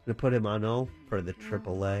 62. To put him on per the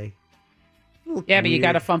AAA. Yeah, but you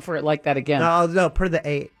got to fun for it like that again. No, per the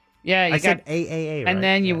A. Yeah, you said AAA, right? And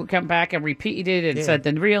then you come back and repeated it and said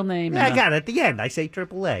the real name. Yeah, I got it at the end. I say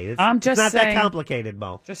AAA. I'm just it's not saying, that complicated,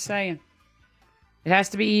 Mo. Just saying. It has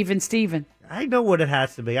to be even, Steven. I know what it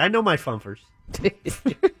has to be. I know my funfers.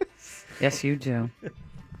 Yes, you do.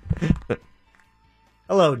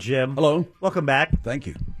 Hello, Jim. Hello. Welcome back. Thank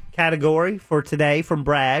you. Category for today from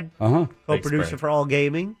Brad, co-producer for All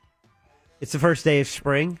Gaming. It's the first day of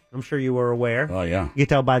spring. I'm sure you were aware. Oh, yeah. You can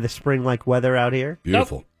tell by the spring-like weather out here.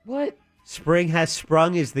 Beautiful. Nope. What? Spring has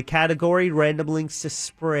sprung is the category. Random links to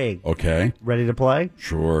spring. Okay. Ready to play?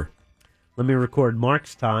 Sure. Let me record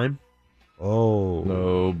Mark's time.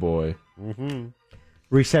 Oh, boy. Mm-hmm.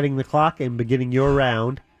 Resetting the clock and beginning your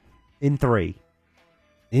round in 3,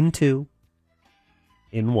 in 2,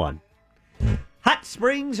 in 1. Hot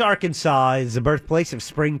Springs, Arkansas is the birthplace of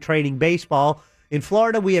spring training baseball. In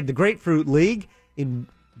Florida, we have the Grapefruit League. In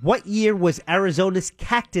what year was Arizona's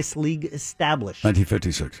Cactus League established?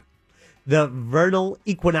 1956. The vernal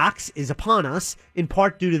equinox is upon us, in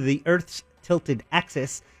part due to the Earth's tilted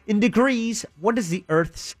axis. In degrees, what is the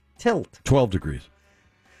Earth's tilt? 12 degrees.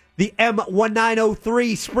 The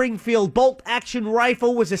M1903 Springfield bolt-action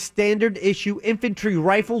rifle was a standard-issue infantry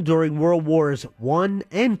rifle during World Wars I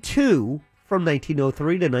and II from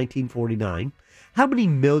 1903 to 1949. How many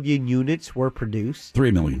million units were produced?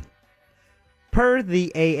 3 million. Per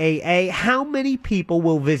the AAA, how many people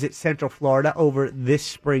will visit Central Florida over this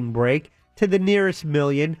spring break to the nearest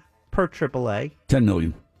million per AAA? 10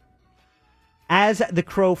 million. As the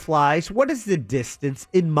crow flies, what is the distance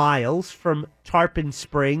in miles from Tarpon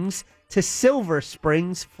Springs to Silver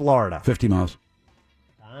Springs, Florida? 50 miles.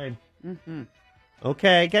 Time. Mm-hmm.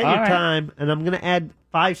 Okay, get All your right. time, and I'm going to add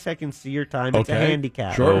 5 seconds to your time. It's a Okay.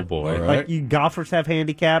 handicap. Sure. Oh, boy. All Like right. you golfers have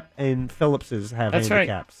handicap, and Phillipses have That's right.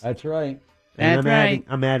 handicaps. That's right. And That's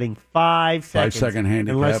I'm adding 5 seconds. 5-second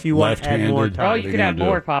handicap, Unless you want to add more left-handed. time. Oh, What you are you could gonna add do?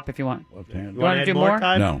 more, Pop, if you want. Left-handed. You want to add do more?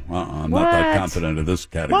 time? No, I'm not that What? confident of this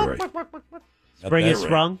category. Spring that has right.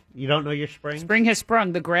 sprung. You don't know your spring? Spring has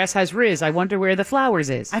sprung. The grass has riz. I wonder where the flowers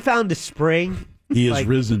is. I found a spring. He is like-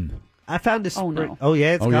 risen. I found a spring. Oh, no. Oh,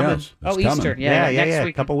 yeah, it's Oh, coming. yes. It's Easter. coming. Yeah, next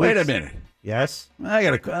week. Couple weeks. Wait a minute. Yes.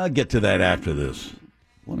 I'll get to that after this.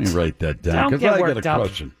 Let me write that down Don't because get I got worked a up.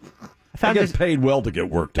 question. I found get this- paid well to get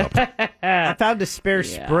worked up. I found a spare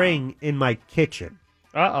Yeah. spring in my kitchen.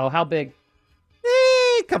 Uh-oh, how big?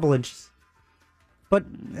 A couple inches. But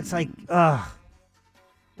it's like,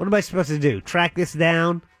 what am I supposed to do? Track this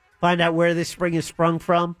down? Find out where this spring is sprung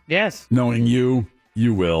from? Yes. Knowing you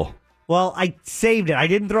will. Well, I saved it. I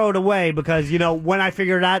didn't throw it away because, when I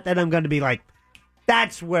figure it out, then I'm going to be like,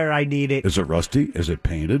 that's where I need it. Is it rusty? Is it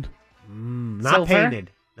painted? Not Silver?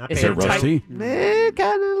 painted. Not Is Is it it painted. rusty?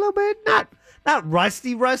 Kind of a little bit. Not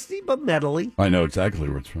rusty, but metally. I know exactly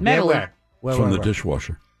where it's from. Metally. Yeah, where? It's from the where?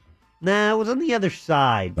 dishwasher. Nah, it was on the other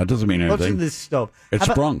side. That doesn't mean Close to anything. this stove. It How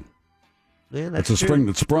about- sprung. Yeah, that's It's a true. spring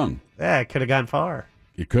that sprung. Yeah, it could have gone far.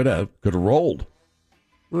 You could have rolled.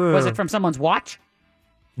 Was it from someone's watch?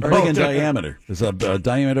 Big in diameter. Is a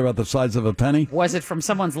diameter about the size of a penny? Was it from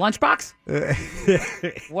someone's lunchbox?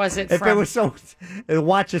 Was it If from... it was a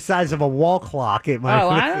watch the size of a wall clock, it might. Oh,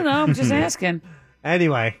 I don't know. I'm just asking.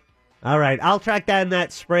 Anyway, all right. I'll track down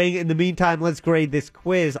that spring. In the meantime, let's grade this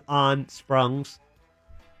quiz on Sprungs.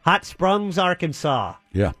 Hot Springs, Arkansas.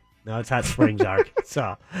 Yeah. No, it's Hot Springs,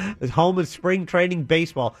 Arkansas. It's home of spring training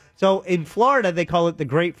baseball. So in Florida, they call it the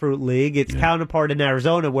Grapefruit League. Its counterpart in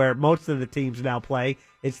Arizona, where most of the teams now play,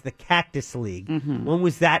 it's the Cactus League. Mm-hmm. When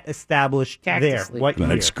was that established Cactus there? League. What An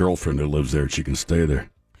year? ex-girlfriend who lives there, she can stay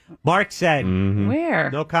there. Mark said.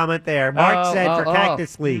 Where? No comment there. Mark said for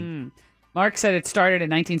Cactus League. Mark said it started in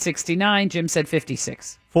 1969. Jim said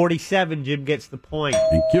 56. 47, Jim gets the point.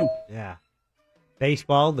 Thank you. Yeah.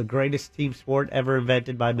 Baseball, the greatest team sport ever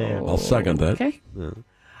invented by man. I'll second that. Okay.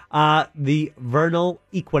 The vernal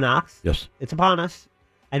equinox. Yes. It's upon us,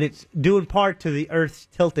 and it's due in part to the Earth's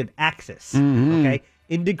tilted axis. Mm-hmm. Okay.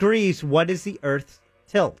 In degrees, what is the Earth's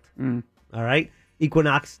tilt? All right.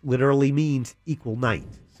 Equinox literally means equal night.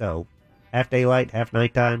 So half daylight, half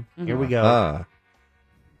nighttime. Here we go.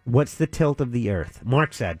 What's the tilt of the Earth?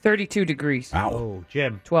 Mark said 32 degrees. Wow. Oh,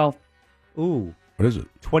 Jim. 12. Ooh. What is it?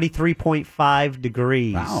 23.5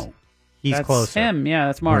 degrees. Wow. He's That's closer. him. Yeah,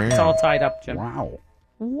 that's Mark. It's all tied up, Jim. Wow.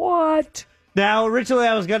 What? Now, originally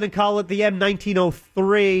I was going to call it the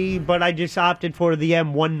M1903, but I just opted for the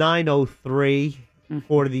M1903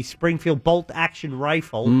 for the Springfield bolt action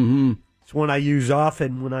rifle. Mm-hmm. It's one I use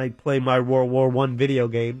often when I play my World War I video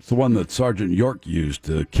games. It's the one that Sergeant York used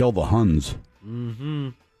to kill the Huns. Mm-hmm.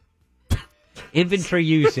 Infantry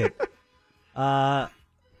use it.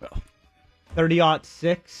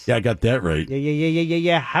 30-06. Yeah, I got that right.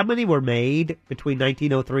 Yeah. How many were made between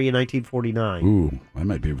 1903 and 1949? Ooh, I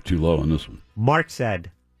might be too low on this one. Mark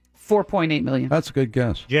said 4.8 million. That's a good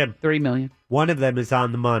guess. Jim. 3 million. One of them is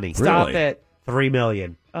on the money. Stop Really? it. 3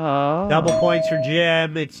 million. Oh. Double points for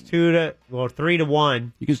Jim. It's 3 to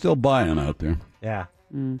 1. You can still buy them out there. Yeah.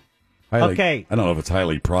 Highly, Okay. I don't know if it's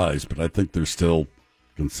highly prized, but I think they're still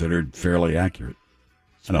considered fairly accurate.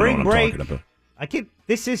 I don't know Spring what break. I'm talking about.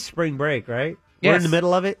 This is spring break, right? We're in Yes. the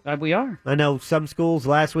middle of it. We are. I know some schools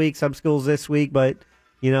last week, some schools this week, but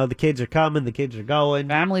the kids are coming, the kids are going.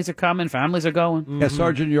 Families are coming, families are going. Yeah,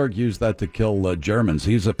 Sergeant York used that to kill Germans.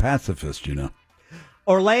 He's a pacifist,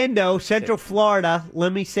 Orlando, Central Florida.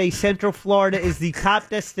 Let me say Central Florida is the top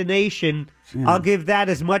destination. I'll give that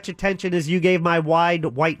as much attention as you gave my wide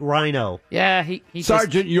white rhino. Yeah, he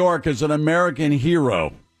Sergeant York is an American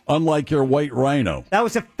hero, unlike your white rhino. That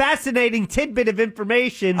was a fascinating tidbit of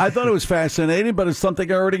information. I thought it was fascinating, but it's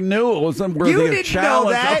something I already knew. It wasn't worthy You of didn't challenge.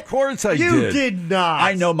 know that. Of course I You did. did not.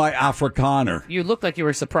 I know my Afrikaner. You looked like you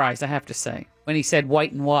were surprised, I have to say, when he said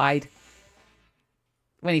white and wide.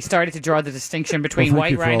 When he started to draw the distinction between Well, thank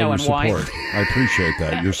white you for all rhino your and white. support. I appreciate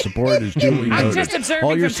that. Your support is duly noted. I'm just observing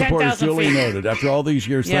all your from support is 10,000 duly feet. noted. After all these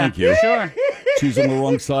years, Yeah, thank you. sure. She's on the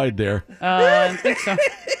wrong side there. I think so.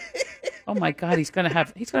 Oh my God, he's gonna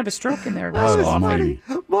have a stroke in there. Oh, almighty.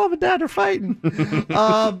 Mom and Dad are fighting.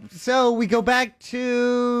 So we go back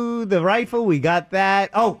to the rifle. We got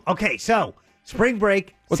that. Oh, okay. So spring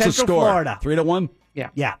break, What's Central the score? Florida. 3-1? Yeah.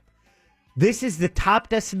 Yeah. This is the top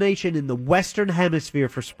destination in the Western Hemisphere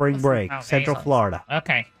for spring break, Central Florida.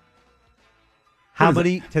 Okay. How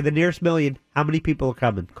many, to the nearest million, how many people are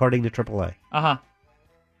coming, according to AAA? Uh-huh.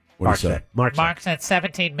 What do you say? Mark said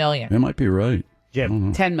 17 million. That might be right.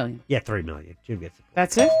 Jim. 10 million. Yeah, 3 million. Jim gets it.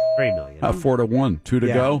 That's it? 3 million. 4 to 1. 2 to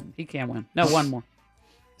go. He can't win. No, one more.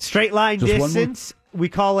 Straight line Just one distance, we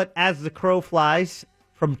call it as the crow flies,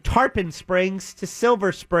 from Tarpon Springs to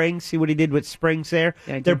Silver Springs. See what he did with Springs there?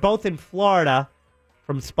 Yeah, They're both in Florida.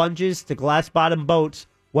 From sponges to glass bottom boats.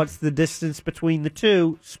 What's the distance between the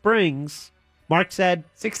two? Springs. Mark said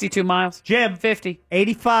 62 miles. Jim 50.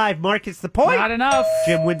 85. Mark gets the point. Not enough.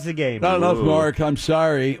 Jim wins the game. Not enough, Mark. I'm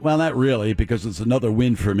sorry. Well, not really, because it's another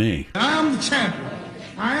win for me. I am the champion.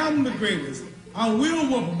 I am the greatest. I will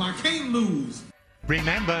whoop him. I can't lose.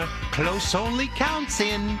 Remember, close only counts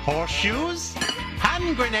in horseshoes,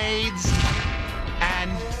 hand grenades,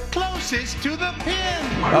 and closest to the pin.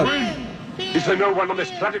 I win. Is there no one on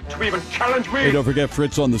this planet to even challenge me? Hey, don't forget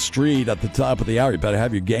Fritz on the street at the top of the hour. You better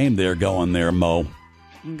have your game there going there, Mo.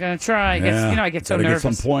 I'm going to try. I get so Gotta nervous.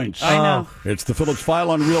 Get some points. I know. It's the Phillips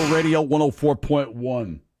File on Real Radio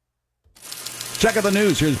 104.1. Check out the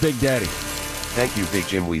news. Here's Big Daddy. Thank you, Big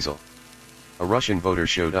Jim Weasel. A Russian voter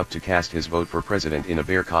showed up to cast his vote for president in a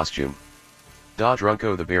bear costume. Da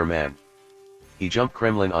Drunko the Bear Man. He jumped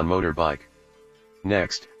Kremlin on motorbike.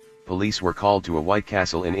 Next, police were called to a White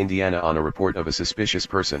Castle in Indiana on a report of a suspicious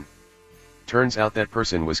person. Turns out that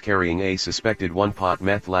person was carrying a suspected one-pot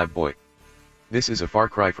meth lab boy. This is a far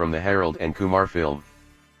cry from the Harold and Kumar film.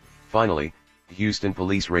 Finally, Houston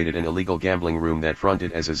police raided an illegal gambling room that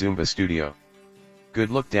fronted as a Zumba studio.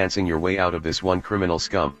 Good luck dancing your way out of this one, criminal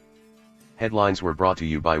scum. Headlines were brought to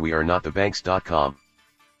you by wearenotthebanks.com.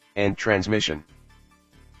 End transmission.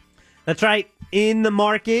 That's right. In the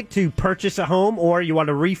market to purchase a home, or you want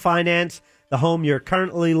to refinance the home you're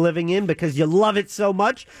currently living in because you love it so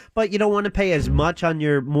much, but you don't want to pay as much on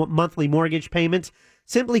your monthly mortgage payments,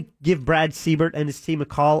 simply give Brad Siebert and his team a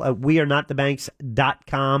call at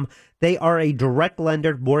wearenotthebanks.com. They are a direct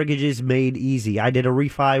lender, mortgages made easy. I did a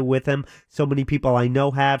refi with them. So many people I know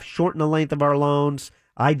have. Shortened the length of our loans.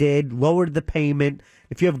 I did. Lowered the payment.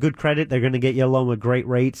 If you have good credit, they're going to get you a loan with great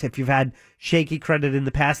rates. If you've had shaky credit in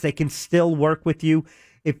the past, they can still work with you.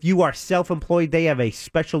 If you are self-employed, they have a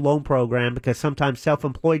special loan program because sometimes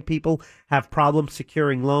self-employed people have problems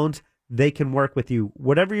securing loans. They can work with you.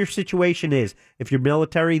 Whatever your situation is, if you're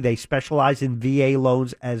military, they specialize in VA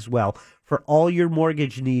loans as well. For all your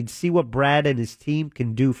mortgage needs, see what Brad and his team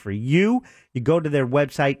can do for you. You go to their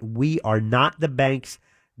website, wearenotthebanks.com.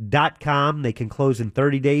 They can close in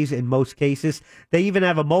 30 days in most cases. They even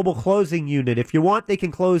have a mobile closing unit. If you want, they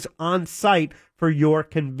can close on site for your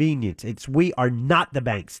convenience. It's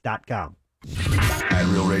wearenotthebanks.com. At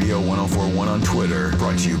Real Radio 104.1 on Twitter.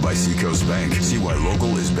 Brought to you by Seacoast Bank. See why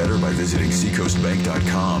local is better by visiting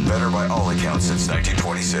seacoastbank.com. Better by all accounts since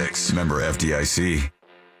 1926. Member FDIC.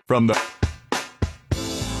 From the...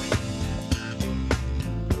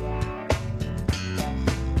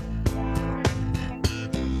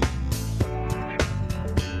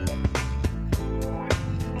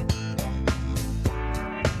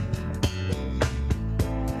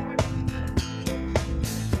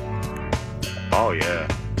 Oh, yeah.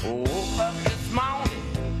 Woke up this morning,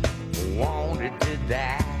 wanted to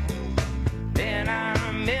die. Then I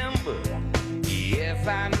remembered, yes,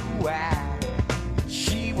 I knew why.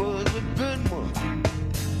 She was a good one,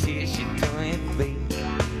 till she turned fake.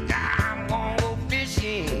 I'm gonna go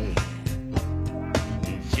fishing,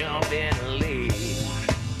 jump in a lake.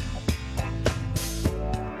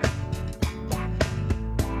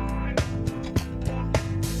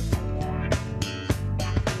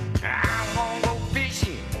 I'm gonna go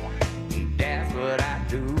fishing, that's what I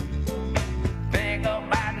do. Think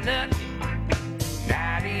about nothing,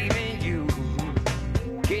 not even you.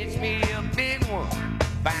 Catch me a big one,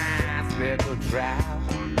 fine speckled trout.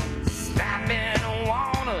 Stop in the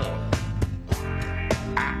water,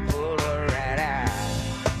 I pull her right out.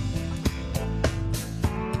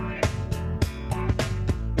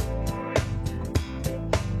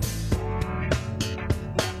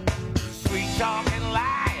 Sweet talking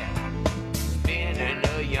liar, spinning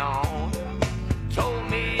a yarn. Told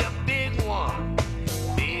me a big one,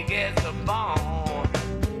 big as a bone.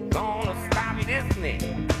 Gonna stop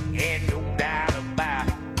listening, ain't no doubt about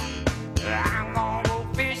it. I'm gonna go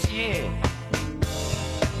fishing,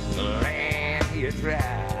 land you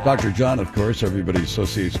dry. Dr. John, of course, everybody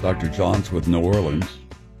associates Dr. John's with New Orleans.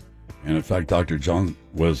 And in fact, Dr. John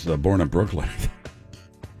was born in Brooklyn.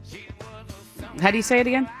 How do you say it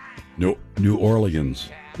again? New Orleans.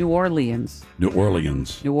 New Orleans. New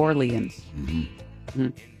Orleans. New Orleans. Mm-hmm.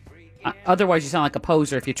 Mm. Otherwise, you sound like a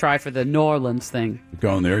poser if you try for the New Orleans thing.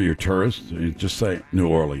 Going there, you're a tourist. You just say New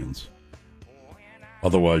Orleans.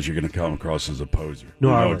 Otherwise, you're going to come across as a poser. New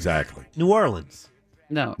Orleans. No, exactly. New Orleans.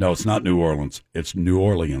 No. No, it's not New Orleans. It's New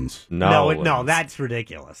Orleans. No, that's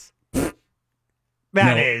ridiculous.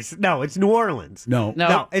 It's New Orleans. No,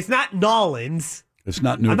 it's not Nolans. It's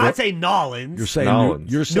not New. I'm not saying Nolans. You're saying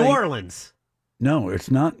you're saying New Orleans. No, it's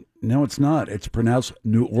not. No, it's not. It's pronounced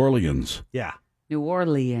New Orleans. Yeah. New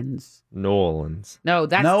Orleans. New Orleans. No,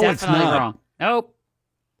 that's it's definitely not. wrong. Nope.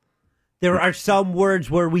 There are some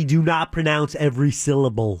words where we do not pronounce every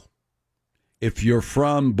syllable. If you're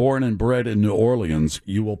born and bred in New Orleans,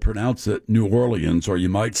 you will pronounce it New Orleans, or you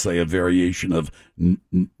might say a variation of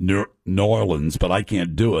New Orleans, but I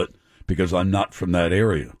can't do it because I'm not from that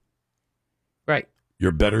area. Right.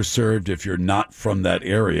 You're better served if you're not from that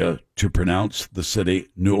area to pronounce the city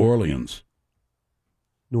New Orleans.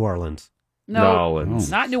 New Orleans. No, it's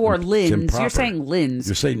not New Orleans. You're saying Lins.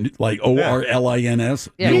 You're saying like Orlins?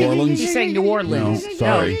 Yeah. New Orleans? You're saying New Orleans. No,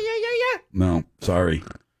 sorry. No, sorry.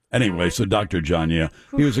 Anyway, so Dr. John,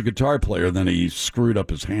 he was a guitar player, then he screwed up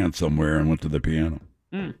his hand somewhere and went to the piano.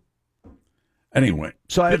 Mm. Anyway,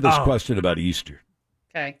 so I have this question about Easter.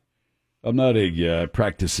 Okay. I'm not a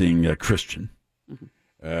practicing Christian.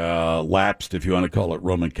 Lapsed, if you want to call it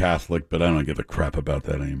Roman Catholic, but I don't give a crap about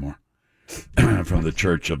that anymore. From the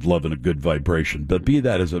Church of Love and a Good Vibration. But be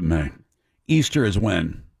that as it may, Easter is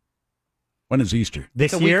when? When is Easter?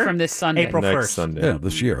 This year? Week from this Sunday. April 1st. Sunday. Yeah,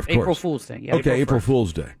 this year, of course. April Fool's Day. Yeah, okay, April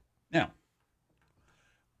Fool's Day. Now,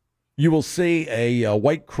 you will see a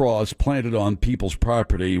white cross planted on people's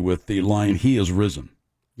property with the line, "He is risen."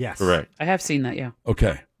 Yes. Correct. I have seen that, yeah.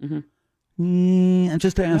 Okay. I'm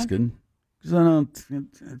just asking. Because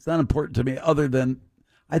it's not important to me other than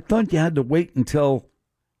I thought you had to wait until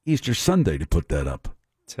Easter Sunday to put that up.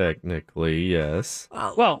 Technically, yes.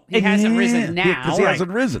 Well, he hasn't risen now. Because he hasn't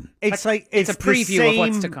risen. It's like it's a preview of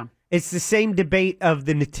what's to come. It's the same debate of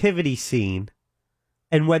the nativity scene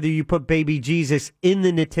and whether you put baby Jesus in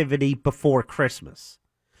the nativity before Christmas.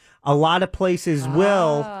 A lot of places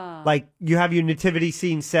will, like you have your nativity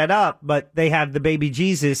scene set up, but they have the baby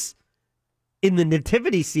Jesus in the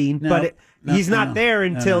nativity scene, but he's not there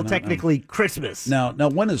until technically Christmas. Now,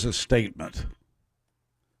 one is a statement.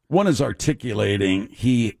 One is articulating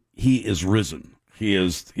he is risen. He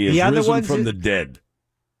is risen from the dead.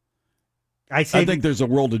 I think there's a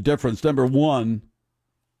world of difference. Number one,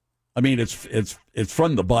 I mean it's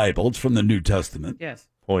from the Bible. It's from the New Testament. Yes.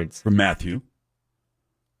 Points from Matthew.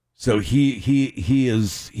 So he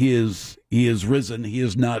is risen. He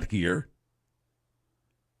is not here.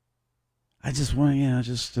 I just want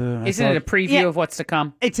Isn't it a preview of what's to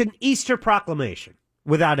come? It's an Easter proclamation,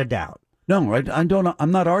 without a doubt. No, I don't.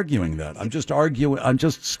 I'm not arguing that. I'm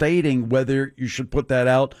just stating whether you should put that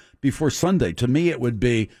out before Sunday. To me, it would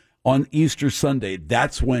be on Easter Sunday.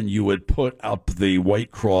 That's when you would put up the white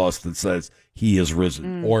cross that says "He is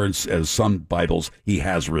risen," or as some Bibles, "He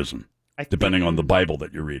has risen," depending on the Bible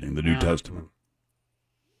that you're reading, the New Testament.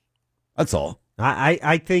 That's all.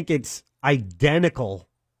 I think it's identical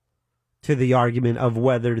to the argument of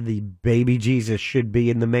whether the baby Jesus should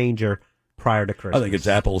be in the manger prior to Christmas. I think it's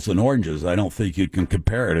apples and oranges. I don't think you can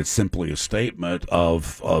compare it. It's simply a statement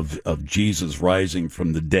of Jesus rising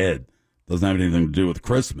from the dead. Doesn't have anything to do with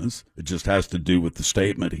Christmas. It just has to do with the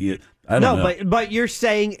statement. I don't know. But you're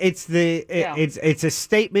saying it's it's a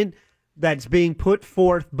statement that's being put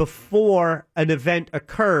forth before an event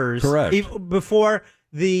occurs. Correct. Before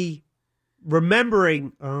the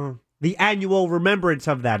remembering, the annual remembrance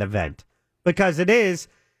of that event. Because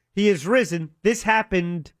he is risen. This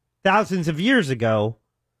happened thousands of years ago.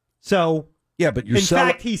 So, yeah, but in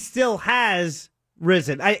fact, he still has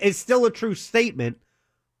risen. It's still a true statement,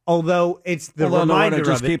 although it's the reminder of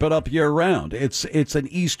just keep it up year round. It's an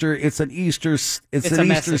Easter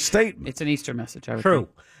statement. It's an Easter message. I would True. think.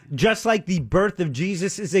 Just like the birth of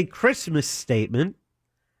Jesus is a Christmas statement.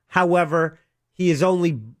 However, he is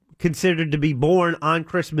only considered to be born on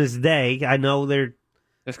Christmas Day. I know there's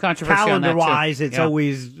controversy on that too. Calendar-wise, it's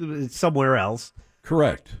always somewhere else.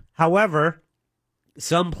 Correct. However,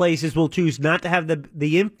 some places will choose not to have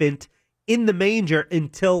the infant in the manger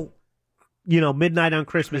until midnight on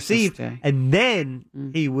Christmas Eve, Day. and then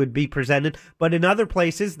he would be presented. But in other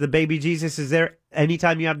places, the baby Jesus is there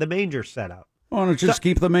anytime you have the manger set up. Why don't you just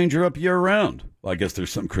keep the manger up year round? Well, I guess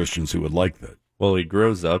there's some Christians who would like that. Well, he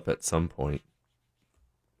grows up at some point.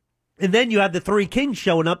 And then you have the three kings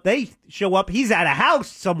showing up. They show up. He's at a house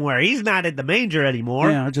somewhere. He's not in the manger anymore.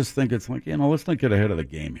 Yeah, I just think it's like, let's not get ahead of the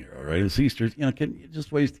game here, all right? It's Easter. Can you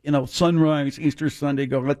just waste, sunrise, Easter Sunday,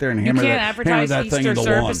 go out there and hammer that thing in the lawn. You can't advertise Easter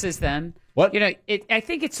services then. What? I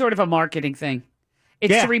think it's sort of a marketing thing.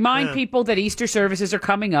 It's to remind people that Easter services are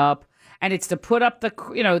coming up, and it's to put up the,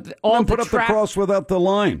 put up the cross without the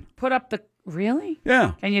line. Put up the, really?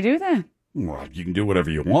 Yeah. Can you do that? Well, you can do whatever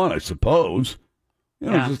you want, I suppose.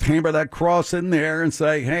 Just hammer that cross in there and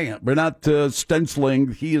say, hey, we're not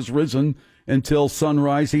stenciling He is risen until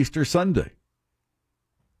sunrise Easter Sunday.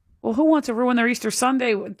 Well, who wants to ruin their Easter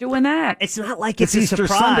Sunday doing that? It's not like it's Easter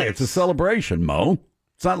surprise. Sunday. It's a celebration, Mo.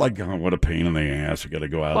 It's not like, what a pain in the ass. You got to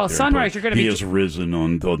go out there. Well, sunrise, you're going to be... He is risen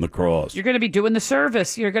on the cross. You're going to be doing the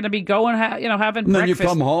service. You're going to be going, having breakfast. And then you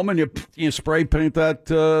come home and you spray paint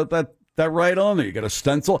that right on there. You got a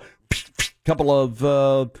stencil, couple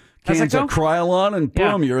of... cans of Krylon, and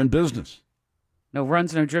boom, you're in business. No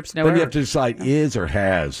runs, no drips, no Then errors. you have to decide is or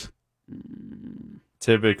has.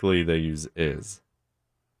 Typically, they use is.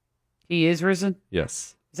 He is risen?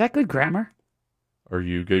 Yes. Is that good grammar? Are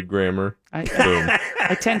you good grammar? I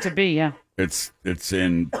tend to be, yeah. It's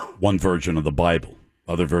in one version of the Bible.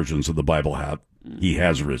 Other versions of the Bible have He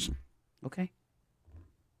has risen. Okay.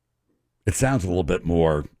 It sounds a little bit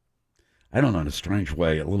more... I don't know, in a strange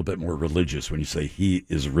way, a little bit more religious when you say He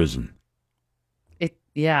is risen.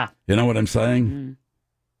 Yeah. You know what I'm saying? Mm.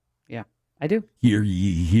 Yeah, I do. Hear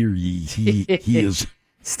ye, he is.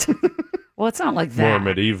 Well, it's not like that. More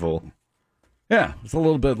medieval. Yeah, it's a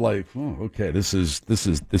little bit like, okay, this is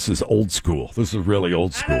old school. This is really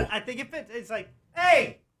old school. I think it fits. It's like,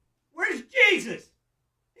 hey, where's Jesus?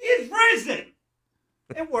 He is risen.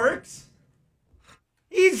 It works.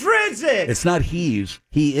 He's risen. It's not he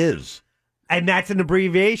is. And that's an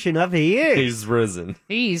abbreviation of he is. He's risen.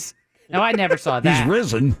 No, I never saw that. He's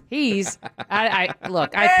risen.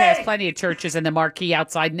 Look, I passed plenty of churches and the marquee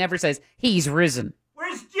outside never says he's risen.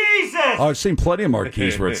 Where's Jesus? Oh, I've seen plenty of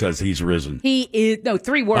marquees where it says he's risen. He is,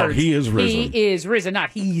 3 words. Oh, he is risen. He is risen,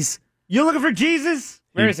 not he's. You looking for Jesus?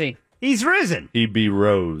 Where is he? He's risen. He be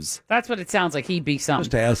rose. That's what it sounds like. He be something.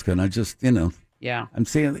 Just asking. I just, Yeah. I'm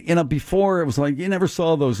saying, before it was like you never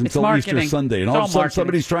saw those until Easter Sunday. And all of a sudden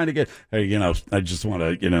somebody's trying to get, hey, I just want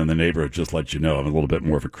to, in the neighborhood, just let you know I'm a little bit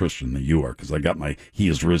more of a Christian than you are because I got my He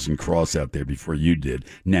is risen cross out there before you did.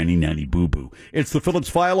 Nanny, nanny, boo boo. It's the Phillips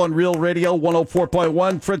File on Real Radio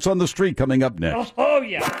 104.1. Fritz on the Street coming up next. Oh,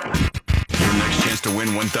 yeah. Your next chance to win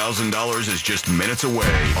 $1,000 is just minutes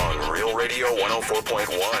away on Real Radio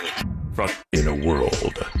 104.1. In a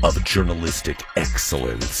world of journalistic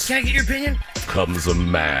excellence, can I get your opinion? Comes a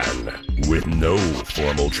man with no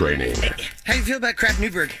formal training. How do you feel about Kraft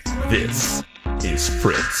Newberg? This is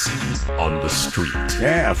Fritz on the Street.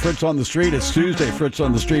 Yeah, Fritz on the Street. It's Tuesday. Fritz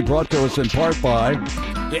on the Street brought to us in part by...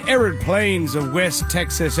 The arid plains of West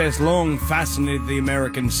Texas has long fascinated the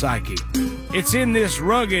American psyche. It's in this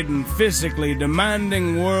rugged and physically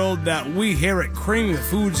demanding world that we here at Creamy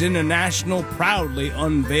Foods International proudly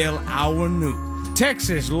unveil our new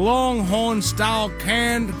Texas Longhorn-style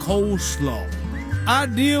canned coleslaw.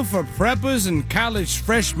 Ideal for preppers and college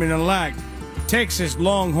freshmen alike, Texas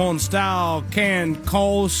Longhorn-style canned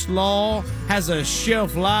coleslaw has a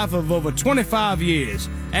shelf life of over 25 years,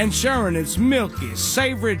 ensuring its milky,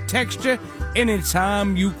 savory texture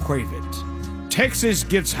anytime you crave it. Texas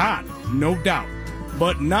gets hot, no doubt,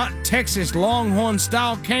 but not Texas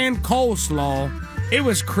Longhorn-style canned coleslaw. It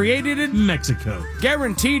was created in Mexico,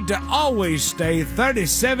 guaranteed to always stay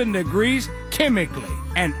 37 degrees chemically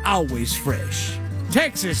and always fresh.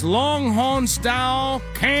 Texas Longhorn-style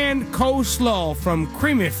canned coleslaw from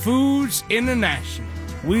Creamy Foods International.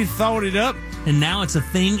 We thought it up, and now it's a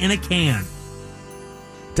thing in a can.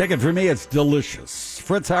 Take it from me, it's delicious.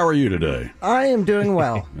 Fritz, how are you today? I am doing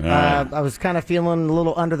well. I was kind of feeling a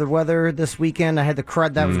little under the weather this weekend. I had the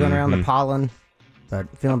crud that was going around, the pollen, but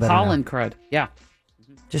feeling better Pollen now. crud, yeah.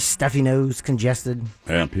 Just stuffy nose, congested.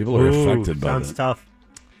 Yeah, people are affected by Sounds it. tough.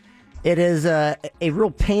 It is a real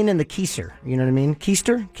pain in the keister. You know what I mean?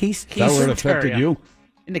 Keister? Is that where it affected you?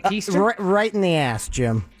 In the keister? Right in the ass,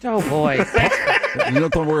 Jim. Oh, boy.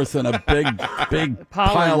 Nothing worse than a big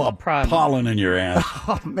pile of pollen in your ass.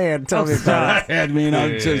 Oh, man, tell me about it. I mean,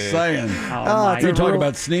 I'm just saying. You talk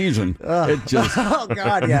about sneezing. It just... Oh,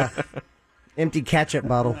 God, yeah. Empty ketchup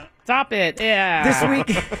bottle. Stop it. Yeah.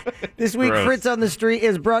 This week, Gross. Fritz on the Street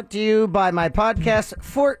is brought to you by my podcast,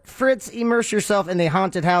 Fort Fritz. Immerse yourself in the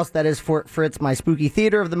haunted house that is Fort Fritz, my spooky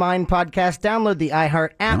theater of the mind podcast. Download the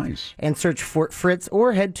iHeart app and search Fort Fritz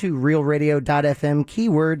or head to realradio.fm,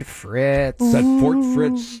 keyword Fritz. Is that Fort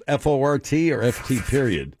Fritz, F-O-R-T or F-T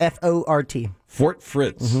period? F-O-R-T. Fort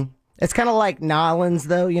Fritz. Mm-hmm. It's kind of like Nolans,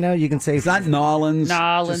 though. You can say it's not Nolans.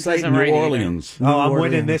 Nolans say isn't New right Orleans. Oh, I'm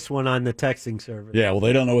winning this one on the texting service. Yeah, well,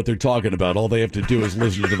 they don't know what they're talking about. All they have to do is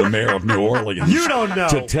listen to the mayor of New Orleans. You don't know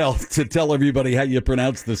to tell everybody how you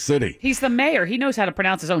pronounce the city. He's the mayor. He knows how to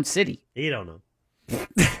pronounce his own city. You don't know.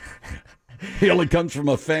 He only comes from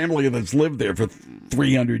a family that's lived there for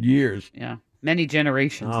 300 years. Yeah, many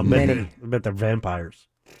generations. Oh, many. I bet they're vampires.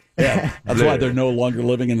 Yeah, that's why they're no longer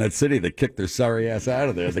living in that city. They kicked their sorry ass out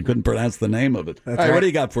of there. They couldn't pronounce the name of it. All right, what do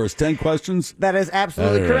you got for us? 10 questions? That is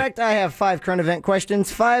absolutely correct. I have 5 current event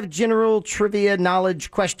questions, 5 general trivia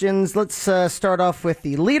knowledge questions. Let's start off with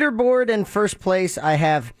the leaderboard. In first place, I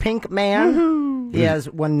have Pink Man. Woo-hoo. He has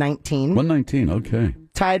 119. 119, okay.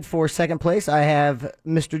 Tied for second place, I have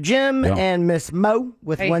Mr. Jim and Miss Mo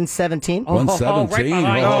with 117. 117.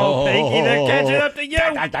 Oh, thank you. They're catching up to you.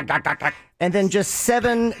 And then just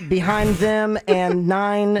 7 behind them and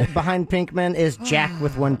 9 behind Pinkman is Jack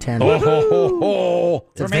with 110.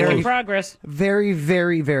 We're making progress. Very,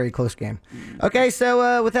 very, very close game. Okay,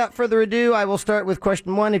 so without further ado, I will start with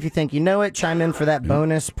question 1. If you think you know it, chime in for that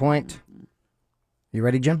bonus point. You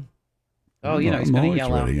ready, Jim? Oh, he's going to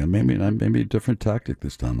yell out. Maybe a different tactic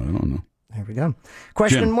this time. I don't know. There we go.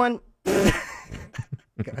 Question Jim. 1. Go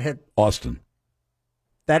ahead. Austin.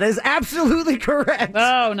 That is absolutely correct.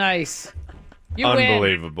 Oh, nice. You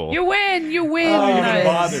Unbelievable. win. You win. Oh, you Nice.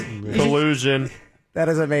 bothered. Collusion. That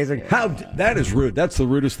is amazing. That is rude. That's the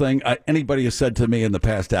rudest thing anybody has said to me in the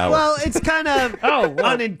past hour. Well, it's kind of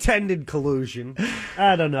unintended collusion.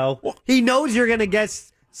 I don't know. He knows you're going to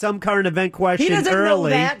guess some current event question He doesn't early.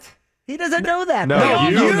 know that. He doesn't know that. No,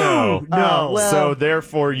 you know. No. So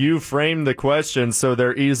therefore, you framed the question so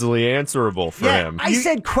they're easily answerable for him. I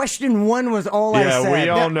said question 1 was all I said. Yeah, we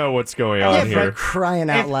all know what's going on here. For crying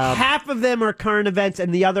out loud. Half of them are current events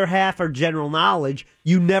and the other half are general knowledge.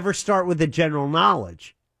 You never start with the general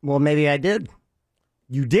knowledge. Well, maybe I did.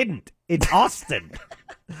 You didn't. It's Austin.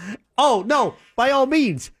 Oh, no. By all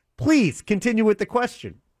means, please continue with the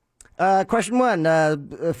question. Question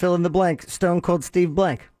 1, fill in the blank. Stone Cold Steve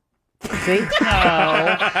Blank. See?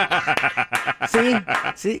 No.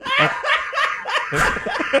 See?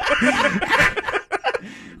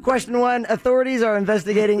 Question 1. Authorities are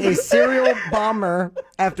investigating a serial bomber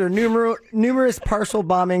after numerous partial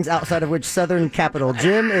bombings outside of which southern capital.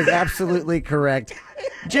 Jim is absolutely correct.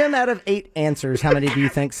 Jim, out of 8 answers, how many do you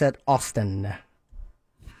think said Austin?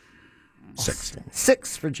 6.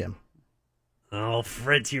 6 for Jim. Oh,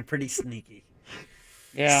 Fritz, you're pretty sneaky.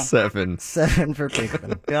 Yeah. 7. 7 for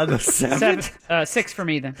Pinkman. Yeah, the 7. 6 for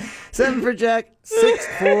me then. 7 for Jack. 6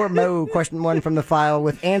 for Mo. Question 1 from the file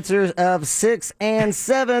with answers of 6 and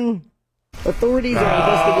 7. Authorities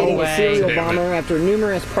are investigating a serial bomber after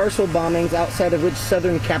numerous partial bombings outside of which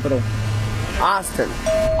southern capital? Austin.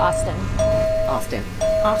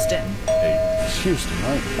 It's Houston,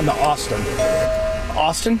 right? I'm the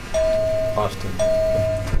Austin.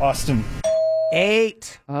 Austin.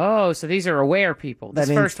 8. Oh, so these are aware people. This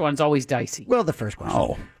first one's always dicey. Well, the first question.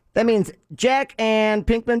 Oh. That means Jack and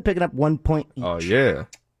Pinkman picking up 1 point each. Oh, yeah.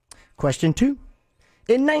 Question 2.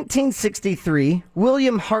 In 1963,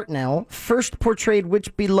 William Hartnell first portrayed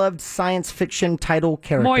which beloved science fiction title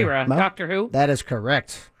character? Moira, Mo? Doctor Who. That is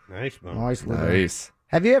correct. Nice, Mo. Nice.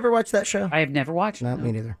 Have you ever watched that show? I have never watched it. No,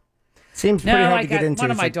 me neither. Seems pretty hard to get into.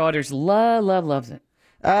 One of my daughters loves it.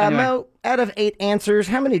 Anyway. Mo, out of 8 answers,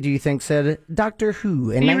 how many do you think said Doctor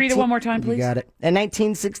Who? Can you read it one more time, please? You got it. In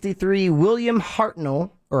 1963, William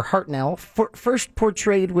Hartnell first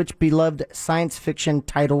portrayed which beloved science fiction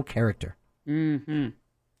title character? Mm-hmm.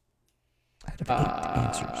 Out of 8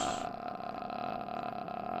 answers.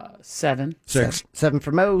 7. 6. 7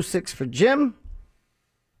 for Mo, 6 for Jim.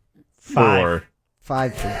 4.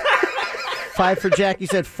 5 for 5 for Jack. You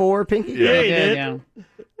said 4, Pinky? Yeah.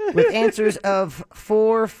 With answers of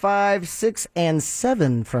 4, 5, 6, and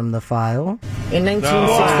 7 from the file. In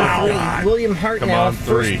 1963, William Hartnell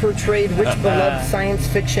first portrayed which beloved science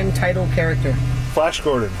fiction title character? Flash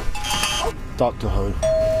Gordon. Doctor Who.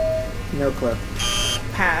 No clue.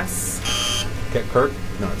 Pass. Get Kirk?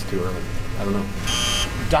 No, it's too early. I don't know.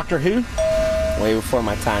 Doctor Who? Way before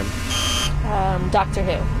my time. Doctor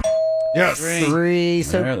Who. Yes. 3.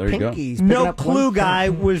 So there you go. Pinky's picking No up clue 1 guy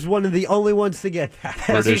was one of the only ones to get that.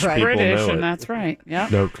 Because he's British people British, know it. and that's right. Yeah.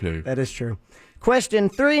 No clue. That is true. Question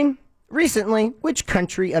 3. Recently, which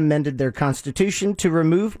country amended their constitution to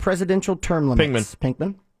remove presidential term limits?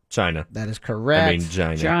 Pinkman. China. That is correct. I mean,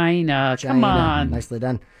 China. China. Come on. Nicely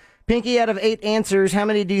done. Pinky, out of 8 answers, how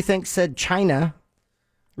many do you think said China?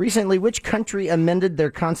 Recently, which country amended their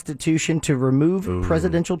constitution to remove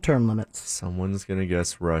presidential term limits? Someone's going to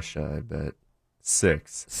guess Russia, I bet.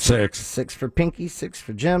 6. 6. 6 for Pinky, 6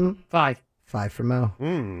 for Jim. 5. 5 for Mo.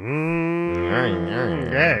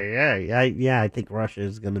 Yeah, I think Russia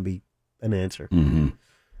is going to be an answer. Mm-hmm.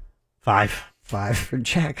 5. 5 for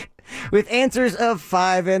Jack. With answers of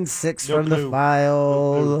 5 and 6 No from clue. the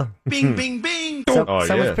file. Bing, bing, bing.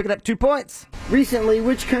 Someone's picking up 2 points. Recently,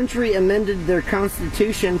 which country amended their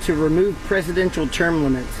constitution to remove presidential term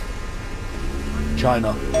limits?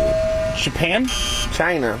 China. Japan?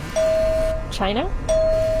 China. China?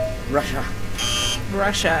 Russia.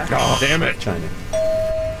 Russia. Oh, damn it.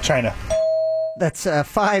 China. That's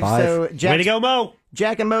 5. So Jack, Way to go, Mo.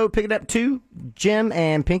 Jack and Mo picking up 2. Jim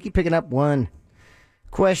and Pinky picking up 1.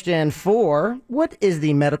 Question 4. What is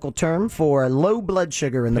the medical term for low blood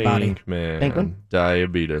sugar in the body? Pinkman.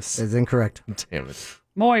 Diabetes. Is incorrect. Damn it.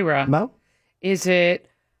 Moira. Mo? Is it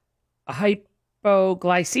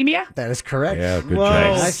hypoglycemia? That is correct. Yeah, good Whoa,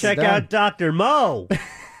 job. let's check out Dr. Mo.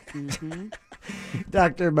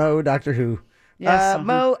 Dr. Mo, Doctor Who. Yes,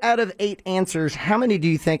 Mo, out of 8 answers, how many do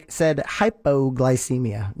you think said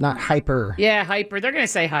hypoglycemia, not hyper? Yeah, hyper. They're going to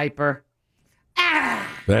say hyper.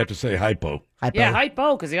 They have to say hypo. Hypo. Yeah,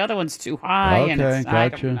 hypo, because the other one's too high. Okay, and it's, I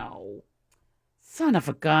gotcha. don't know. Son of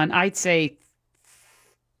a gun. I'd say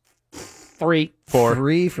 3. 4.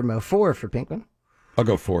 3 for Mo. 4 for Pinkman. I'll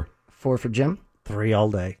go 4. 4 for Jim. 3 all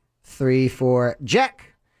day. 3 for Jack.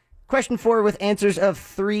 Question 4 with answers of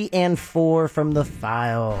 3 and 4 from the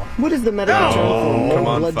file. What is the medical term for come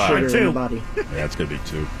low on, blood 5. sugar in the 2. body? Yeah, it's going to be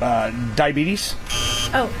 2. Diabetes.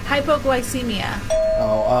 Oh, hypoglycemia.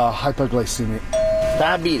 Oh, hypoglycemia.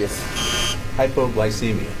 Diabetes.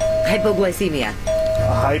 Hypoglycemia. Hypoglycemia.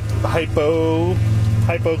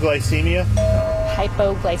 Hypoglycemia.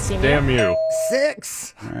 Hypoglycemia. Damn you.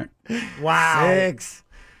 6. All right. Wow. 6.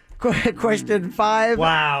 Question 5.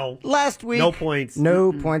 Wow. Last week. No points.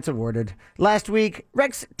 No points awarded. Last week,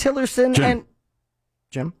 Rex Tillerson Jim. and...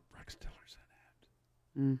 Jim? Rex Tillerson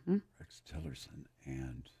and... Mm-hmm. Rex Tillerson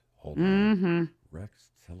and... Hold Mm-hmm. on. Rex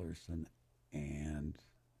Tillerson and...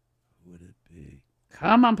 Who would it be?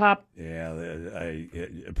 Come on, Pop. Yeah,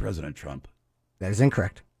 President Trump. That is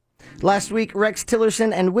incorrect. Last week, Rex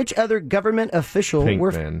Tillerson and which other government official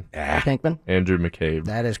were... Pinkman. Pinkman? Andrew McCabe.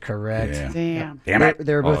 That is correct. Yeah. Damn. Damn it.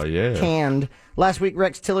 They were both canned. Last week,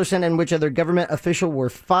 Rex Tillerson and which other government official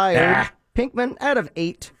were fired? Pinkman, out of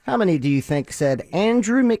 8, how many do you think said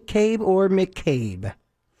Andrew McCabe or McCabe?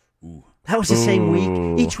 That was the same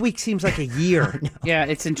week. Each week seems like a year. Yeah,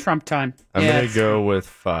 it's in Trump time. I'm Yeah, going to go with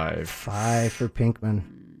 5. 5 for Pinkman.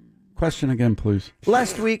 Question again, please.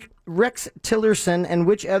 Last week, Rex Tillerson and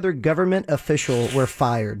which other government official were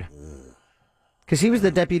fired? Because he was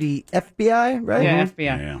the deputy FBI, right? Yeah, FBI.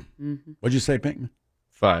 Yeah. Mm-hmm. What'd you say, Pinkman?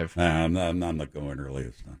 5. I'm not going early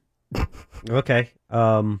this time. Okay.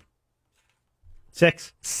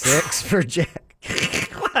 6. 6 for Jack.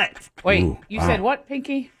 What? Wait, Ooh, you wow. said what,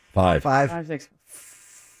 Pinky? 5. 5, 6.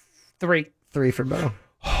 3. 3 for Bo.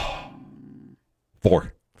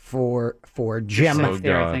 4. 4 for Jim. You're safe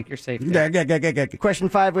there. I think you're safe there. Question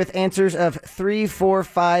 5 with answers of 3, 4,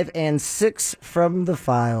 5, and 6 from the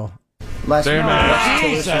file. Last week, Damn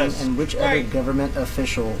Rex it. Tillerson and which other government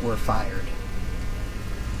official were fired?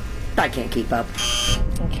 I can't keep up.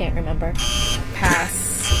 I can't remember.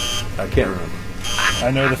 Pass. I can't remember.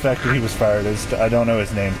 I know the fact that he was fired. I don't know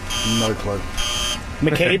his name. No clue.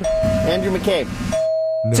 McCabe? Andrew McCabe.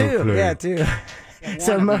 2. Yeah, 2.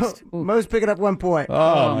 So Mo's picking up 1 point.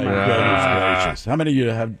 Oh, my goodness gracious. How many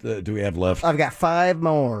do we have left? I've got 5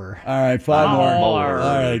 more. All right, 5 more. More.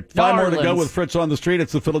 All right, 5 more to go Darlings. with Fritz on the Street.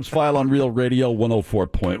 It's the Phillips File on Real Radio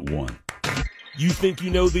 104.1. You think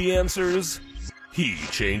you know the answers? He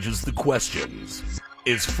changes the questions.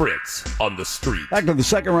 Is Fritz on the Street. Back to the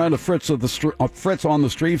second round of Fritz on the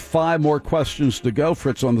Street. 5 more questions to go.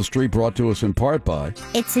 Fritz on the Street brought to us in part by...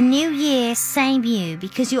 It's a new year, same you,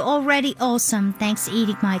 because you're already awesome thanks to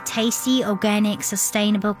eating my tasty, organic,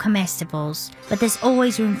 sustainable comestibles. But there's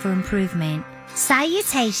always room for improvement.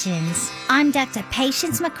 Salutations! I'm Dr.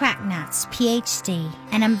 Patience McCracknuts, PhD,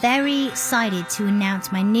 and I'm very excited to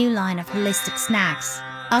announce my new line of holistic snacks.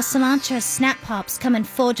 Our cilantro snap pops come in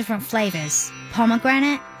 4 different flavors: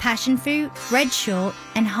 pomegranate, passion fruit, red short,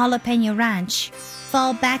 and jalapeno ranch.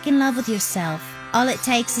 Fall back in love with yourself. All it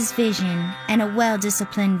takes is vision and a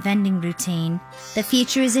well-disciplined vending routine. The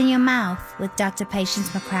future is in your mouth with Dr. Patience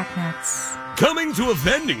McCracknuts. Coming to a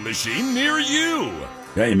vending machine near you.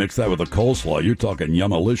 Yeah, you mix that with a coleslaw. You're talking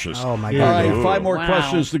yummalicious. Oh, my All God. right, 5 more Wow.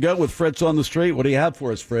 questions to go with Fritz on the street. What do you have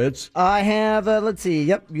for us, Fritz? I have, let's see.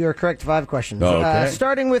 Yep, you're correct. 5 questions. Okay.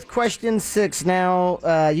 Starting with question 6.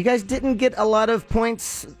 Now, you guys didn't get a lot of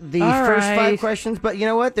points the All first right. 5 questions, but you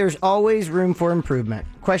know what? There's always room for improvement.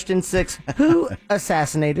 Question 6. Who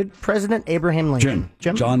assassinated President Abraham Lincoln?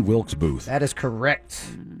 Jim. John Wilkes Booth. That is correct.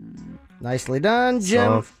 Nicely done,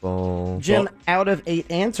 Jim. Softball. Jim, out of 8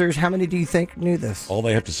 answers, how many do you think knew this? All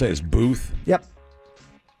they have to say is Booth. Yep,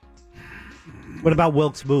 What about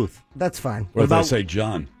Wilkes Booth? that's fine. What if they about- say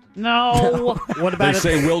John? No. What They about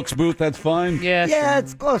say Wilkes Booth, that's fine? Yes. Yeah,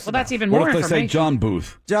 it's close. Well, that's even What more if they say information. John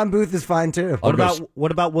Booth? John Booth is fine, too. I'll go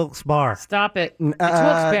what about Wilkes Barre? Stop it. It's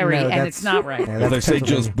Wilkes-Barre, no, and that's- it's not right. Yeah, If they that's say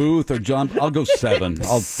Pennsylvania. just Booth or John, I'll go 7.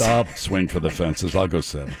 I'll swing for the fences. I'll go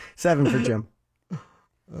 7. 7 for Jim.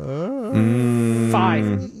 5.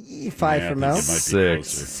 5 Yeah, for I Mel. think it might be 6.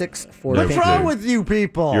 closer. 6 for No What's clue. wrong with you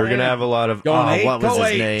people? You're gonna have a lot of. Go on 8. What was Go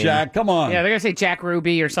his 8, name? Jack. Come on. Yeah, they're going to say Jack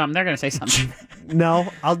Ruby or something. They're going to say something. No,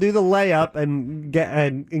 I'll do the layup and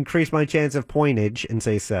increase my chance of pointage and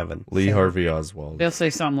say 7. Lee Harvey Oswald. They'll say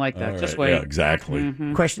something like that. All Just right, wait. Yeah, exactly.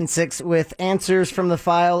 Question 6 with answers from the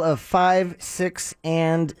file of 5, 6,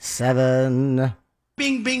 and 7.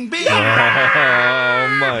 Bing, bing, bing.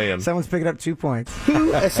 Oh man. Someone's picking up 2 points.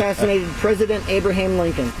 Who assassinated President Abraham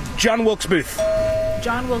Lincoln? John Wilkes Booth.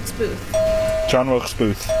 John Wilkes Booth. John Wilkes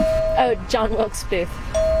Booth. Oh, John Wilkes Booth.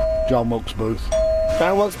 John Wilkes Booth.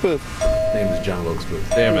 John Wilkes Booth. Name is John Wilkes Booth.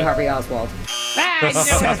 Damn Lee it. Harvey Oswald.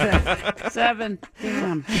 Ah, 7.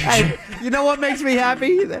 Damn. Hey, you know what makes me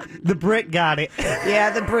happy? The Brit got it.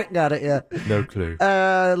 Yeah, the Brit got it, yeah. No clue.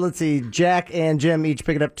 Let's see. Jack and Jim each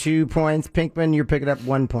picking up 2 points. Pinkman, you're picking up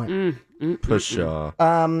 1 point.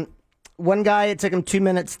 Pusha. One guy, it took him 2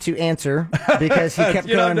 minutes to answer because he kept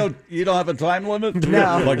you going. You don't have a time limit?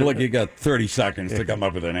 No. Look, you got 30 seconds to come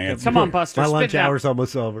up with an answer. Come on, Buster. My spit lunch it out. hour's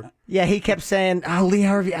almost over. Yeah, he kept saying, "Oh, Lee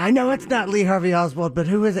Harvey. I know it's not Lee Harvey Oswald, but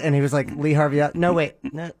who is it?" And he was like, "Lee Harvey. No, wait.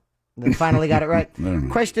 No." Then finally got it right.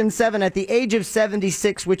 Question 7. At the age of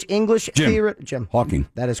 76, which English Jim Hawking.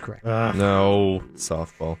 That is correct. No.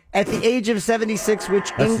 Softball. At the age of 76,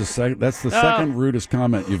 which That's the second rudest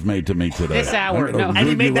comment you've made to me today. This hour, I'm gonna no. And he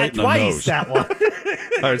root you made right that in the twice, nose. that one.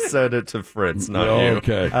 I said it to Fritz, not you.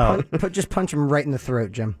 Okay. just punch him right in the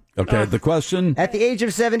throat, Jim. Okay, the question. At the age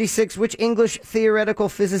of 76, which English theoretical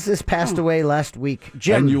physicist passed away last week?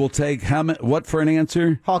 Jim. And you will take what for an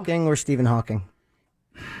answer? Hawking or Stephen Hawking?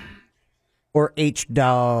 Or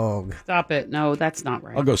H-Dog? Stop it. No, that's not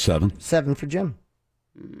right. I'll go 7. 7 for Jim.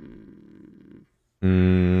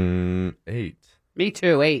 8. Me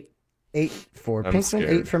too. 8. 8 for I'm Pinkman, scared.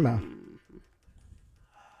 8 for Mo.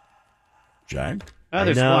 Jack? Oh,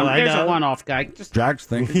 there's a one-off guy. Just Jack's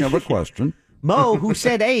thinking of a question. Mo, who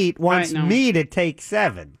said 8, wants I know. me to take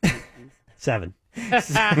 7. 7. What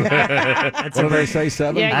did I say,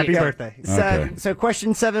 7? Yeah, Happy you- birthday. Okay. So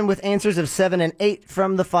question 7 with answers of 7 and 8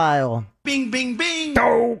 from the file. Bing, bing, bing.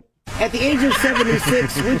 At the age of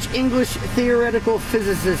 76, which English theoretical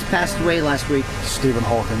physicist passed away last week? Stephen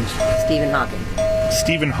Hawking. Stephen Hawking.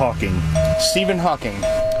 Stephen Hawking. Stephen Hawking.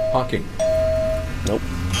 Hawking. Nope.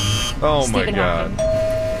 Oh my Stephen god.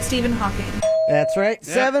 Hawking. Stephen Hawking. That's right,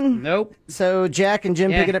 7. Nope. So Jack and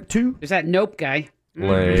Jim Yeah. picking up 2. There's that nope guy.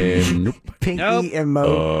 Lame. Nope. Pinky Nope. and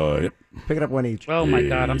Mo Yep. picking up 1 each. Oh my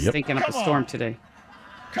God, I'm Yep. stinking up a storm today.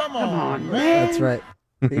 Come on, man. That's right.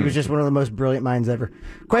 He was just one of the most brilliant minds ever.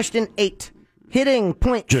 Question 8. Hitting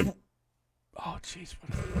point. Jim. Oh, jeez.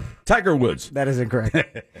 Tiger Woods. That is incorrect.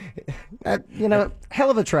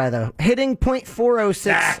 Hell of a try, though. Hitting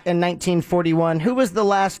 .406 in 1941. Who was the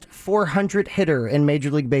last 400 hitter in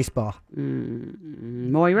Major League Baseball?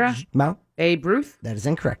 Moira? Mo? Babe Ruth? That is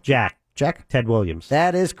incorrect. Jack. Ted Williams.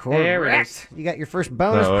 That is There it correct. is. You got your first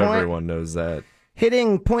bonus No, point. everyone knows that.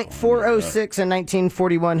 Hitting .406 in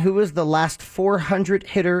 1941. Who was the last 400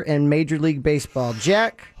 hitter in Major League Baseball?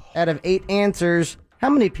 Jack, out of 8 answers, how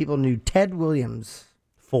many people knew Ted Williams?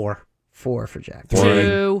 4. 4 for Jack.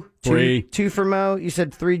 2. 3. 2 for Mo. You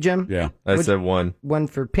said 3, Jim? Yeah. I said 1. 1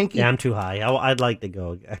 for Pinky. Yeah, I'm too high. I'd like to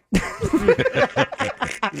go again.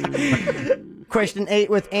 Question 8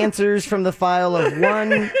 with answers from the file of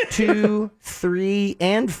 1, 2, 3,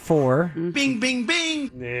 and 4. Bing, bing, bing.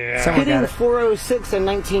 Someone Hitting got it. .406 in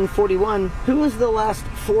 1941, who was the last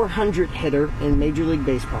 400 hitter in Major League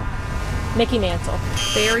Baseball? Mickey Mantle.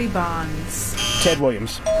 Barry Bonds. Ted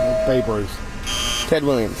Williams. Babe Ruth. Ted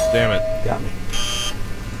Williams. Damn it. Got me.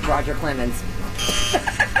 Roger Clemens.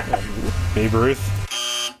 Babe Ruth.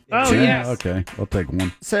 Oh, yes. Okay, I'll take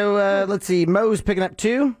 1. So let's see. Mo's picking up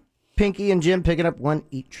 2. Pinky and Jim picking up 1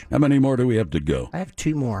 each. How many more do we have to go? I have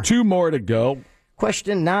 2 more. 2 more to go.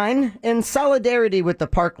 Question 9. In solidarity with the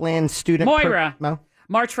Parkland student... Moira. No.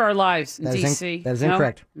 March for Our Lives in D.C. That is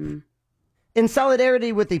incorrect. In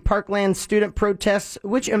solidarity with the Parkland student protests,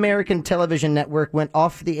 which American television network went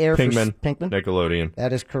off the air Pinkman. for... Pinkman? Nickelodeon.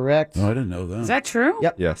 That is correct. Oh, I didn't know that. Is that true?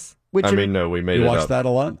 Yep. Yes. Which we made you it watch up. that a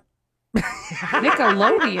lot?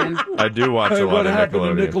 Nickelodeon. I do watch Hey, a lot what of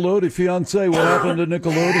happened to Nickelodeon. Nickelodeon? Fiance, what happened to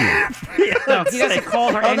Nickelodeon? No, he doesn't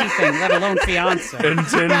call her anything, let alone fiance.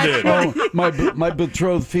 Intended. Oh, my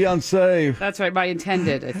betrothed fiance. That's right, my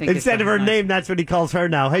intended, I think. Instead of her name, that's what he calls her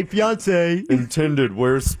now. Hey, fiance. Intended.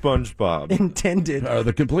 Where's SpongeBob? Intended.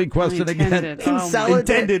 The complete question again.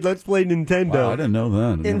 Intended. Let's play Nintendo. Wow, I didn't know that.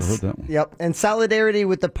 I never heard that one. Yep. In solidarity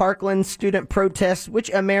with the Parkland student protests, which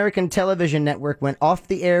American television network went off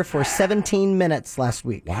the air for 17 minutes last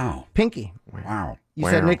week? Wow. Pinky. Wow. You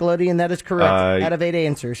said Nickelodeon. That is correct. Out of 8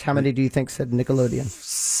 answers, how many do you think said Nickelodeon?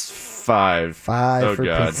 5. 5 Oh, for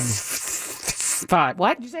God. Pinky. 5.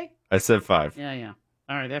 What did you say? I said 5. Yeah.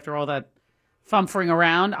 All right, after all that fumfering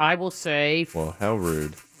around, I will say... Well, how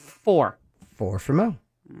rude. 4. 4 for Mo.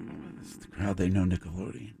 How they know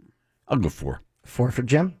Nickelodeon? I'll go 4. 4 for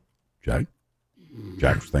Jim.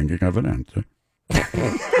 Jack's thinking of an answer.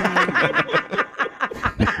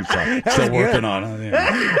 Still working on it. Yeah.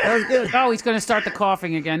 That was good. Oh, he's going to start the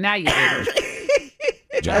coughing again. Now you did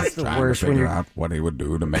it. Jack's the trying worst to when figure you're- out what he would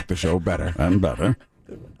do to make the show better and better.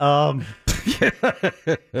 I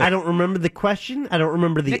don't remember the question. I don't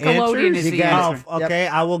remember the Nickelodeon answers. is the answer. Oh, okay.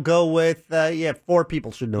 I will go with 4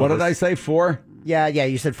 people should know. What did this. I say? 4? Yeah,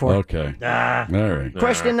 you said 4. Okay. All right.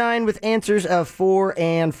 Question 9 with answers of 4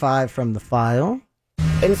 and 5 from the file.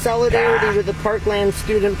 In solidarity with the Parkland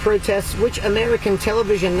student protests, which American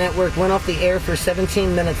television network went off the air for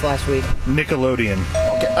 17 minutes last week? Nickelodeon.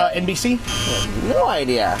 NBC? No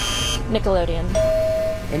idea. Nickelodeon.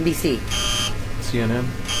 NBC. CNN.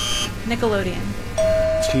 Nickelodeon.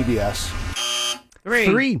 TBS.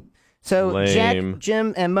 3. So Lame. Jack,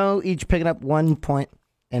 Jim, and Mo each picking up 1 point.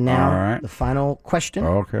 And now All right. the final question.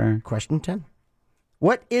 Okay. Question 10.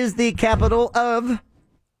 What is the capital of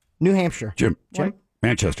New Hampshire? Jim. That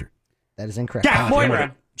Manchester. is incorrect.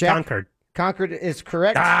 Moira. Jack, Concord. Concord is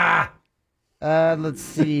correct. Let's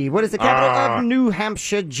see. What is the capital of New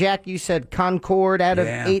Hampshire? Jack, you said Concord out of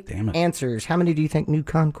 8 damn it. answers. How many do you think knew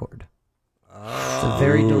Concord? It's a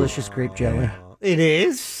very delicious grape jelly. It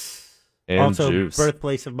is. And also, juice.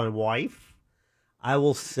 birthplace of my wife. I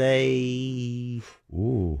will say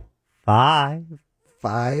Ooh. 5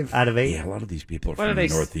 5 out of 8. Yeah, a lot of these people are What from are the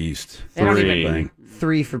they- Northeast. They don't 3. even-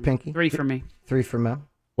 3 for Pinky. 3 for me. 3 for Mo.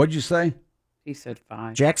 What'd you say? He said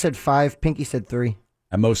 5. Jack said 5. Pinky said 3.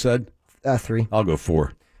 And Mo said? 3. I'll go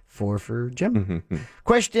 4. 4 for Jim.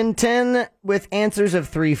 Question 10 with answers of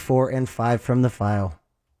 3, 4, and 5 from the file.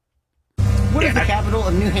 What is the capital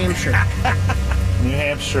of New Hampshire? New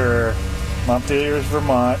Hampshire. Montpelier's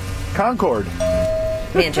Vermont. Concord.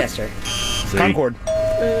 Manchester. Concord.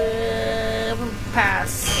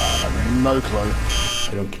 Pass. No clue.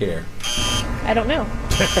 I don't care. I don't know.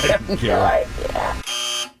 Yeah.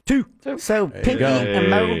 2. So Pinky go. and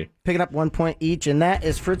Mo Hey. picking up 1 point each, and that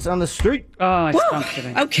is Fritz on the street. Oh, I stunk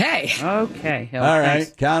today. Okay. Okay. Hill, All right.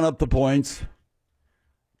 thanks. Count up the points.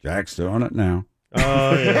 Jack's doing it now.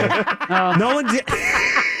 Oh, yeah. No one did.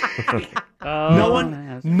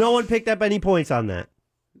 No one picked up any points on that.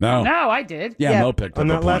 No. No, I did. Yeah, Mo picked up On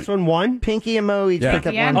a that point. last one. Pinky and Mo each Yeah. picked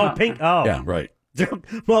up Pinky and 1. Mo. Oh, Pink. Oh. Yeah, right.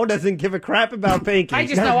 Mo doesn't give a crap about Pinky. I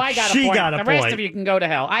just know I got a She point. got a the point. rest of you can go to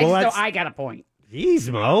hell. I Well, just that's- know I got a point. Jeez,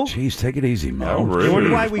 Mo. Jeez, take it easy, Mo. How rude. I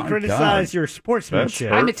wonder why we My criticize God. your sportsmanship.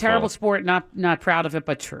 That's I'm a hurtful. terrible sport, not proud of it,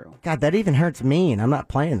 but true. God, that even hurts me, and I'm not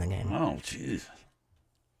playing the game. Oh, jeez.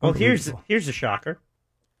 Well, here's a shocker.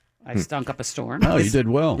 I stunk up a storm. No, you did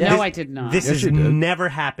well. No, I did not. This Yes, has you did. never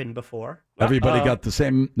happened before. Everybody got the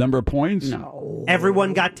same number of points? No.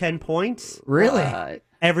 Everyone got 10 points. Really?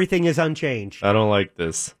 Everything is unchanged. I don't like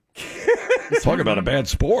this. Talk about a bad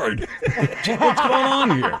sport. What's going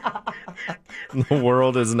on here? The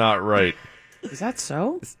world is not right. Is that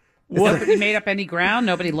so? Nobody made up any ground.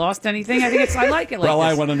 Nobody lost anything. I think I like it like Well,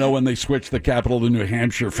 I this. want to know when they switched the capital to New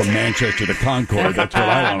Hampshire from Manchester to Concord. That's what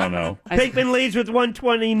I want to know. Pinkman leads with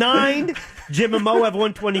 129. Jim and Mo have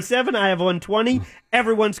 127. I have 120.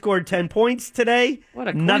 Everyone scored 10 points today. What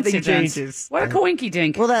a Nothing coincidence. changes. What a coinky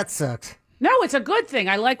dink. Well, that sucks. No, it's a good thing.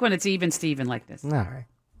 I like when it's even Steven like this. All right.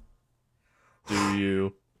 Do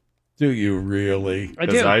you? Do you really? I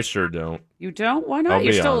Because do. I sure don't. You don't? Why I'll not?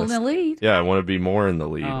 You're be still honest. in the lead. Yeah, I want to be more in the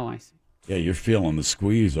lead. Oh, I see. Yeah, you're feeling the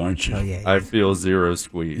squeeze, aren't you? Oh, yeah. I feel zero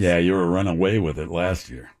squeeze. Yeah, you were running away with it last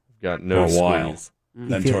year. Got no For a while. squeeze.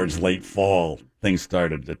 Then towards late fall, things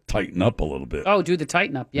started to tighten up a little bit. Oh, do the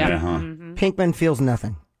tighten up, yeah. huh? Pinkman feels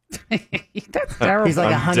nothing. That's terrible. He's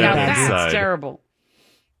like a honey badger. That's terrible.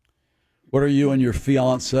 What are you and your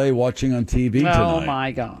fiance watching on TV tonight? Oh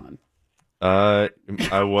my God. I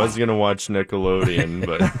was gonna watch Nickelodeon,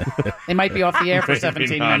 but they might be off the air for maybe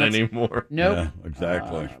 17 not minutes anymore. Nope. Yeah,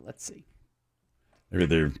 exactly. Let's see. Maybe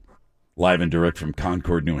they're live and direct from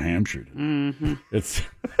Concord, New Hampshire. Mm-hmm. It's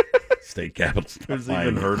state capital. Who's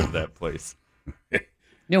even heard of that place?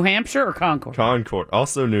 New Hampshire or Concord? Concord,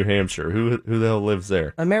 also New Hampshire. Who the hell lives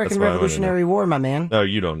there? American Revolutionary War, my man. No,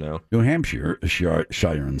 you don't know. New Hampshire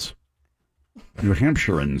Shireans. New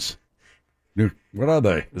Hampshireans. What are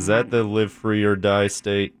they? Is that the live free or die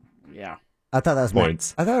state? Yeah. I thought that was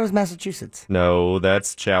points. I thought it was Massachusetts. No,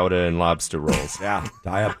 that's chowder and lobster rolls. Yeah.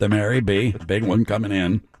 Die up the Mary B. Big one coming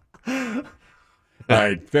in. All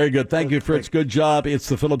right. Very good. Thank you, Fritz. Good job. It's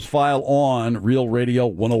the Phillips File on Real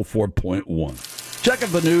Radio 104.1. Check out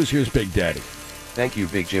the news. Here's Big Daddy. Thank you,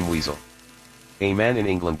 Big Jim Weasel. A man in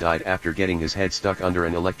England died after getting his head stuck under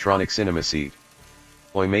an electronic cinema seat.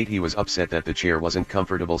 Oi mate, he was upset that the chair wasn't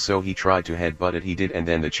comfortable, so he tried to headbutt it, he did, and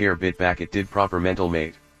then the chair bit back. It did proper mental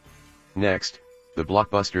mate. Next, the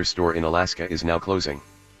Blockbuster store in Alaska is now closing.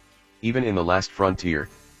 Even in the last frontier,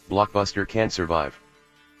 Blockbuster can't survive.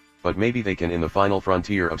 But maybe they can in the final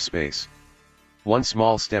frontier of space. One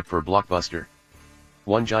small step for Blockbuster.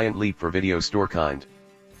 One giant leap for video store kind.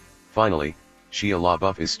 Finally, Shia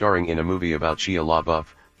LaBeouf is starring in a movie about Shia LaBeouf,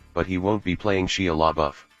 but he won't be playing Shia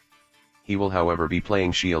LaBeouf. He will, however, be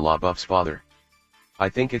playing Shia LaBeouf's father. I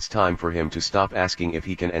think it's time for him to stop asking if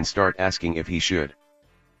he can and start asking if he should.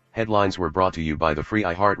 Headlines were brought to you by the free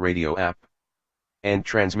iHeartRadio app. End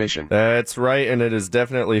transmission. That's right, and it is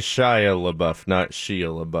definitely Shia LaBeouf, not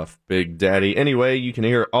Shia LaBeouf, Big Daddy. Anyway, you can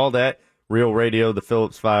hear all that, Real Radio, the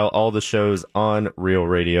Phillips File, all the shows on Real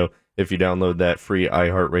Radio. If you download that free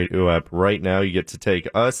iHeartRadio app right now, you get to take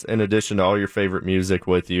us, in addition to all your favorite music,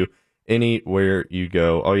 with you anywhere you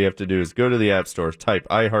go. All you have to do is go to the App Store, type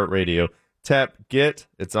iHeartRadio, tap Get,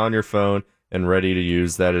 it's on your phone, and ready to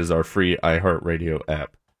use. That is our free iHeartRadio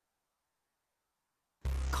app.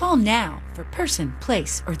 Call now for person,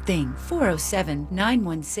 place, or thing.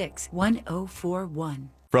 407-916-1041.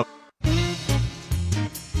 From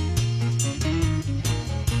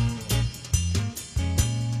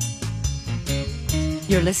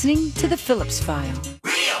You're listening to The Phillips File.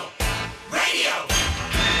 Radio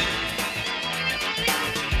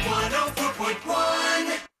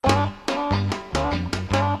 104.1.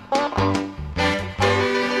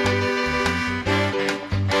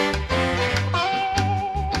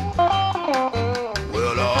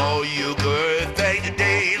 Well, all you good things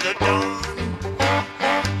today are done.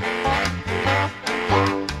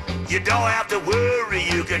 You don't have to worry,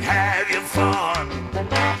 you can have your fun.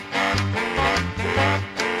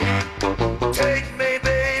 Take me,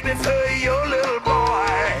 baby, for your little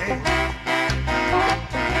boy.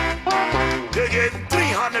 You're getting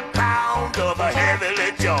 300 pounds of a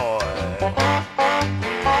heavenly joy.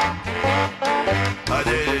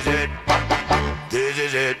 This is it. This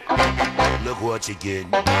is it. Look what you're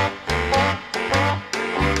getting.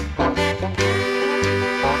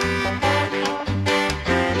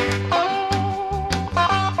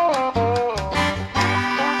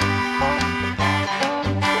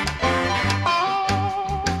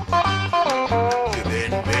 You've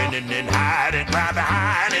been bending and hiding right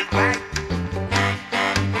behind his back.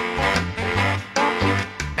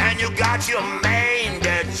 And you got your mane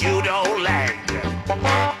that you don't like.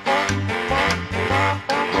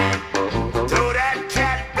 Throw that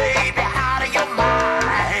cat baby out of your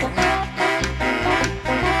mind.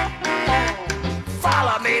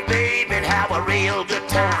 Follow me, baby, and have a real good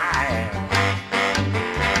time.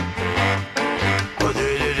 Oh,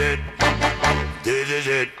 this is it. This is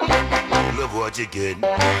it. Look what you're getting.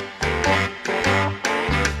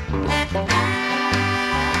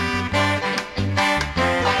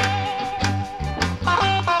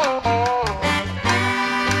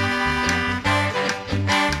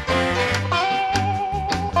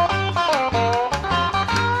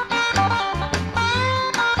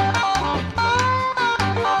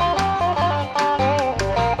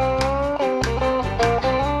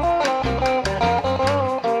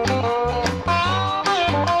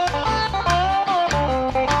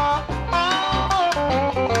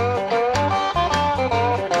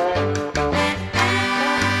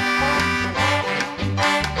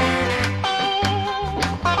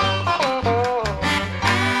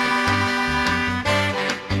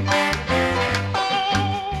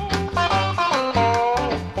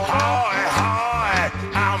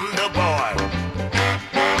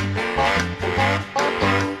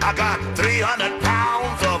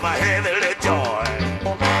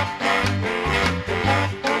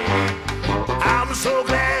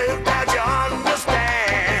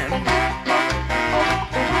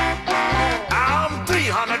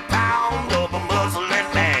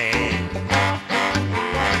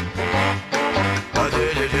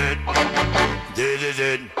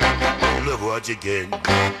 much again.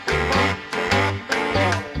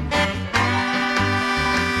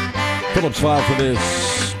 Phillips File for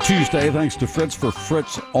this Tuesday. Thanks to Fritz for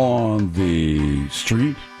Fritz on the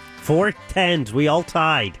Street. 4-10s. We all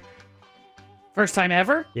tied. First time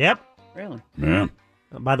ever? Yep. Really? Yeah.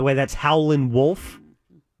 By the way, that's Howlin' Wolf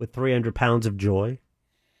with 300 pounds of joy.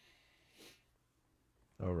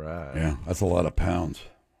 All right. Yeah, that's a lot of pounds.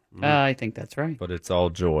 I think that's right. But it's all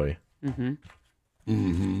joy. Mm-hmm.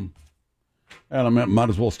 Mm-hmm. And I might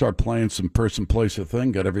as well start playing some person, place, or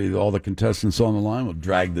thing. Got all the contestants on the line. We'll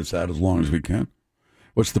drag this out as long as we can.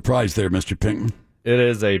 What's the prize there, Mr. Pinkman? It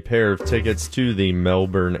is a pair of tickets to the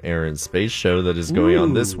Melbourne Air and Space Show that is going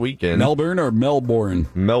on this weekend. Melbourne or Melbourne?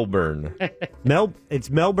 Melbourne. It's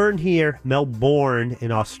Melbourne here, Melbourne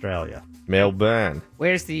in Australia. Melbourne.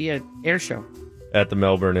 Where's the air show? At the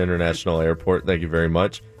Melbourne International Airport. Thank you very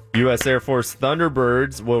much. U.S. Air Force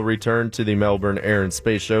Thunderbirds will return to the Melbourne Air and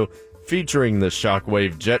Space Show, featuring the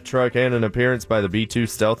Shockwave jet truck and an appearance by the B-2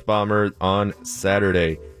 stealth bomber on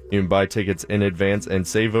Saturday. You can buy tickets in advance and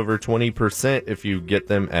save over 20% if you get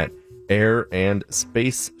them at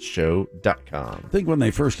airandspaceshow.com. I think when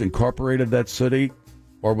they first incorporated that city,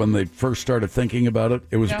 or when they first started thinking about it,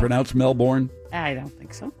 it was pronounced Melbourne. I don't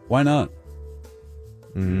think so. Why not?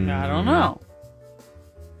 I don't know.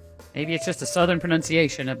 Maybe it's just a southern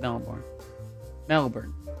pronunciation of Melbourne.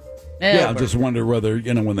 Melbourne. Yeah, I just wonder whether,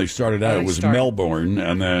 when they started out, it was Melbourne,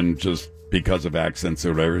 and then just because of accents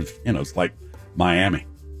or whatever, it's like Miami.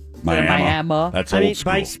 Miami. That's old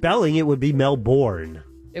school. By spelling, it would be Melbourne.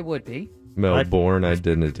 It would be. Melbourne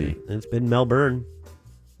identity. It's been Melbourne.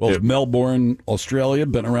 Well, has Melbourne, Australia,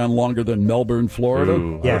 been around longer than Melbourne, Florida?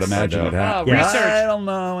 Ooh, I would imagine it has. Research. I don't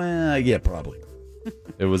know. Yeah, probably.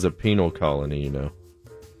 It was a penal colony,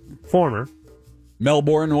 Former.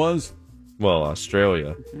 Melbourne was? Well,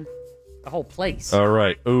 Australia. Mm-hmm. The whole place. All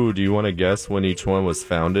right. Ooh, do you want to guess when each one was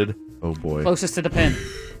founded? Oh, boy. Closest to the pin.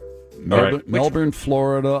 Melbourne,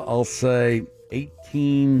 Florida, I'll say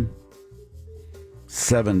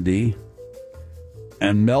 1870.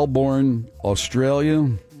 And Melbourne, Australia,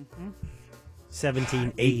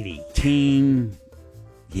 1780.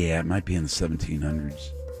 Yeah, it might be in the 1700s.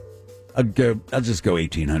 I'll just go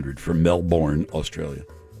 1800 for Melbourne, Australia.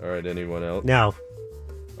 All right, anyone else? No.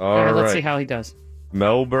 All right. Let's see how he does.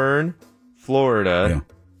 Melbourne, Florida,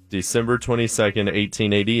 December 22nd,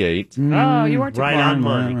 1888. Oh, you weren't right on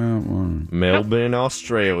money. Melbourne,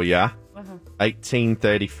 Australia,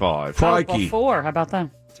 1835. Crikey. Before, how about that?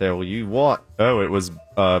 Tell you what. Oh, it was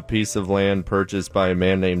a piece of land purchased by a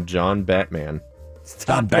man named John Batman.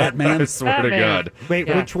 John Batman? I swear to God. Wait,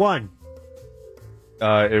 which one?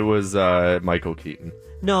 It was Michael Keaton.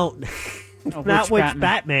 No, Oh, not which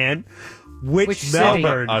Batman. Which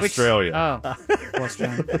Melbourne? Australia. Oh,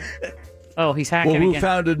 Australia. Oh, he's hacking Well, who again.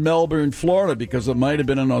 founded Melbourne, Florida? Because it might have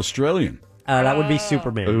been an Australian. That would be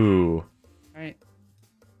Superman. Ooh. Right.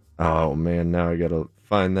 Oh, man, now I got to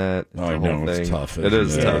find that. It's I a know, whole it's thing. tough, It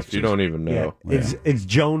is isn't it? tough. It's You just- don't even know. It's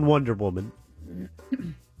Joan Wonder Woman.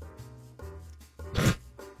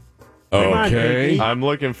 Okay. I'm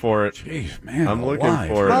looking for it. Jeez, man. I'm looking alive.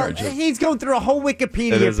 for Well, it. he's going through a whole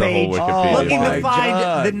Wikipedia It is a page, whole Wikipedia looking page. to Oh, my find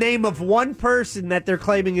God. the name of one person that they're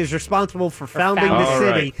claiming is responsible for founding the All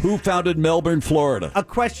city. right. Who founded Melbourne, Florida? A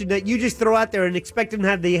question that you just throw out there and expect him to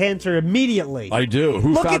have the answer immediately. I do.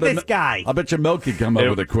 Who Look at founded this guy. I bet you Mel could come up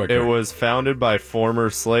with it quicker. It was founded by former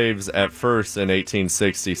slaves at first in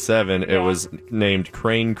 1867. It was named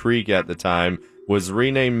Crane Creek at the time, was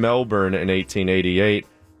renamed Melbourne in 1888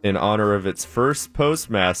 in honor of its first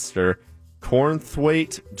postmaster,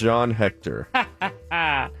 Cornthwaite John Hector.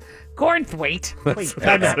 Cornthwaite.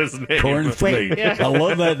 That's his name. Cornthwaite. Yeah. I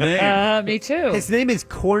love that name. Me too. His name is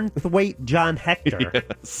Cornthwaite John Hector.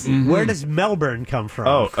 Yes. Where does Melbourne come from?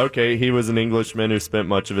 Oh, okay. He was an Englishman who spent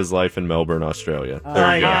much of his life in Melbourne, Australia. There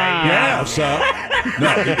we go. Yeah, so.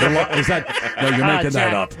 No, is that. No, you're making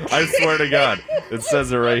that up. I swear to God. It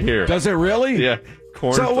says it right here. Does it really? Yeah.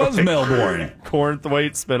 So it was Melbourne.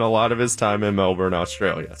 Cornthwaite spent a lot of his time in Melbourne,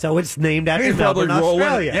 Australia. So it's named after He's probably Melbourne, rolling.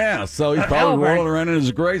 Australia. Yeah, so he's probably Melbourne. rolling around in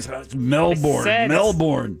his grave. It's Melbourne.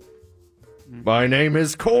 Melbourne. My name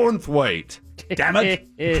is Cornthwaite. Damn it.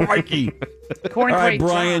 Crikey. Cornthwaite. All right,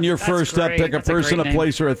 Brian, John. you're That's first up. great. Pick a That's person, great a name.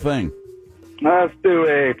 place, or a thing. Let's do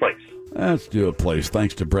a place. Let's do a place.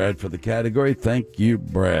 Thanks to Brad for the category. Thank you,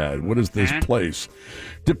 Brad. What is this place?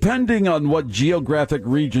 Depending on what geographic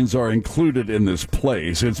regions are included in this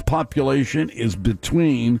place, its population is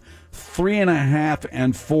between 3.5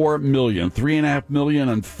 and 4 million. 3.5 million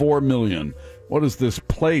and 4 million. What is this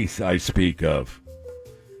place I speak of?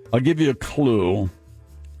 I'll give you a clue.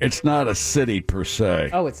 It's not a city per se.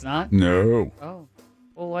 Oh, it's not? No. Oh.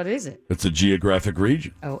 Well, what is it? It's a geographic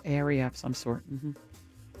region. Oh, area of some sort. Mm-hmm.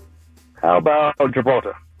 How about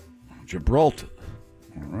Gibraltar? Gibraltar.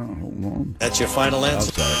 All right, hold on. That's your final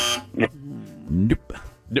answer? Nope.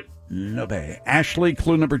 Nope. Ashley,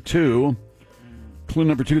 clue number 2. Clue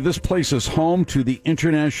number 2, this place is home to the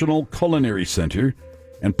International Culinary Center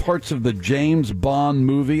and parts of the James Bond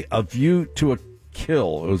movie A View to a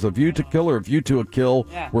Kill. It was A View to Kill or A View to a Kill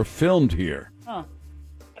were filmed here. Huh.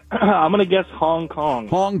 I'm going to guess Hong Kong.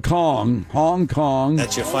 Hong Kong.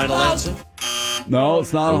 That's your final answer? No,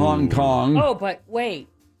 it's not Hong Kong. Oh, but wait.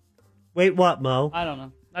 Wait, what, Mo? I don't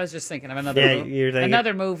know. I was just thinking of another movie. You're thinking,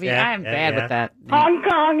 another movie. I'm bad with that. Hong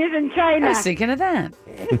Kong is in China. I was thinking of that.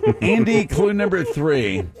 Andy, clue number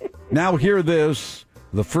 3. Now hear this.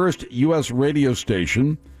 The first U.S. radio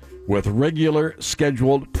station with regular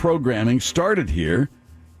scheduled programming started here,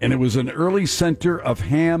 and it was an early center of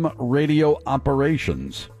ham radio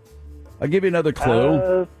operations. I'll give you another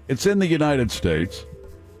clue. It's in the United States.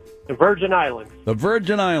 The Virgin Islands. The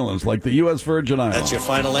Virgin Islands, like the U.S. Virgin Islands. That's your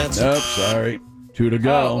final answer? Nope, sorry. 2 to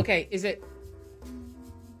go. Oh, okay. Is it?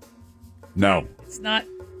 No. It's not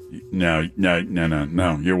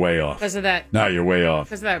No. You're way off. because of that. No, you're way off.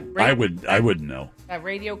 Because of that. I wouldn't know. That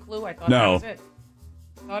radio clue. I thought No. that was it.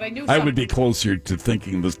 Thought I knew. I Something. would be closer to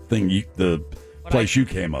thinking the place you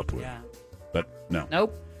came up with. Yeah. But no.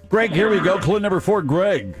 Nope. Greg, here we go. Clue number 4,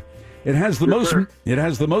 Greg. It has the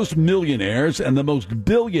most millionaires and the most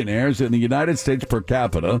billionaires in the United States per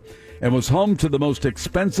capita, and was home to the most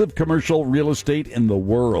expensive commercial real estate in the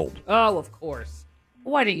world. Oh, of course.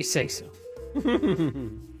 Why didn't you say so? Is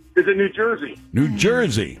it New Jersey? New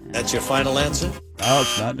Jersey. That's your final answer? Oh,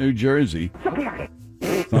 it's not New Jersey.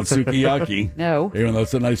 It's not Sukiyaki. No. Even though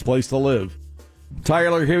it's a nice place to live.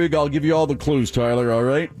 Tyler, here we go. I'll give you all the clues, Tyler, all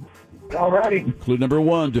right? All righty. Clue number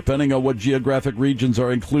 1, depending on what geographic regions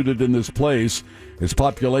are included in this place, its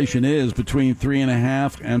population is between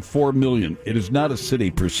 3.5 and 4 million. It is not a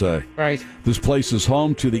city per se. Right. This place is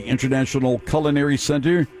home to the International Culinary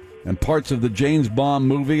Center, and parts of the James Bond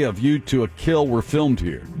movie A View to a Kill were filmed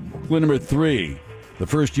here. Clue number 3, the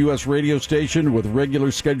first U.S. radio station with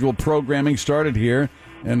regular scheduled programming started here,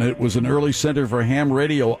 and it was an early center for ham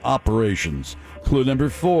radio operations. Clue number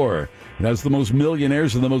 4, it has the most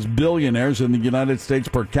millionaires and the most billionaires in the United States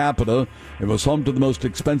per capita. It was home to the most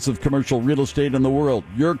expensive commercial real estate in the world.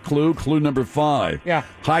 Your clue, clue number 5. Yeah.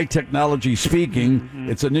 High technology speaking,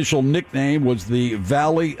 its initial nickname was the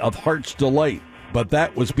Valley of Heart's Delight, but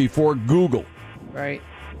that was before Google. Right.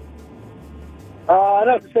 I'd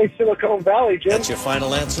have to say Silicon Valley, Jim. That's your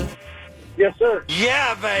final answer? Yes, sir.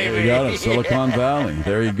 Yeah, baby. There you got it, Silicon Valley.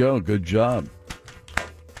 There you go. Good job.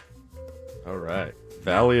 All right.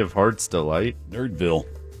 Valley of Heart's Delight. Nerdville.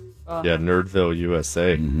 Yeah, Nerdville,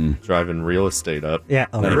 USA. Driving real estate up. Yeah,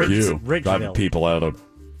 Thank you. Ridgeville. Driving people out of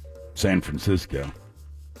San Francisco.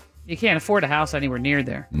 You can't afford a house anywhere near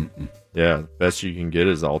there. Yeah, best you can get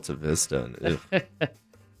is Alta Vista.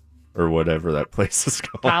 Or whatever that place is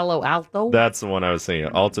called. Palo Alto? That's the one I was saying.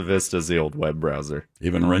 Alta Vista is the old web browser.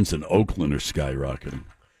 Even rents in Oakland are skyrocketing.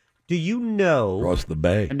 Do you know? Across the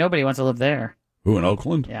bay. And nobody wants to live there. Who, in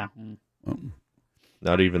Oakland? Yeah. Oh.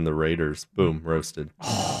 Not even the Raiders. Boom, roasted.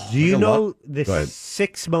 Do you Like a know what? the Go ahead.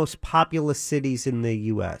 6 most populous cities in the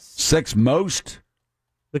U.S.? 6 most?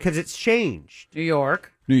 Because it's changed. New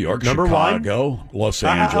York. New York, Number Chicago, Los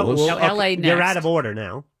Angeles. No, LA next. You're out of order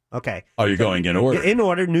now. Okay. Oh, you're going in order. In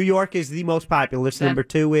order, New York is the most populous. Then Number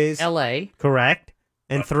 2 is L.A. correct,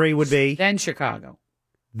 and 3 would be. Then Chicago.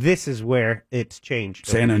 This is where it's changed.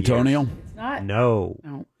 San over the Antonio? years. It's not. No.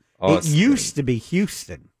 No. It Austin. used to be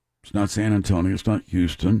Houston. It's not San Antonio. It's not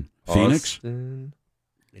Houston. Phoenix? Austin.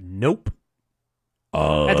 Nope.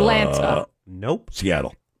 Atlanta. Nope.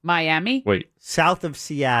 Seattle. Miami. Wait, South of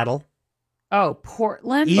Seattle. Oh,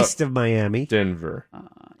 Portland. East of Miami. Denver.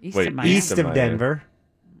 East Wait, of Miami. East of Miami. Denver.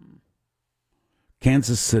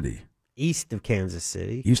 Kansas City. East of Kansas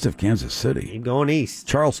City. East of Kansas City. Keep going east.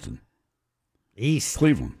 Charleston. East.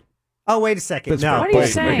 Cleveland. Oh, wait a second. Pittsburgh. No. What are you Baltimore,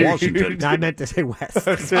 saying? Washington. No, I meant to say west.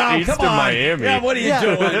 East of Miami. Yeah, what are you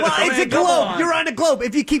doing? Well, it's a globe. You're on a globe.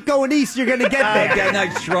 If you keep going east, you're going to get there. Okay,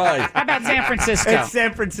 nice try. How about San Francisco? It's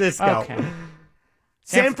San Francisco. Okay.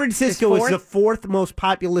 San Francisco is the 4th most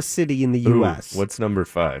populous city in the Ooh, U.S. what's number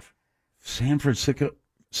 5? San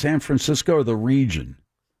Francisco or the region?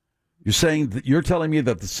 You're telling me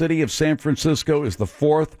that the city of San Francisco is the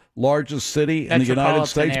 4th largest city in the United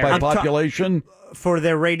States by population? For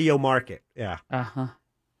their radio market, yeah. Uh-huh.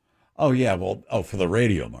 Oh, yeah, for the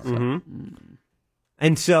radio market. Mm-hmm.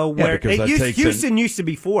 And so Yeah, because that takes Houston used to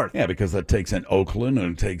be 4th. Yeah, because that takes in Oakland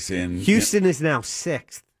and it takes in... Houston is now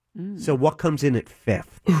 6th. So what comes in at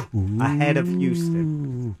 5th? Ahead of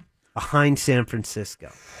Houston. Behind San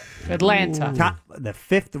Francisco. Atlanta. The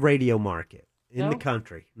 5th radio market in the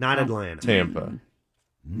country. Not Atlanta. Tampa.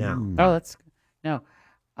 No. Oh, that's... No.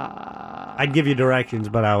 I'd give you directions,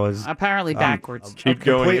 but I was... Apparently backwards. Keep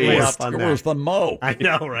going east. Up on that. Where's the Mo? I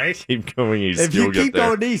know, right? Keep going east. If you keep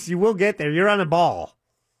going east, you will get there. You're on a ball.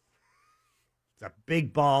 It's a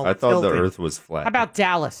big ball. I thought the tilting. Earth was flat. How about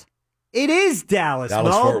Dallas? It is Dallas,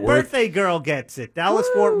 Mo. Fort Worth. Birthday girl gets it. Dallas,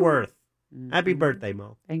 Fort Worth. Happy birthday,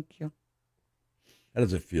 Mo. Thank you. How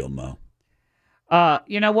does it feel, Mo?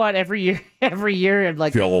 You know what? Every year, I'm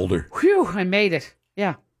like... Feel older. Whew, I made it.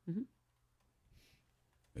 Yeah.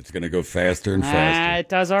 It's going to go faster and faster. It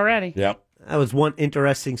does already. Yep. That was one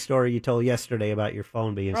interesting story you told yesterday about your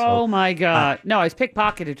phone being stolen. Oh, my God. No, I was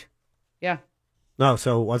pickpocketed. Yeah. No,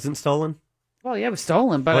 so it wasn't stolen? Well, yeah, it was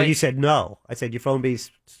stolen, but Well, you said no. I said your phone being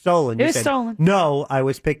stolen. It You was said, stolen. No, I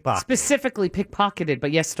was pickpocketed. Specifically pickpocketed,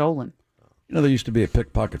 but yes, stolen. You know, there used to be a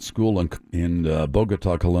pickpocket school in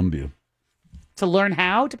Bogota, Colombia. To learn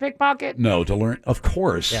how to pickpocket? No, to learn. Of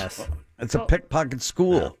course. Yes. It's a pickpocket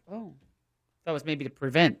school. Oh. That was maybe to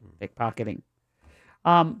prevent pickpocketing.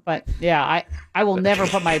 But yeah, I will never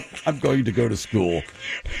put my... I'm going to go to school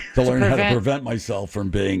to learn how to prevent myself from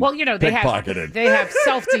being pickpocketed. They have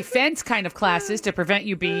self-defense kind of classes to prevent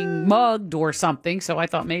you being mugged or something, so I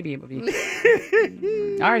thought maybe it would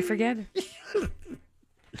be... All right, forget it.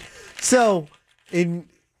 So, in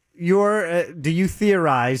your... do you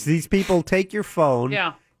theorize these people take your phone,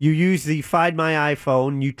 you use the Find My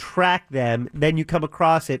iPhone, you track them, then you come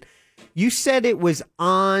across it. You said it was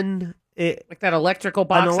on... like that electrical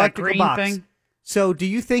box, that green thing? So do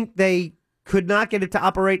you think they could not get it to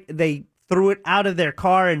operate? They threw it out of their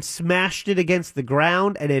car and smashed it against the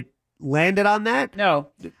ground and it landed on that? No.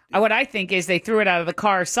 What I think is they threw it out of the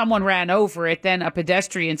car, someone ran over it, then a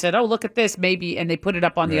pedestrian said, oh, look at this, maybe, and they put it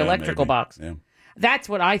up on the electrical box. Yeah. That's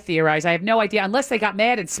what I theorize. I have no idea, unless they got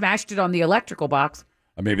mad and smashed it on the electrical box.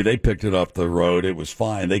 Or maybe they picked it off the road. It was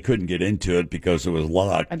fine. They couldn't get into it because it was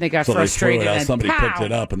locked. And they got so frustrated. They threw it out. And Somebody pow! picked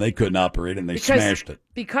it up and they couldn't operate it and they smashed it.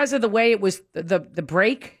 Because of the way it was, the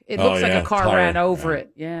brake, it looks like a car ran over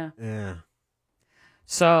it. Yeah. Yeah.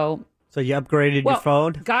 So you upgraded your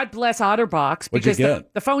phone? God bless Otterbox, What'd you because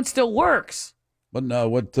get? the phone still works. What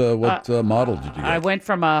model did you get? I went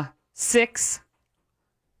from a 6,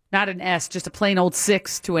 not an S, just a plain old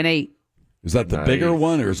 6 to an 8. Is that the bigger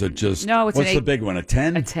one or is it just... No, it's what's an 8. the big one, a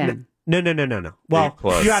 10? A 10. No. Well,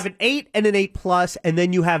 you have an 8 and an 8 Plus, and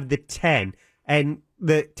then you have the 10. And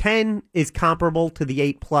the 10 is comparable to the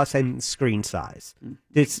 8 Plus in screen size.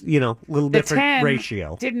 It's, a little The different 10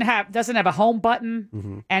 ratio. doesn't have a home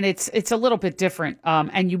button, and it's a little bit different.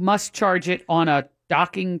 And you must charge it on a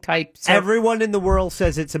docking type. Everyone in the world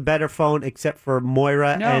says it's a better phone except for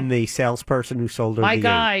Moira and the salesperson who sold her My the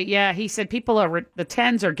guy, he said the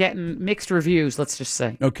 10s are getting mixed reviews, let's just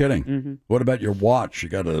say. No kidding. What about your watch? You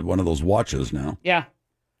got one of those watches now. Yeah.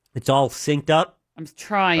 It's all synced up? I'm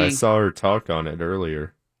trying. I saw her talk on it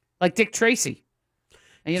earlier. Like Dick Tracy.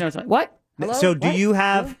 And it's like, what? Hello? So do What?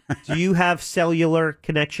 you have cellular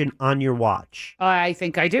connection on your watch? I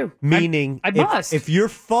think I do. Meaning, I must. if your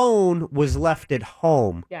phone was left at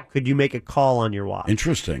home, could you make a call on your watch?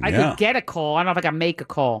 Interesting. I could get a call. I don't know if I can make a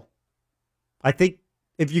call. I think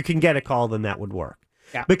if you can get a call, then that would work.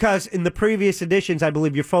 Yeah. Because in the previous editions, I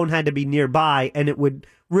believe your phone had to be nearby, and it would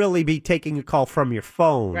really be taking a call from your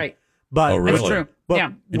phone. Right. But really? That's true.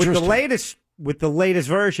 But with the latest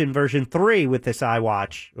version 3 with this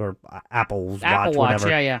iWatch or Apple Watch,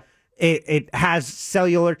 whatever. It has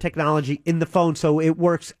cellular technology in the phone, so it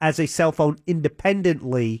works as a cell phone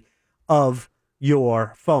independently of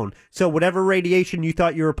your phone. So whatever radiation you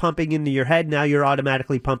thought you were pumping into your head, now you're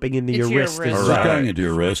automatically pumping into your wrist. It's going into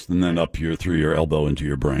your wrist and then up through your elbow into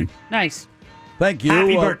your brain. Nice. Thank you.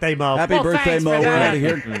 Happy birthday, Mo. Happy birthday, thanks Mo. for We're that. out of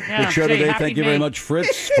here. Yeah, Good show Jay, today. happy Thank you very me. much,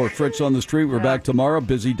 Fritz. For Fritz on the Street, we're back tomorrow.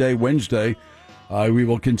 Busy day Wednesday. We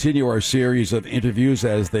will continue our series of interviews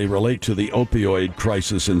as they relate to the opioid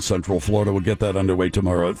crisis in Central Florida. We'll get that underway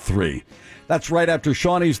tomorrow at 3. That's right after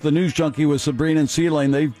Shawnee's The News Junkie with Sabrina and C-Lane.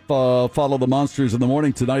 They follow the monsters in the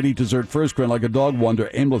morning. Tonight, eat dessert first, grin like a dog, wander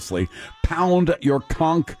aimlessly. Pound your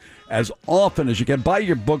conch as often as you can. Buy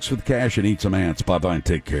your books with cash and eat some ants. Bye-bye and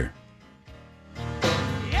take care.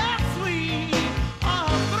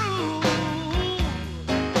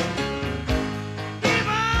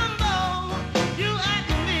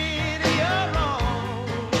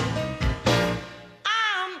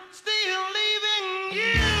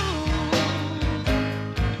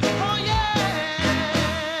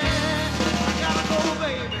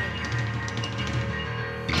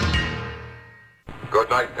 Good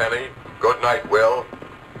night, Penny. Good night, Will.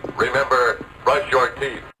 Remember, brush your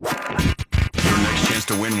teeth. Your next chance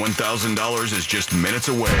to win $1,000 is just minutes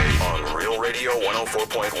away on Real Radio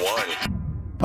 104.1.